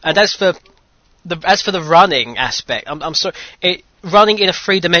 And as for the running aspect, I'm sorry, running in a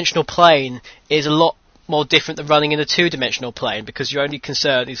 3-dimensional plane is a lot more different than running in a 2-dimensional plane, because your only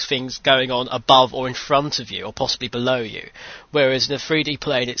concern is things going on above or in front of you or possibly below you, whereas in a 3D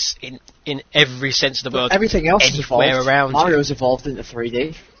plane it's in every sense of the word, Everything else is anywhere evolved. around you. Mario's evolved into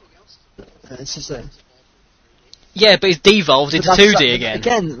 3D. It's just a... Yeah, but it's devolved into But that's- 2D again.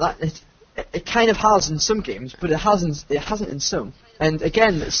 Again, it kind of has in some games, but it hasn't in some. And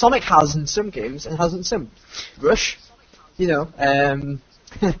again, Sonic has in some games and hasn't in some. Rush, you know,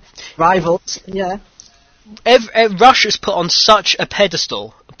 Rivals, yeah. Rush is put on such a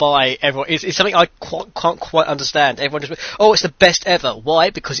pedestal by everyone. It's something I can't quite understand. Everyone just, oh, it's the best ever. Why?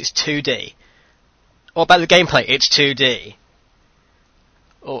 Because it's 2D. What about the gameplay? It's 2D.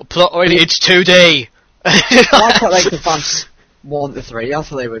 Or plot, or it's 2D. I quite like Advance 1 to 3. I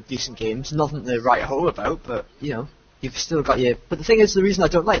thought they were decent games. Nothing to write home about, but, you know, you've still got your... But the thing is, the reason I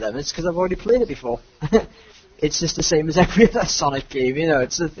don't like them is because I've already played it before. It's just the same as every other Sonic game, you know,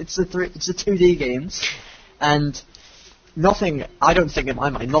 it's the 2D games. And nothing, I don't think in my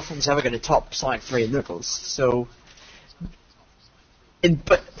mind, nothing's ever going to top Sonic 3 and Knuckles. So, it's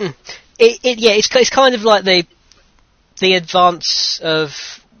kind of like the advance of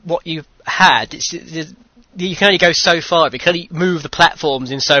what you've had. You can only go so far. You can only move the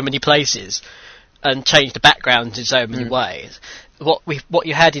platforms in so many places and change the backgrounds in so many ways. What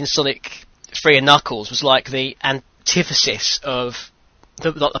you had in Sonic 3 and Knuckles was like the antithesis of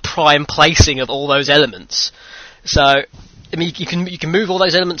the prime placing of all those elements. So I mean, you can move all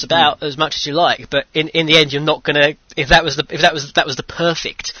those elements about as much as you like, but in the end, you're not gonna. If that was the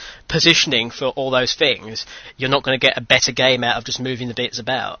perfect positioning for all those things, you're not gonna get a better game out of just moving the bits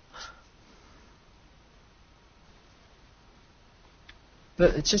about.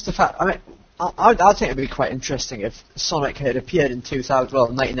 But it's just the fact. I mean, I think it'd be quite interesting if Sonic had appeared in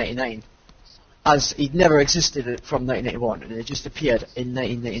 1999, as he'd never existed from 1981, and it just appeared in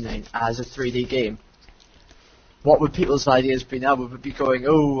 1999 as a 3D game. What would people's ideas be now? Would be going,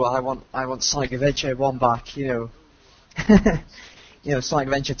 oh, I want Sonic Adventure 1 back, you know, Sonic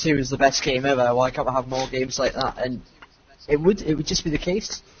Adventure 2 is the best game ever. Why can't we have more games like that? And it would just be the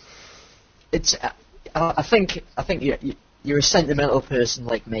case. It's, I think you're a sentimental person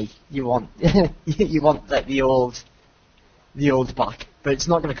like me. You want like the old back, but it's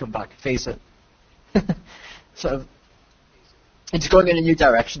not going to come back. Face it. Sort of, it's going in a new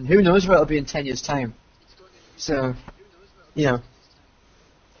direction. Who knows where it'll be in 10 years' time? So, you know.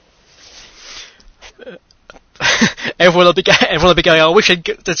 Everyone will be going, I wish I'd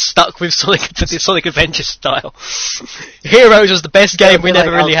stuck with the Sonic Adventure style. Heroes was the best game we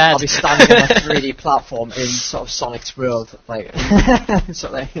never really had. I'll be standing on a 3D platform in sort of Sonic's world, like,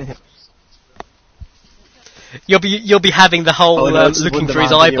 sort of like. You'll be having the whole looking for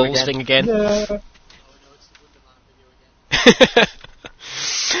his eyeballs thing again. Yeah.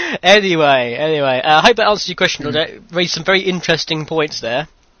 Anyway, I hope that answers your question. Raised some very interesting points there.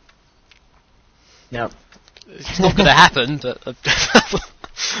 Yep. It's not going to happen,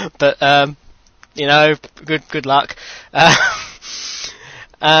 but you know, good luck.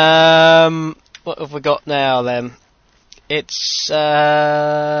 What have we got now then? It's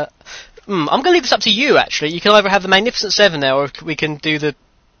I'm going to leave this up to you. Actually, you can either have the Magnificent Seven now, or we can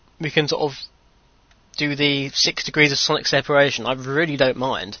sort of do the 6 degrees of sonic separation. I really don't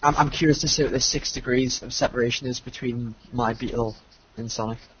mind. I'm curious to see what the 6 degrees of separation is between my Beetle and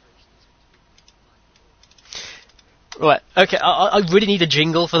Sonic. Right, okay, I really need a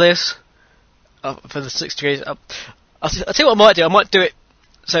jingle for this. For the 6 degrees. I'll tell you what I might do. I might do it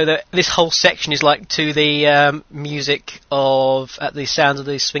so that this whole section is like to the music of at the sound of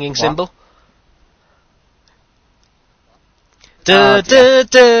the swinging cymbal. Fade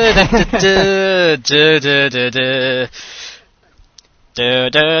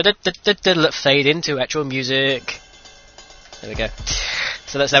into actual music. There we go.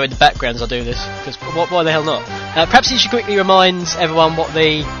 So that's now in the background as I do this. Because why the hell not? Perhaps you should quickly remind everyone what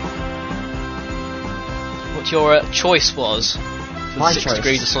your choice was for the 6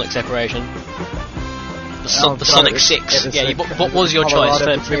 degrees of sonic separation. The Sonic 6. Yeah. What was your choice?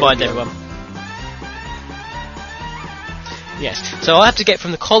 Remind everyone. Yes, so I have to get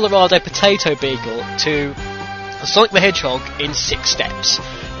from the Colorado Potato Beetle to Sonic the Hedgehog in 6 steps.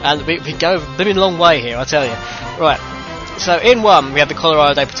 And we go a blooming long way here, I tell you. Right, so in 1 we have the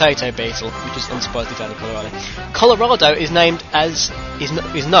Colorado Potato Beetle, which is unsurprisingly found in Colorado. Colorado is known as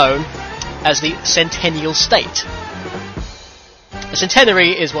the Centennial State. A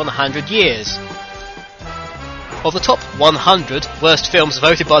centenary is 100 years. Of the top 100 worst films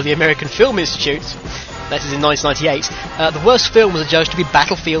voted by the American Film Institute, that is in 1998, the worst film was adjudged to be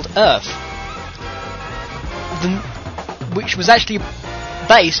Battlefield Earth, which was actually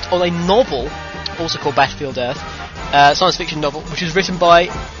based on a novel, also called Battlefield Earth, science fiction novel, which was written by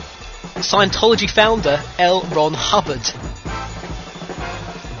Scientology founder L. Ron Hubbard.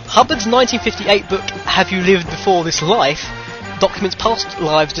 Hubbard's 1958 book, Have You Lived Before This Life?, documents past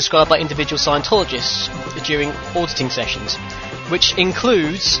lives described by individual Scientologists during auditing sessions, which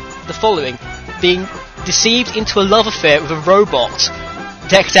includes the following: being deceived into a love affair with a robot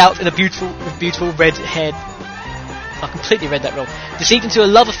decked out in a beautiful red-haired... I completely read that wrong. Deceived into a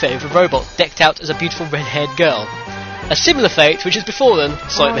love affair with a robot decked out as a beautiful red-haired girl. A similar fate which has befallen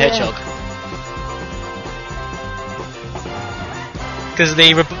Sonic the Hedgehog. Because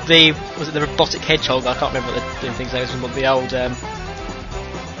the robotic hedgehog? I can't remember what the doing things. Those were the old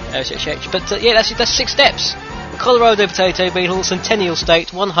but yeah, that's 6 steps. Colorado Potato Beetle, Centennial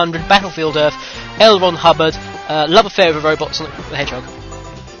State, 100, Battlefield Earth, L. Ron Hubbard, love affair with a robot, Sonic the Hedgehog.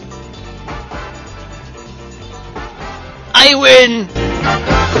 I win!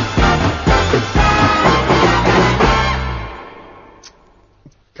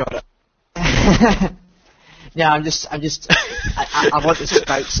 Got it. Yeah, I'm just. I want to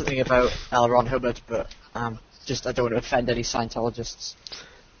spout something about L. Ron Hubbard, but I don't want to offend any Scientologists.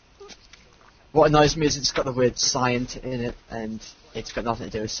 What annoys me is it's got the word "scient" in it, and it's got nothing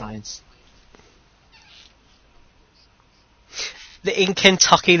to do with science. In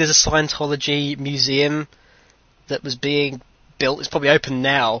Kentucky, there's a Scientology museum that was being built. It's probably open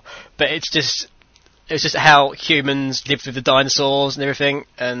now, but it's it was just how humans lived with the dinosaurs and everything,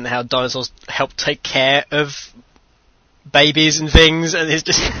 and how dinosaurs helped take care of babies and things, and it's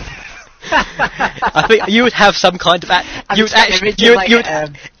just. I think you would have some kind of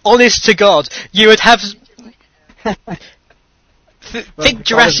honest to God, you would have. Think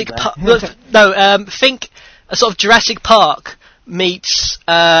Jurassic Park. Think a sort of Jurassic Park meets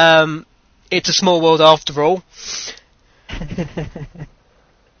It's a Small World After All.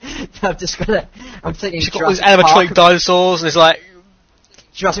 I'm thinking She's got all these animatronic dinosaurs, and it's like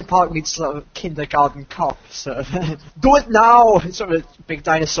Jurassic Park meets sort of kindergarten cop, sort of. Do it now! It's sort of a big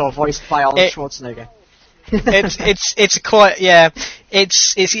dinosaur voiced by Arnold Schwarzenegger. it's quite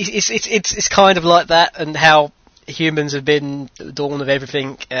it's kind of like that, and how humans have been the dawn of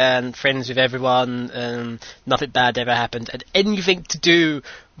everything and friends with everyone, and nothing bad ever happened, and anything to do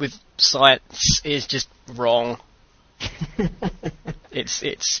with science is just wrong.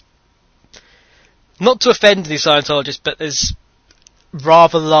 It's not to offend the Scientologists, but there's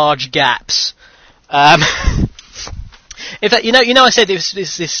rather large gaps. In fact, you know, I said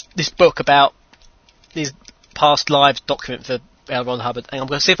this book about these past lives document for L. Ron Hubbard, and I'm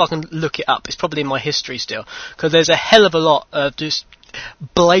going to see if I can look it up. It's probably in my history still, because there's a hell of a lot of just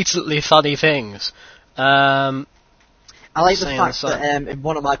blatantly funny things. I like the fact that in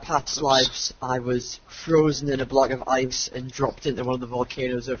one of my past lives I was frozen in a block of ice and dropped into one of the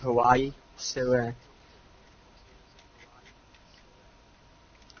volcanoes of Hawaii. So,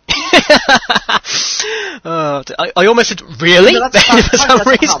 I almost said really for some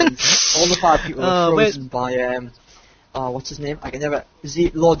reason. All the 5 people were frozen by what's his name? I can never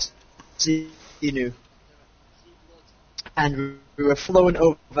Lord Xenu. And we were flown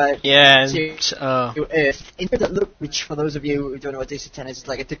over to Earth. In that look, which for those of you who don't know what DC-10 is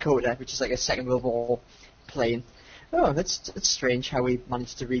like a Dakota, which is like a Second World War plane. Oh, that's strange how we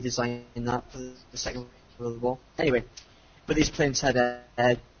managed to redesign that for the Second World War. Anyway, but these planes had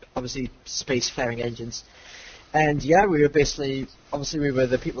obviously spacefaring engines, and yeah, we were basically we were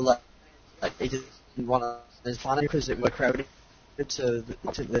the people that they didn't want on this planet because it were crowded to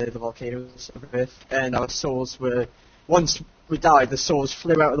the volcanoes of Earth, and our souls were. Once we died, the souls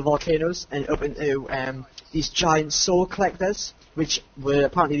flew out of the volcanoes and up into these giant soul collectors, which were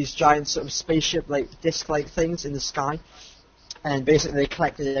apparently these giant sort of spaceship-like, disc-like things in the sky. And basically they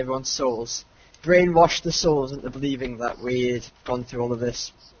collected everyone's souls, brainwashed the souls into believing that we'd gone through all of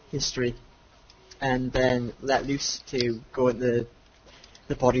this history, and then let loose to go into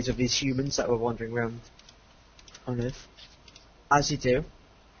the bodies of these humans that were wandering around on Earth. As you do.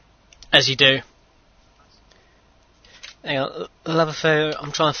 As you do. Hang on, Love Affair.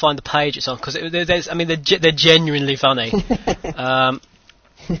 I'm trying to find the page it's on, because they're genuinely funny.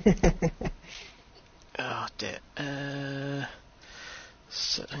 Oh dear. Hang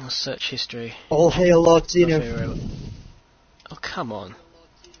on, search history. All hail Lord Xenu. Oh come on.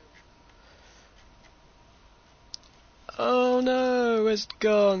 Oh no, where's it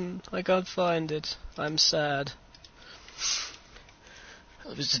gone? I can't find it. I'm sad.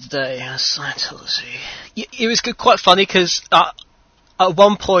 It was today, Scientology. It was quite funny because at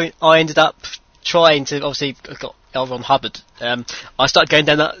one point I ended up trying to, obviously I got L. Ron Hubbard. I started going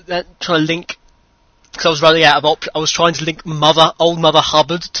down that trying to link, because I was running out of I was trying to link old Mother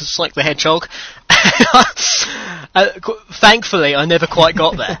Hubbard to Sonic the Hedgehog. Thankfully, I never quite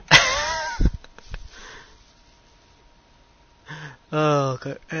got there. Oh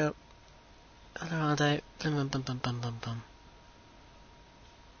god.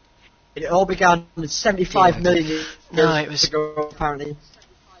 It all began 75 million years ago, apparently.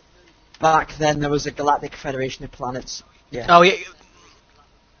 Back then, there was a galactic federation of planets. Yeah. Oh yeah.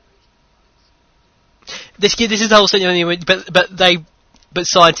 This is the whole thing anyway. But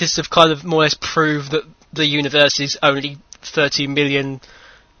scientists have kind of more or less proved that the universe is only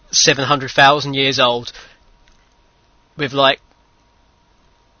 30,700,000 years old, with like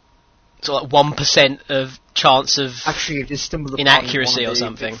sort of 1% of chance of actually just stumbled upon inaccuracy one of or the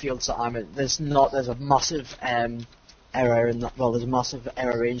something. Fields that I'm in. There's a massive error in that. Well, there's a massive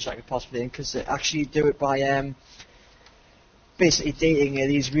error range that I could possibly in, because they actually do it by basically dating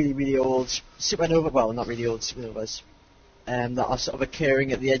these really, really old supernova. Well, not really old supernovas that are sort of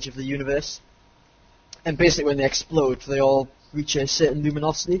occurring at the edge of the universe, and basically when they explode, they all reach a certain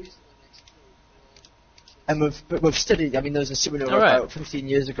luminosity. And we've studied. I mean, there was a supernova about 15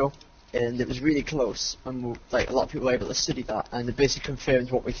 years ago. And it was really close, and a lot of people were able to study that, and it basically confirmed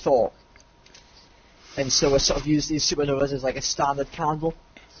what we thought. And so we sort of use these supernovas as like a standard candle,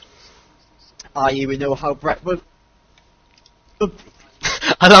 i.e. we know how bright.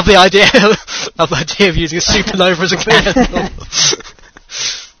 I love the idea. Of using a supernova as a candle.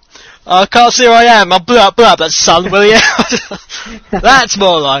 I can't see where I am. I'll blow up that sun, will you? That's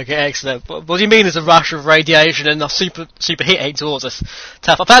more like it. Excellent. What do you mean there's a rush of radiation and a super heat heading towards us?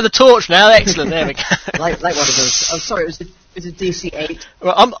 Tough. I've had the torch now. Excellent. There we go. like one of those. I'm sorry, it was a DC-8.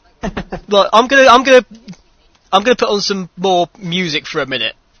 Right, I'm gonna put on some more music for a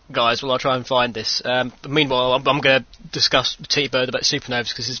minute, guys, while I try and find this. Meanwhile, I'm going to discuss T-Bird about supernovas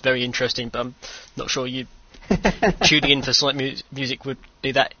because it's very interesting, but I'm not sure you tuning in for Sonic music would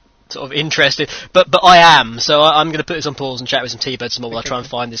be that sort of interested. But I am, so I'm going to put this on pause and chat with some T-Bird some more while I try and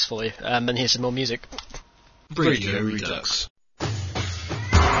find this for you, and here's some more music. Radio Redux.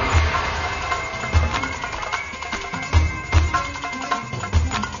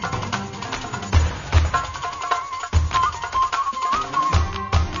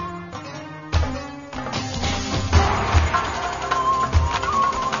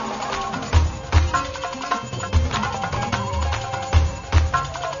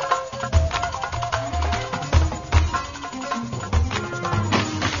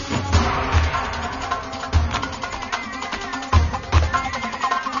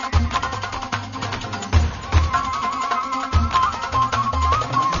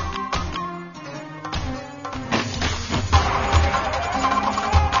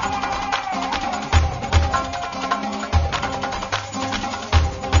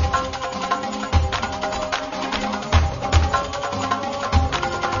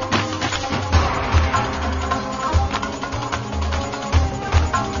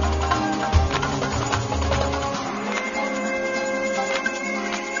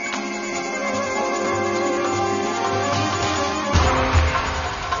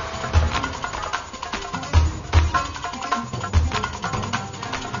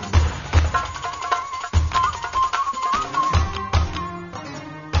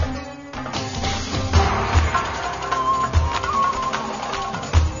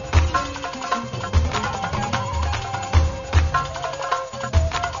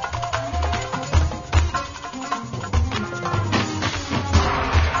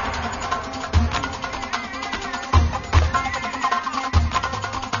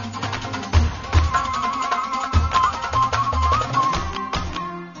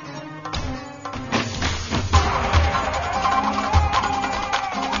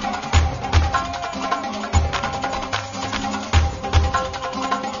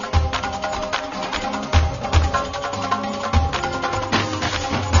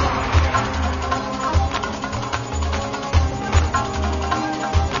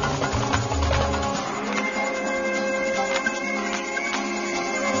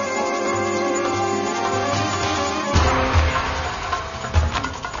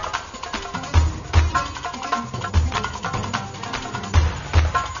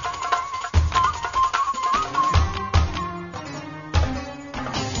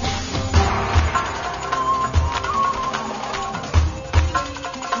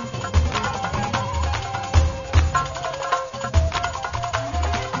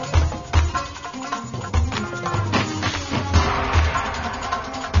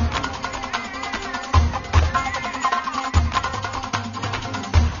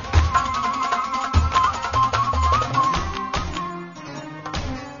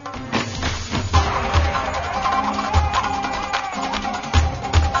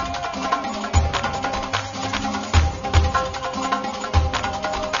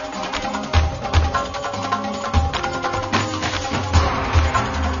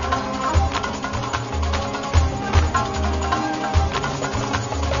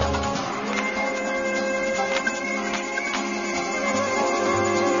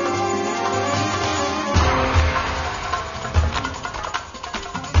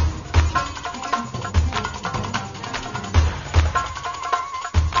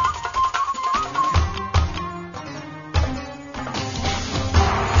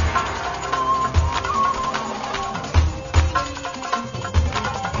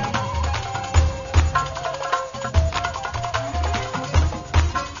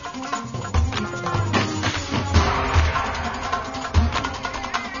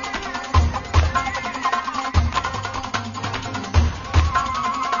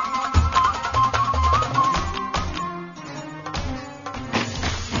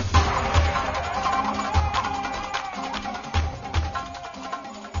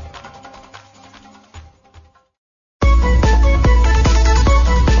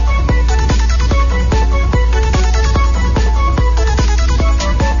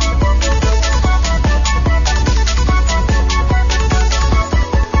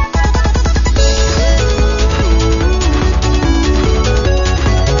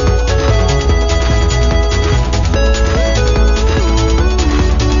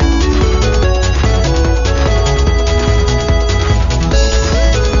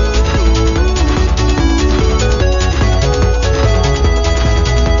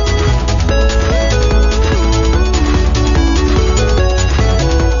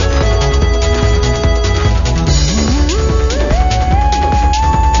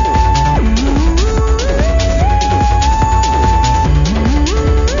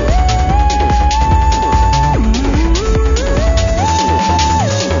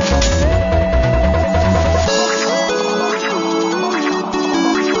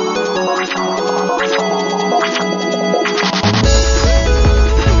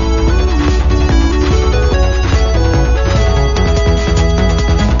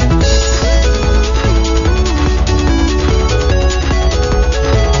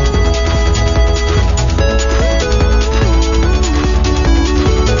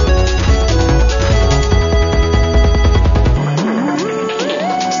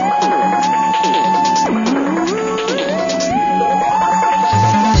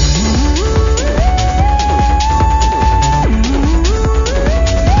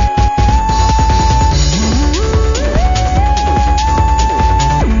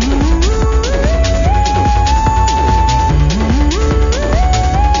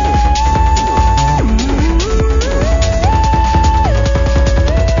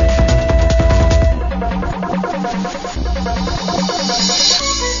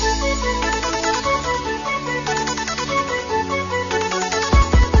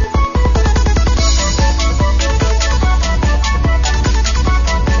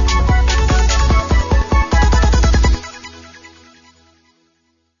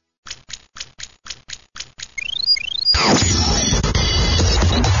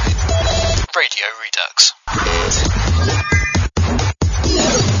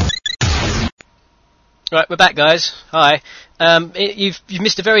 Right, we're back, guys. Hi. You've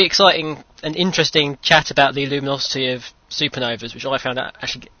missed a very exciting and interesting chat about the luminosity of supernovas, which I found out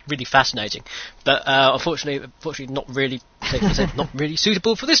actually really fascinating. But unfortunately, not really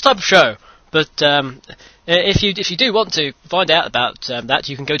suitable for this type of show. But if you do want to find out about that,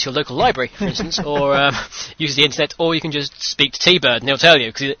 you can go to your local library, for instance, or use the internet, or you can just speak to T-Bird, and he'll tell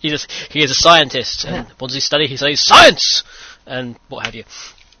you, because he is a scientist. And what does he study? He studies science and what have you.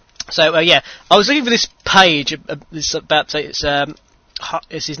 So I was looking for this page. It's about it's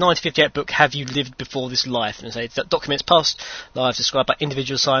his 1958 book, Have You Lived Before This Life? And it documents past lives described by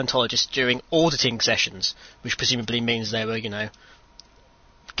individual Scientologists during auditing sessions, which presumably means they were,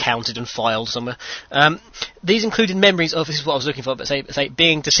 counted and filed somewhere. These included memories of, this is what I was looking for, but say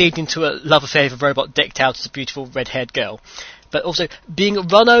being deceived into a love affair with a robot decked out as a beautiful red-haired girl, but also being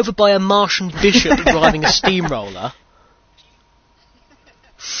run over by a Martian bishop driving a steamroller,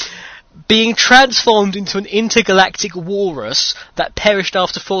 being transformed into an intergalactic walrus that perished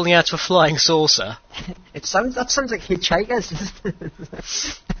after falling out of a flying saucer. That sounds like Hitchhikers.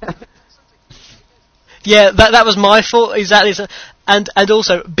 Yeah, that was my fault, exactly. And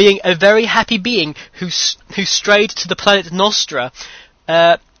also being a very happy being who strayed to the planet Nostra,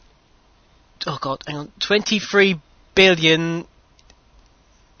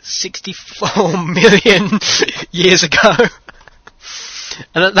 23,064,000,000 years ago.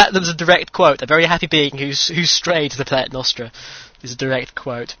 And that was a direct quote. A very happy being who strayed to the planet Nostra is a direct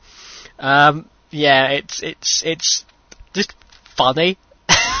quote. It's just funny.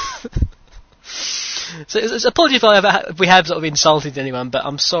 So it's apologies if we have sort of insulted anyone, but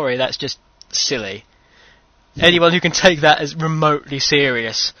I'm sorry, that's just silly. Anyone who can take that as remotely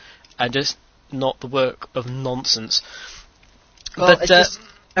serious and just not the work of nonsense. Well, it's just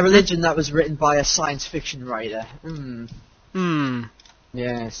a religion that was written by a science fiction writer.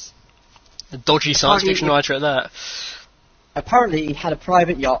 Yes. A dodgy science fiction writer at that. Apparently he had a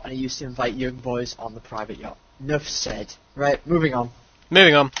private yacht and he used to invite young boys on the private yacht. Enough said. Right, moving on.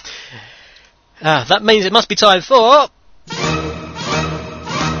 That means it must be time for...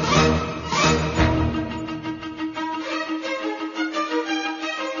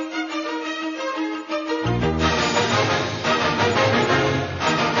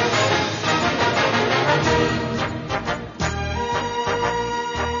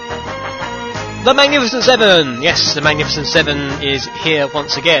 The Magnificent Seven! Yes, the Magnificent Seven is here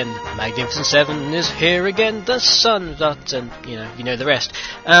once again. The Magnificent Seven is here again. The sun's out, and you know the rest.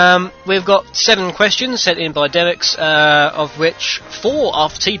 We've got 7 questions sent in by Derex, of which 4 are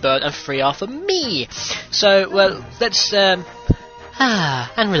for T-Bird and 3 are for me. So, well, let's and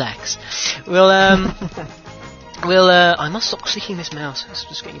relax. I must stop clicking this mouse. It's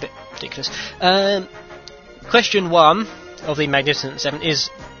just getting a bit ridiculous. Question 1 of the Magnificent Seven is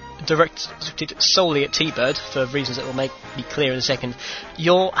directed solely at T-Bird for reasons that will make me clear in a second.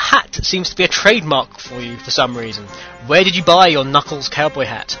 Your hat seems to be a trademark for you for some reason. Where did you buy your Knuckles cowboy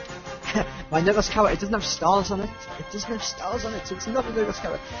hat? My Knuckles cowboy, it doesn't have stars on it. So it's not a Knuckles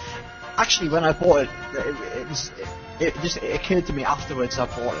cowboy. Actually, when I bought it just occurred to me afterwards.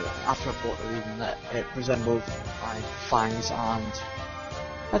 After I bought it, even that it resembled my fangs and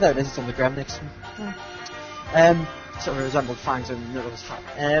I don't know, it's on the ground next to me. Sort of resembled fangs and Knuckles hat.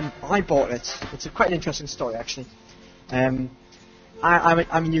 I bought it. It's quite an interesting story, actually. I'm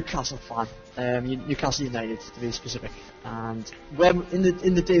a Newcastle fan. Newcastle United, to be specific. And when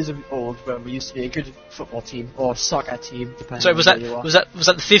in the days of old, when we used to be a good football team or soccer team, depending. So was that the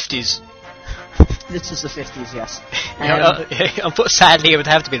 50s? This is the 50s, yes. Sadly, it would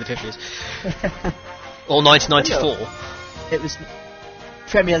have to be the 50s. Or 1994. It was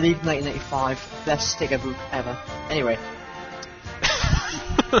Premier League 1985, best sticker book ever. Anyway,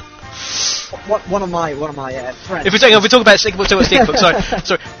 one of my friends. If we talk about sticker book,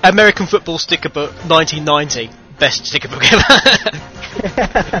 sorry, American football sticker book 1990, best sticker book ever.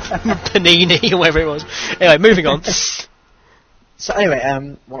 Panini or whatever it was. Anyway, moving on. So anyway,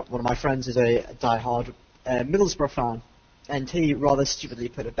 one of my friends is a die-hard Middlesbrough fan, and he rather stupidly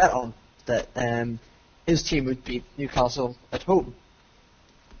put a bet on that his team would beat Newcastle at home.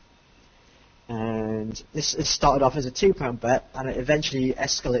 And this started off as a £2 bet, and it eventually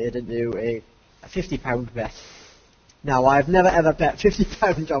escalated into a £50 bet. Now, I've never ever bet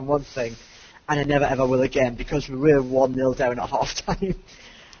 £50 on one thing, and I never ever will again, because we were 1-0 down at half time.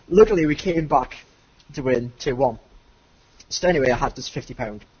 Luckily, we came back to win 2-1. So anyway, I had this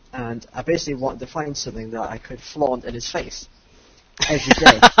 £50, and I basically wanted to find something that I could flaunt in his face every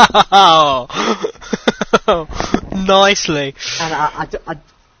day. Nicely. And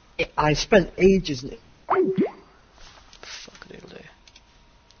I spent ages in it. Fuck it, it'll do.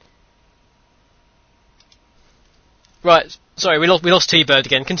 Right, sorry, we lost T-Bird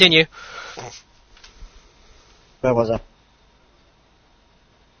again. Continue. Where was I?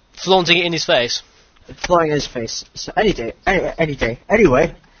 Flaunting it in his face. Flying in his face. So any day.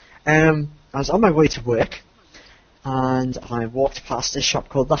 Anyway, I was on my way to work, and I walked past a shop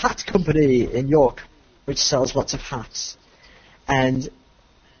called the Hat Company in York, which sells lots of hats. And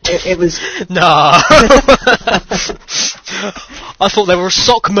it was... Nah. I thought they were a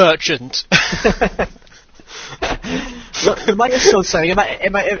sock merchant. Look, it might have sold something.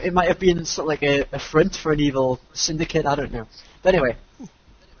 It might have been sort of like a front for an evil syndicate. I don't know. But anyway, as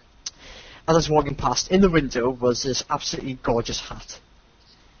I was walking past, in the window was this absolutely gorgeous hat,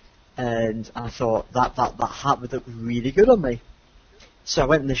 and I thought that hat would look really good on me. So I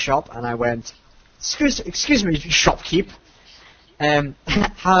went in the shop and I went, excuse me, shopkeep.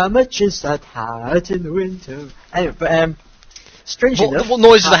 How much is that hat in the window? Anyway, but strangely enough, what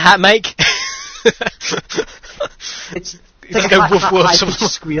noise does the hat make? It's Does like it go a woof woof?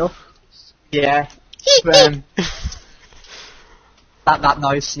 high-pitched squeal. Yeah. But, that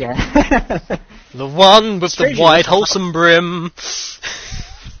noise, yeah. The one with the Strangely wide, enough, wholesome brim.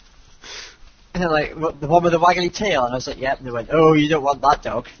 And they're like, the one with the waggly tail, and I was like, yep. And they went, oh, you don't want that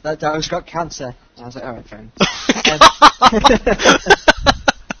dog. That dog's got cancer. And I was like, alright, fine.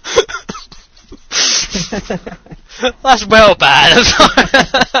 That's well bad.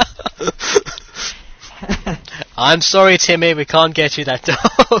 I'm sorry, Timmy, we can't get you that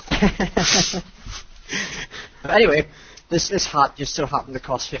dog. But anyway, this hat just so happened to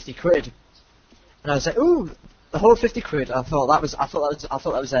cost 50 quid. And I was like, ooh, the whole 50 quid. I thought that was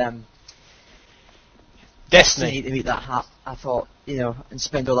Destiny. to eat that hat. I thought, and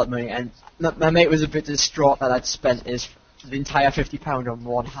spend all that money. And my mate was a bit distraught that I'd spent the entire £50 on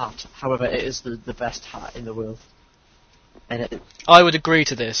one hat. However, it is the best hat in the world. And I would agree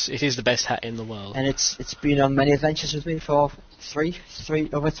to this. It is the best hat in the world. And it's been on many adventures with me for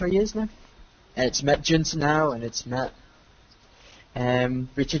over 3 years now. And it's met Junta now, and it's met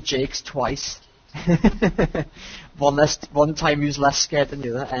Richard Jakes twice. One time he was less scared than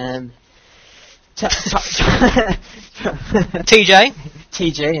the other. TJ?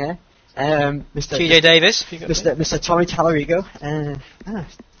 TJ, yeah. Mr. TJ Davis? Mr. Tommy Tallarigo.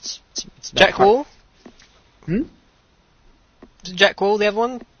 It's Jack Wall? Hmm? Is it Jack Wall, the other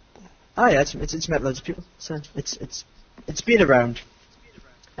one? Oh yeah, it's met loads of people. So it's been around.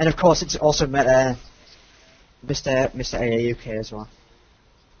 And of course, it's also met Mr. AAUK as well.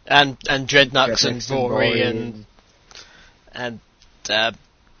 And Dreadnux and Dreadnux Rory and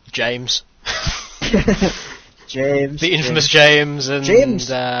James. James. The infamous James and James.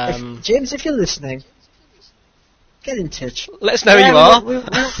 James, if you're listening, get in touch. let us know who you are. We'll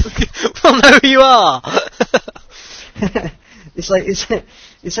know who you are. It's like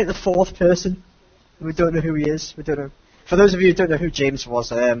the fourth person. We don't know who he is. We don't know. For those of you who don't know who James was,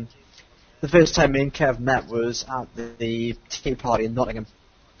 the first time me and Kev met was at the tea party in Nottingham.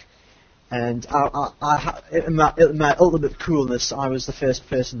 And in my ultimate coolness, I was the first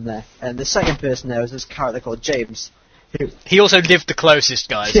person there. And the second person there was this character called James. He also lived the closest,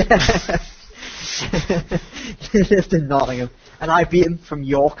 guys. He lived in Nottingham. And I beat him from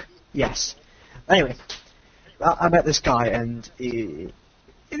York. Yes. Anyway, I met this guy, and he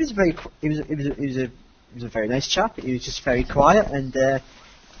was a very nice chap. He was just very quiet, and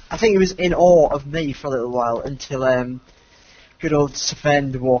I think he was in awe of me for a little while until good old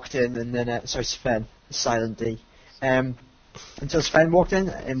Sven walked in, and then Sven, silent D, until Sven walked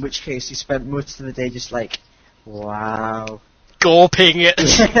in which case he spent most of the day just like, wow, gawping at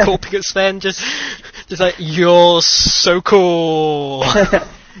Sven, just like, you're so cool.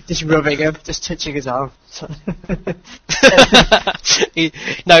 Just rubbing him, just touching his arm. he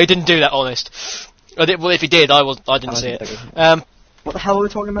didn't do that, honest. Well, if he did, I didn't see it. What the hell were we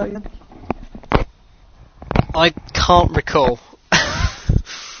talking about again? I can't recall.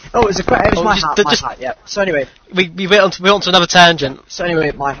 Oh, it was my hat, yeah. So anyway, we went on to another tangent. So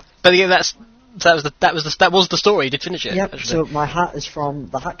anyway, but yeah, that was the story. You did finish it. Yep. So my hat is from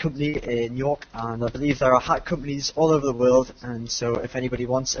the Hat Company in York, and I believe there are hat companies all over the world. And so, if anybody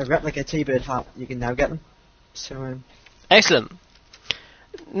wants a replica T-Bird hat, you can now get them. So. Excellent.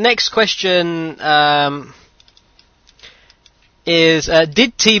 Next question is: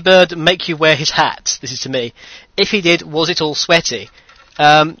 did T-Bird make you wear his hat? This is to me. If he did, was it all sweaty?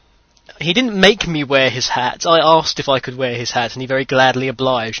 He didn't make me wear his hat. I asked if I could wear his hat, and he very gladly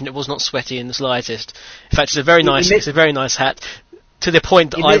obliged, and it was not sweaty in the slightest. In fact, it's a very nice hat, to the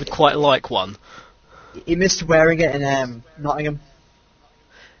point that I would quite like one. He missed wearing it in Nottingham.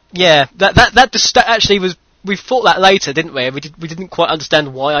 Yeah, that actually was. We thought that later, didn't we? We didn't quite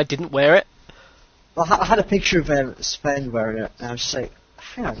understand why I didn't wear it. Well, I had a picture of Sven wearing it, and I was just like,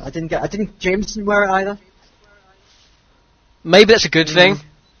 hang on, James didn't wear it either? Maybe that's a good thing.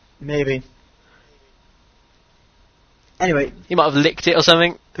 Maybe. Anyway, He might have licked it or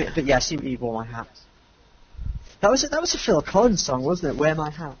something. but yes, he wore my hat. That was a Phil Collins song, wasn't it? Wear My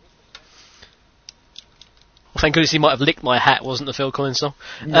Hat. Well, thank goodness he might have licked my hat, wasn't the Phil Collins song.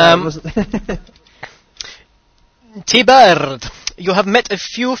 No, it wasn't. T-Bird, you have met a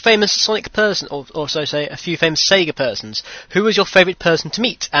few famous Sonic person, or so say, a few famous Sega persons. Who was your favourite person to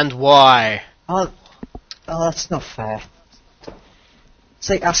meet, and why? Oh, that's not fair. It's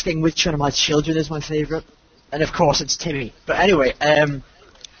like asking which one of my children is my favourite. And of course it's Timmy. But anyway,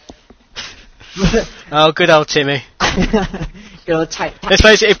 Oh, good old Timmy. Let's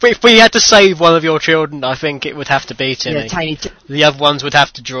face it, if we had to save one of your children, I think it would have to be Timmy. Yeah, Tiny T. The other ones would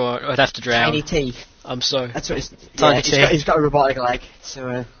have to drown. Tiny T. I'm sorry. That's what it's. Tiny T. He's got a robotic leg,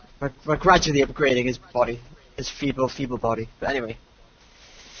 so we're gradually upgrading his body, his feeble body. But anyway,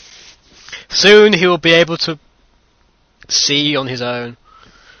 soon he will be able to see on his own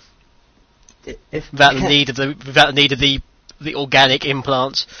without the need of the organic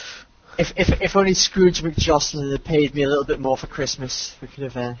implants. If only Scrooge McJocelyn had paid me a little bit more for Christmas, we could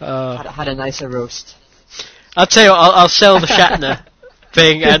have had a nicer roast. I'll tell you what, I'll sell the Shatner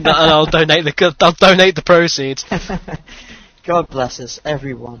thing and I'll donate the proceeds. God bless us,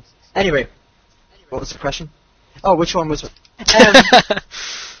 everyone. Anyway, what was the question? Oh, which one was it?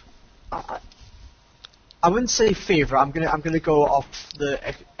 I wouldn't say favourite. I'm gonna go off the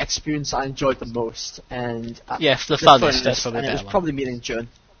experience I enjoyed the most, and yes, the funnest. That's probably and it was one. probably meeting Jun,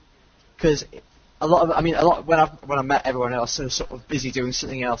 because when I met everyone else, they were sort of busy doing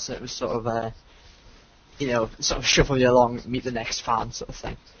something else, and it was sort of sort of shuffle you along, meet the next fan sort of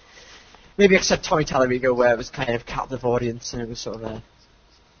thing. Maybe except Tommy Tallarigo, where it was kind of captive audience, and it was sort of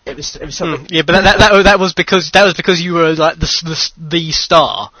it was sort of yeah, but that was because you were like the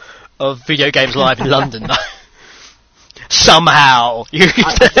star of Video Games Live in London. Somehow you.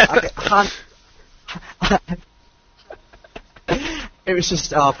 It was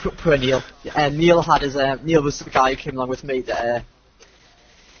just poor Neil. Neil had his Neil was the guy who came along with me to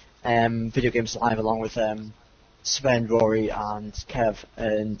Video Games Live along with Sven, Rory, and Kev.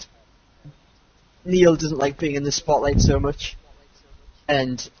 And Neil doesn't like being in the spotlight so much,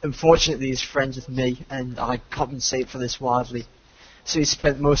 and unfortunately he's friends with me, and I compensate for this wildly. So he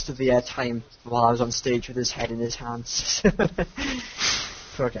spent most of the time while I was on stage with his head in his hands.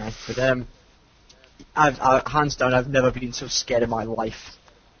 Poor guy. But I've hands down, I've never been so scared in my life.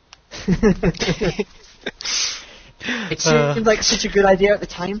 It seemed like such a good idea at the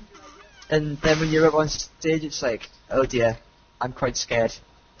time, and then when you're up on stage, it's like, oh dear, I'm quite scared.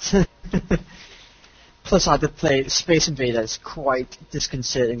 Plus, I had to play Space Invaders quite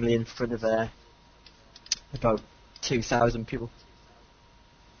disconcertingly in front of about 2,000 people.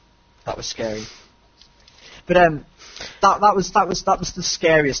 That was scary. But that was the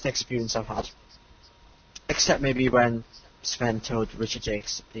scariest experience I've had. Except maybe when Sven told Richard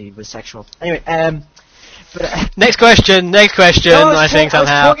Jakes he was sexual. Anyway, Next question. No, I think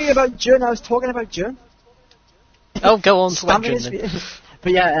somehow. I was talking about Jun. Oh, go on.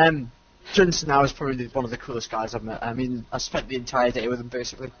 But yeah, Junson now is probably one of the coolest guys I've met. I mean, I spent the entire day with him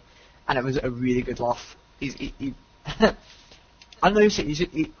basically, and it was a really good laugh. He I don't know,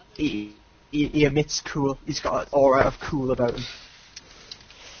 he emits cool. He's got an aura of cool about him.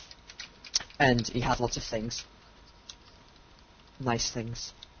 And he had lots of things. Nice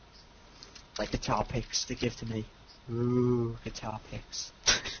things. Like guitar picks to give to me. Ooh, guitar picks.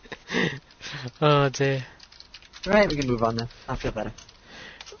 Oh dear. Right, we can move on now. I feel better.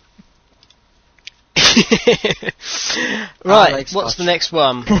 Right, like what's Scotch. the next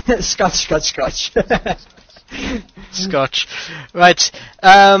one? Scotch. Scotch. Right.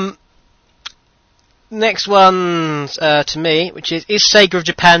 Next one to me, which is Sega of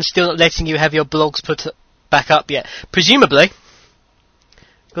Japan still not letting you have your blogs put back up yet? Presumably.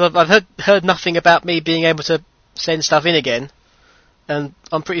 Because I've heard nothing about me being able to send stuff in again, and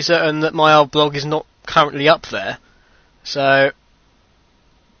I'm pretty certain that my old blog is not currently up there. So,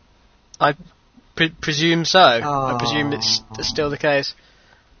 I presume so. I presume it's still the case.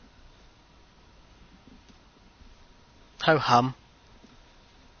 Ho hum.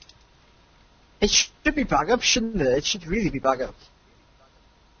 It should be back up, shouldn't it? It should really be back up.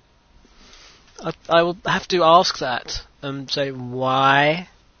 I will have to ask that and say why.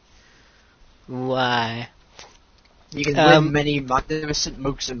 Why? You can win many magnificent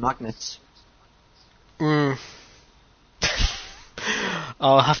mugs and magnets.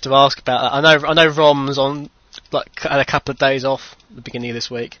 I'll have to ask about that. I know Rom's on had a couple of days off at the beginning of this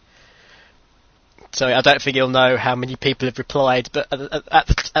week. So I don't think you'll know how many people have replied, but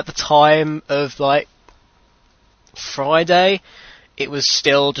at the time of like Friday, it was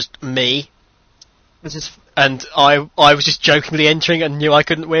still just me, and I was just jokingly entering and knew I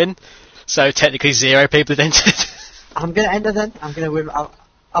couldn't win. So technically 0 people had entered. I'm gonna enter then. I'm gonna win.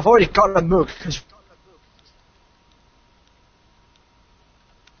 I've already got a mug.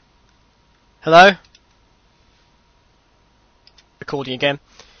 Hello? Recording again.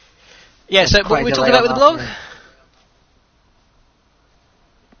 Yeah, so what were we talking about with the blog?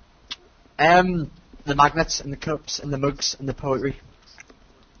 The magnets and the cups and the mugs and the poetry.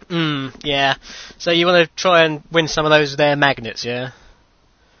 Yeah. So you want to try and win some of those there magnets, yeah?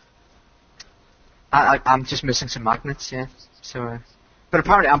 I'm just missing some magnets, yeah. So, but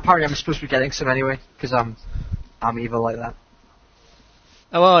apparently I'm supposed to be getting some anyway, because I'm evil like that.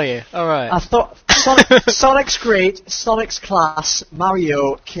 Oh, are you? Alright. I thought Sonic's great, Sonic's class,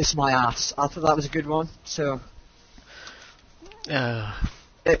 Mario, kiss my ass. I thought that was a good one. So I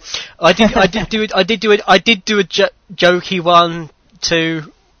did do a jokey one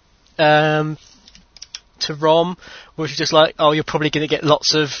to Rom, which was just like, oh, you're probably going to get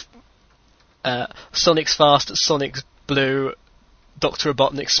lots of Sonic's fast, Sonic's blue, Dr.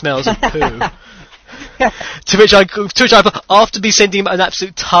 Robotnik smells of poo. to which I after me sending him an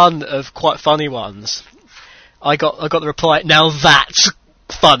absolute ton of quite funny ones, I got the reply, now that's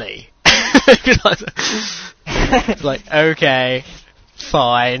funny. Like, okay,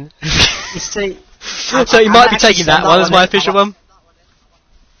 fine. You see, so you might be taking that one as my official one.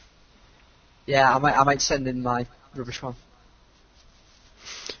 Yeah, I might send in my rubbish one.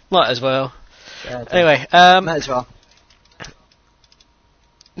 Might as well. Yeah, anyway, might as well.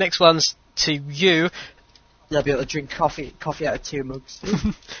 Next one's to you. You'll be able to drink coffee out of 2 mugs.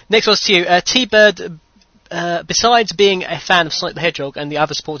 Next one's to you. T-Bird, besides being a fan of Sonic the Hedgehog and the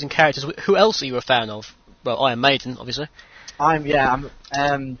other supporting characters, who else are you a fan of? Well, Iron Maiden, obviously. I'm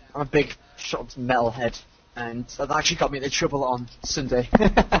a big sort of metalhead, and that actually got me into trouble on Sunday.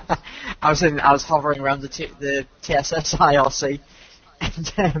 I was hovering around the TSS IRC,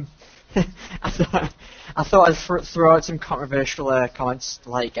 and I thought I'd throw out some controversial comments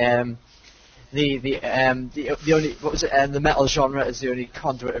like the only the metal genre is the only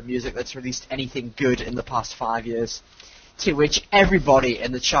conduit of music that's released anything good in the past 5 years. To which everybody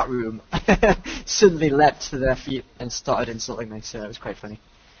in the chat room suddenly leapt to their feet and started insulting me. So it was quite funny.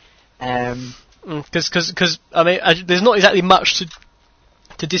 Because I mean, there's not exactly much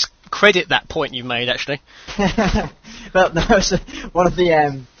to discredit that point you made, actually. Well, no, so one of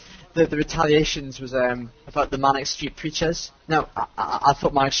the retaliations was about the Manic Street Preachers. Now, I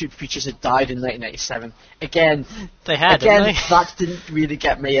thought Manic Street Preachers had died in 1987. Again, they had, didn't they? That didn't really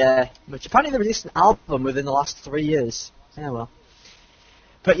get me much. Apparently, they released an album within the last 3 years. Yeah, well.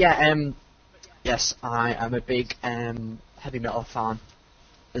 But yeah, yes, I am a big heavy metal fan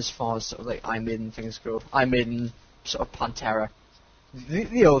as far as sort of like Iron Maiden things go. Iron Maiden, sort of Pantera,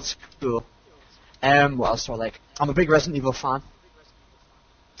 the old school. What else do I like? I'm a big Resident Evil fan.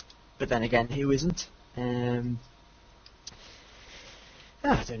 But then again, who isn't? I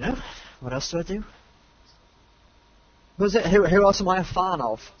don't know. What else do I do? Who else am I a fan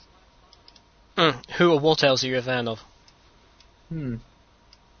of? Who or what else are you a fan of? I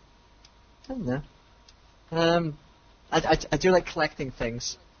don't know. I do like collecting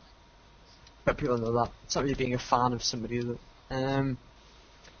things. But people know that. It's not really being a fan of somebody, is it? I'm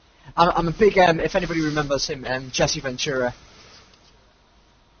a big, if anybody remembers him, Jesse Ventura.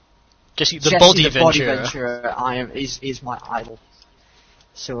 Jesse the Body Ventura. He's my idol.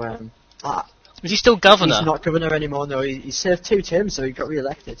 So, is he still governor? He's not governor anymore, no. He served 2 terms, so he got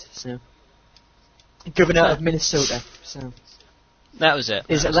re-elected. So, governor of Minnesota. So, that was it.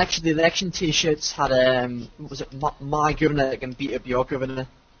 The election T-shirts had was it my governor can beat up your governor,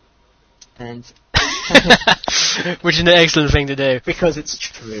 and which is an excellent thing to do because it's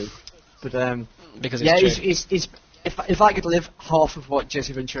true. But because it's true. He's if I could live half of what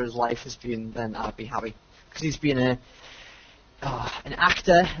Jesse Ventura's life has been, then I'd be happy. Because he's been an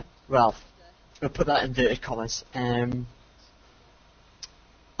actor. Well, we'll put that in inverted commas.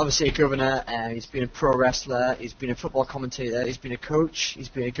 Obviously a governor. He's been a pro wrestler. He's been a football commentator. He's been a coach. He's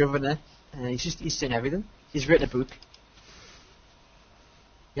been a governor. He's done everything. He's written a book.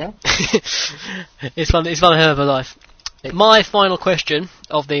 Yeah. It's one hell of a life. My final question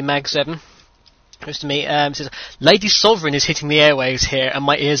of the Mag 7 goes to me. Says, Lady Sovereign is hitting the airwaves here, and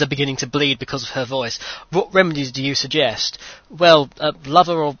my ears are beginning to bleed because of her voice. What remedies do you suggest? Well,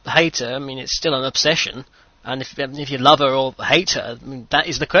 lover or hater, I mean, it's still an obsession. And if you love her or hate her, I mean, that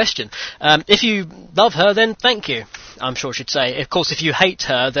is the question. If you love her, then thank you, I'm sure she'd say. Of course, if you hate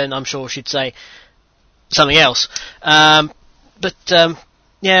her, then I'm sure she'd say, something else. Yeah,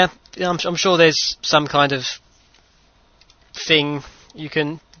 I'm sure there's some kind of thing you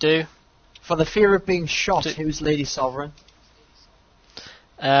can do. For the fear of being shot, who's Lady Sovereign?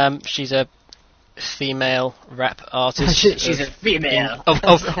 She's a female rap artist. She's a female.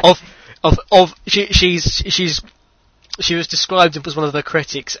 She was described as one of the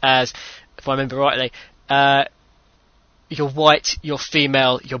critics as, if I remember rightly, you're white, you're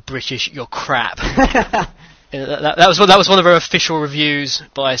female, you're British, you're crap. That was one of her official reviews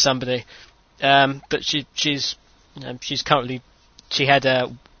by somebody. But she's currently, she had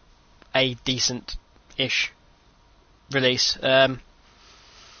a decent-ish release. If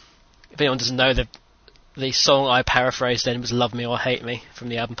anyone doesn't know, the song I paraphrased then was "Love Me or Hate Me" from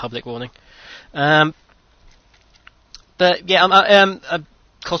the album Public Warning. But yeah, a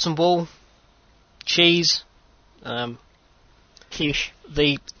cotton wool, cheese, quiche.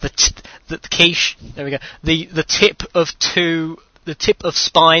 The quiche. There we go. The tip of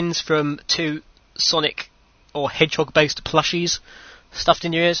spines from 2 Sonic or Hedgehog based plushies stuffed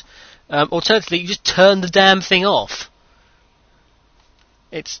in your ears. Alternatively, you just turn the damn thing off.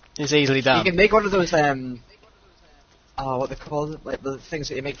 It's easily done. You can make one of those what they call it, like the things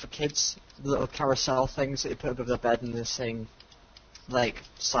that you make for kids, the little carousel things that you put above their bed and they sing, like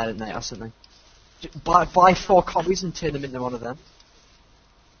Silent Night or something. Buy 4 copies and turn them into one of them.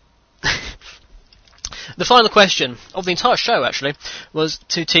 The final question of the entire show, actually, was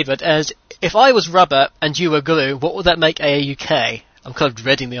to T-Bird as, if I was rubber and you were glue, what would that make AAUK? I'm kind of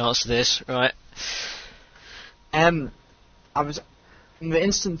dreading the answer to this, right? The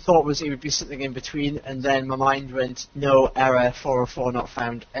instant thought was it would be something in between, and then my mind went, no, error, 404 not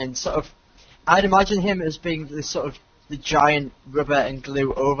found, and sort of, I'd imagine him as being the sort of the giant rubber and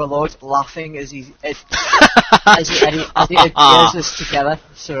glue overlord, laughing as he adheres us together.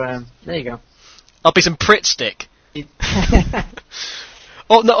 So there you go. I'll be some Pritt stick.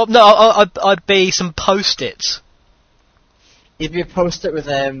 I'd be some Post-its. You'd be a Post-it with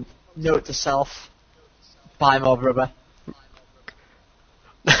note to self: buy more rubber.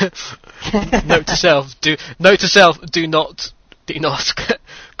 Note to self: do not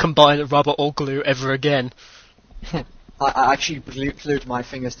combine rubber or glue ever again. I actually glued my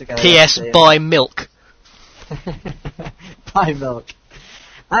fingers together. P.S. Buy milk. Buy milk.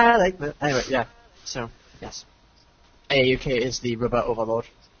 I like that. Anyway, yeah. So, yes. AUK is the rubber overlord.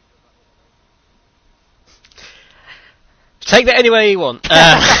 Take that any way you want.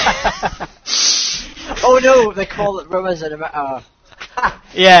 Oh no, they call it rubbers in America.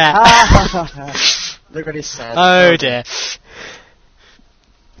 Yeah. Look what he said. Oh dear.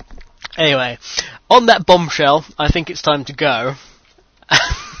 Anyway, on that bombshell, I think it's time to go.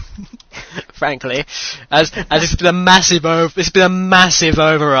 Frankly, as it's been a massive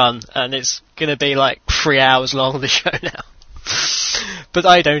overrun, and it's gonna be like 3 hours long, the show now. But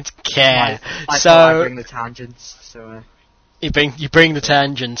I don't care. I thought I'd bring the tangents. So you bring the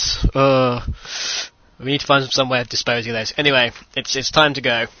tangents. We need to find some way of disposing of those. Anyway, it's time to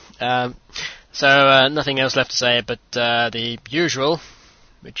go. So nothing else left to say, but the usual,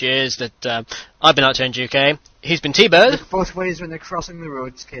 which is that I've been Out UK. He's been T-Bird. Look both ways when they're crossing the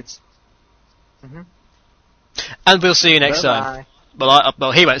roads, kids. Mm-hmm. And we'll see you next time. Bye.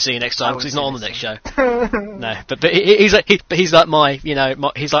 Well, he won't see you next time because he's not on the next show. No, but he's like my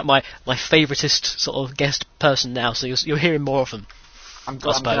favouriteest sort of guest person now. So you'll hear him more often. I'm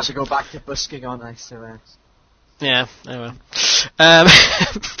going to have to go back to busking, aren't I? So. Yeah. Oh well.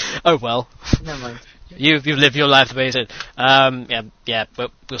 Oh well. Never mind. You've lived your life the way you said. Yeah.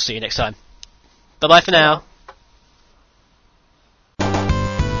 We'll see you next time. Bye bye for now.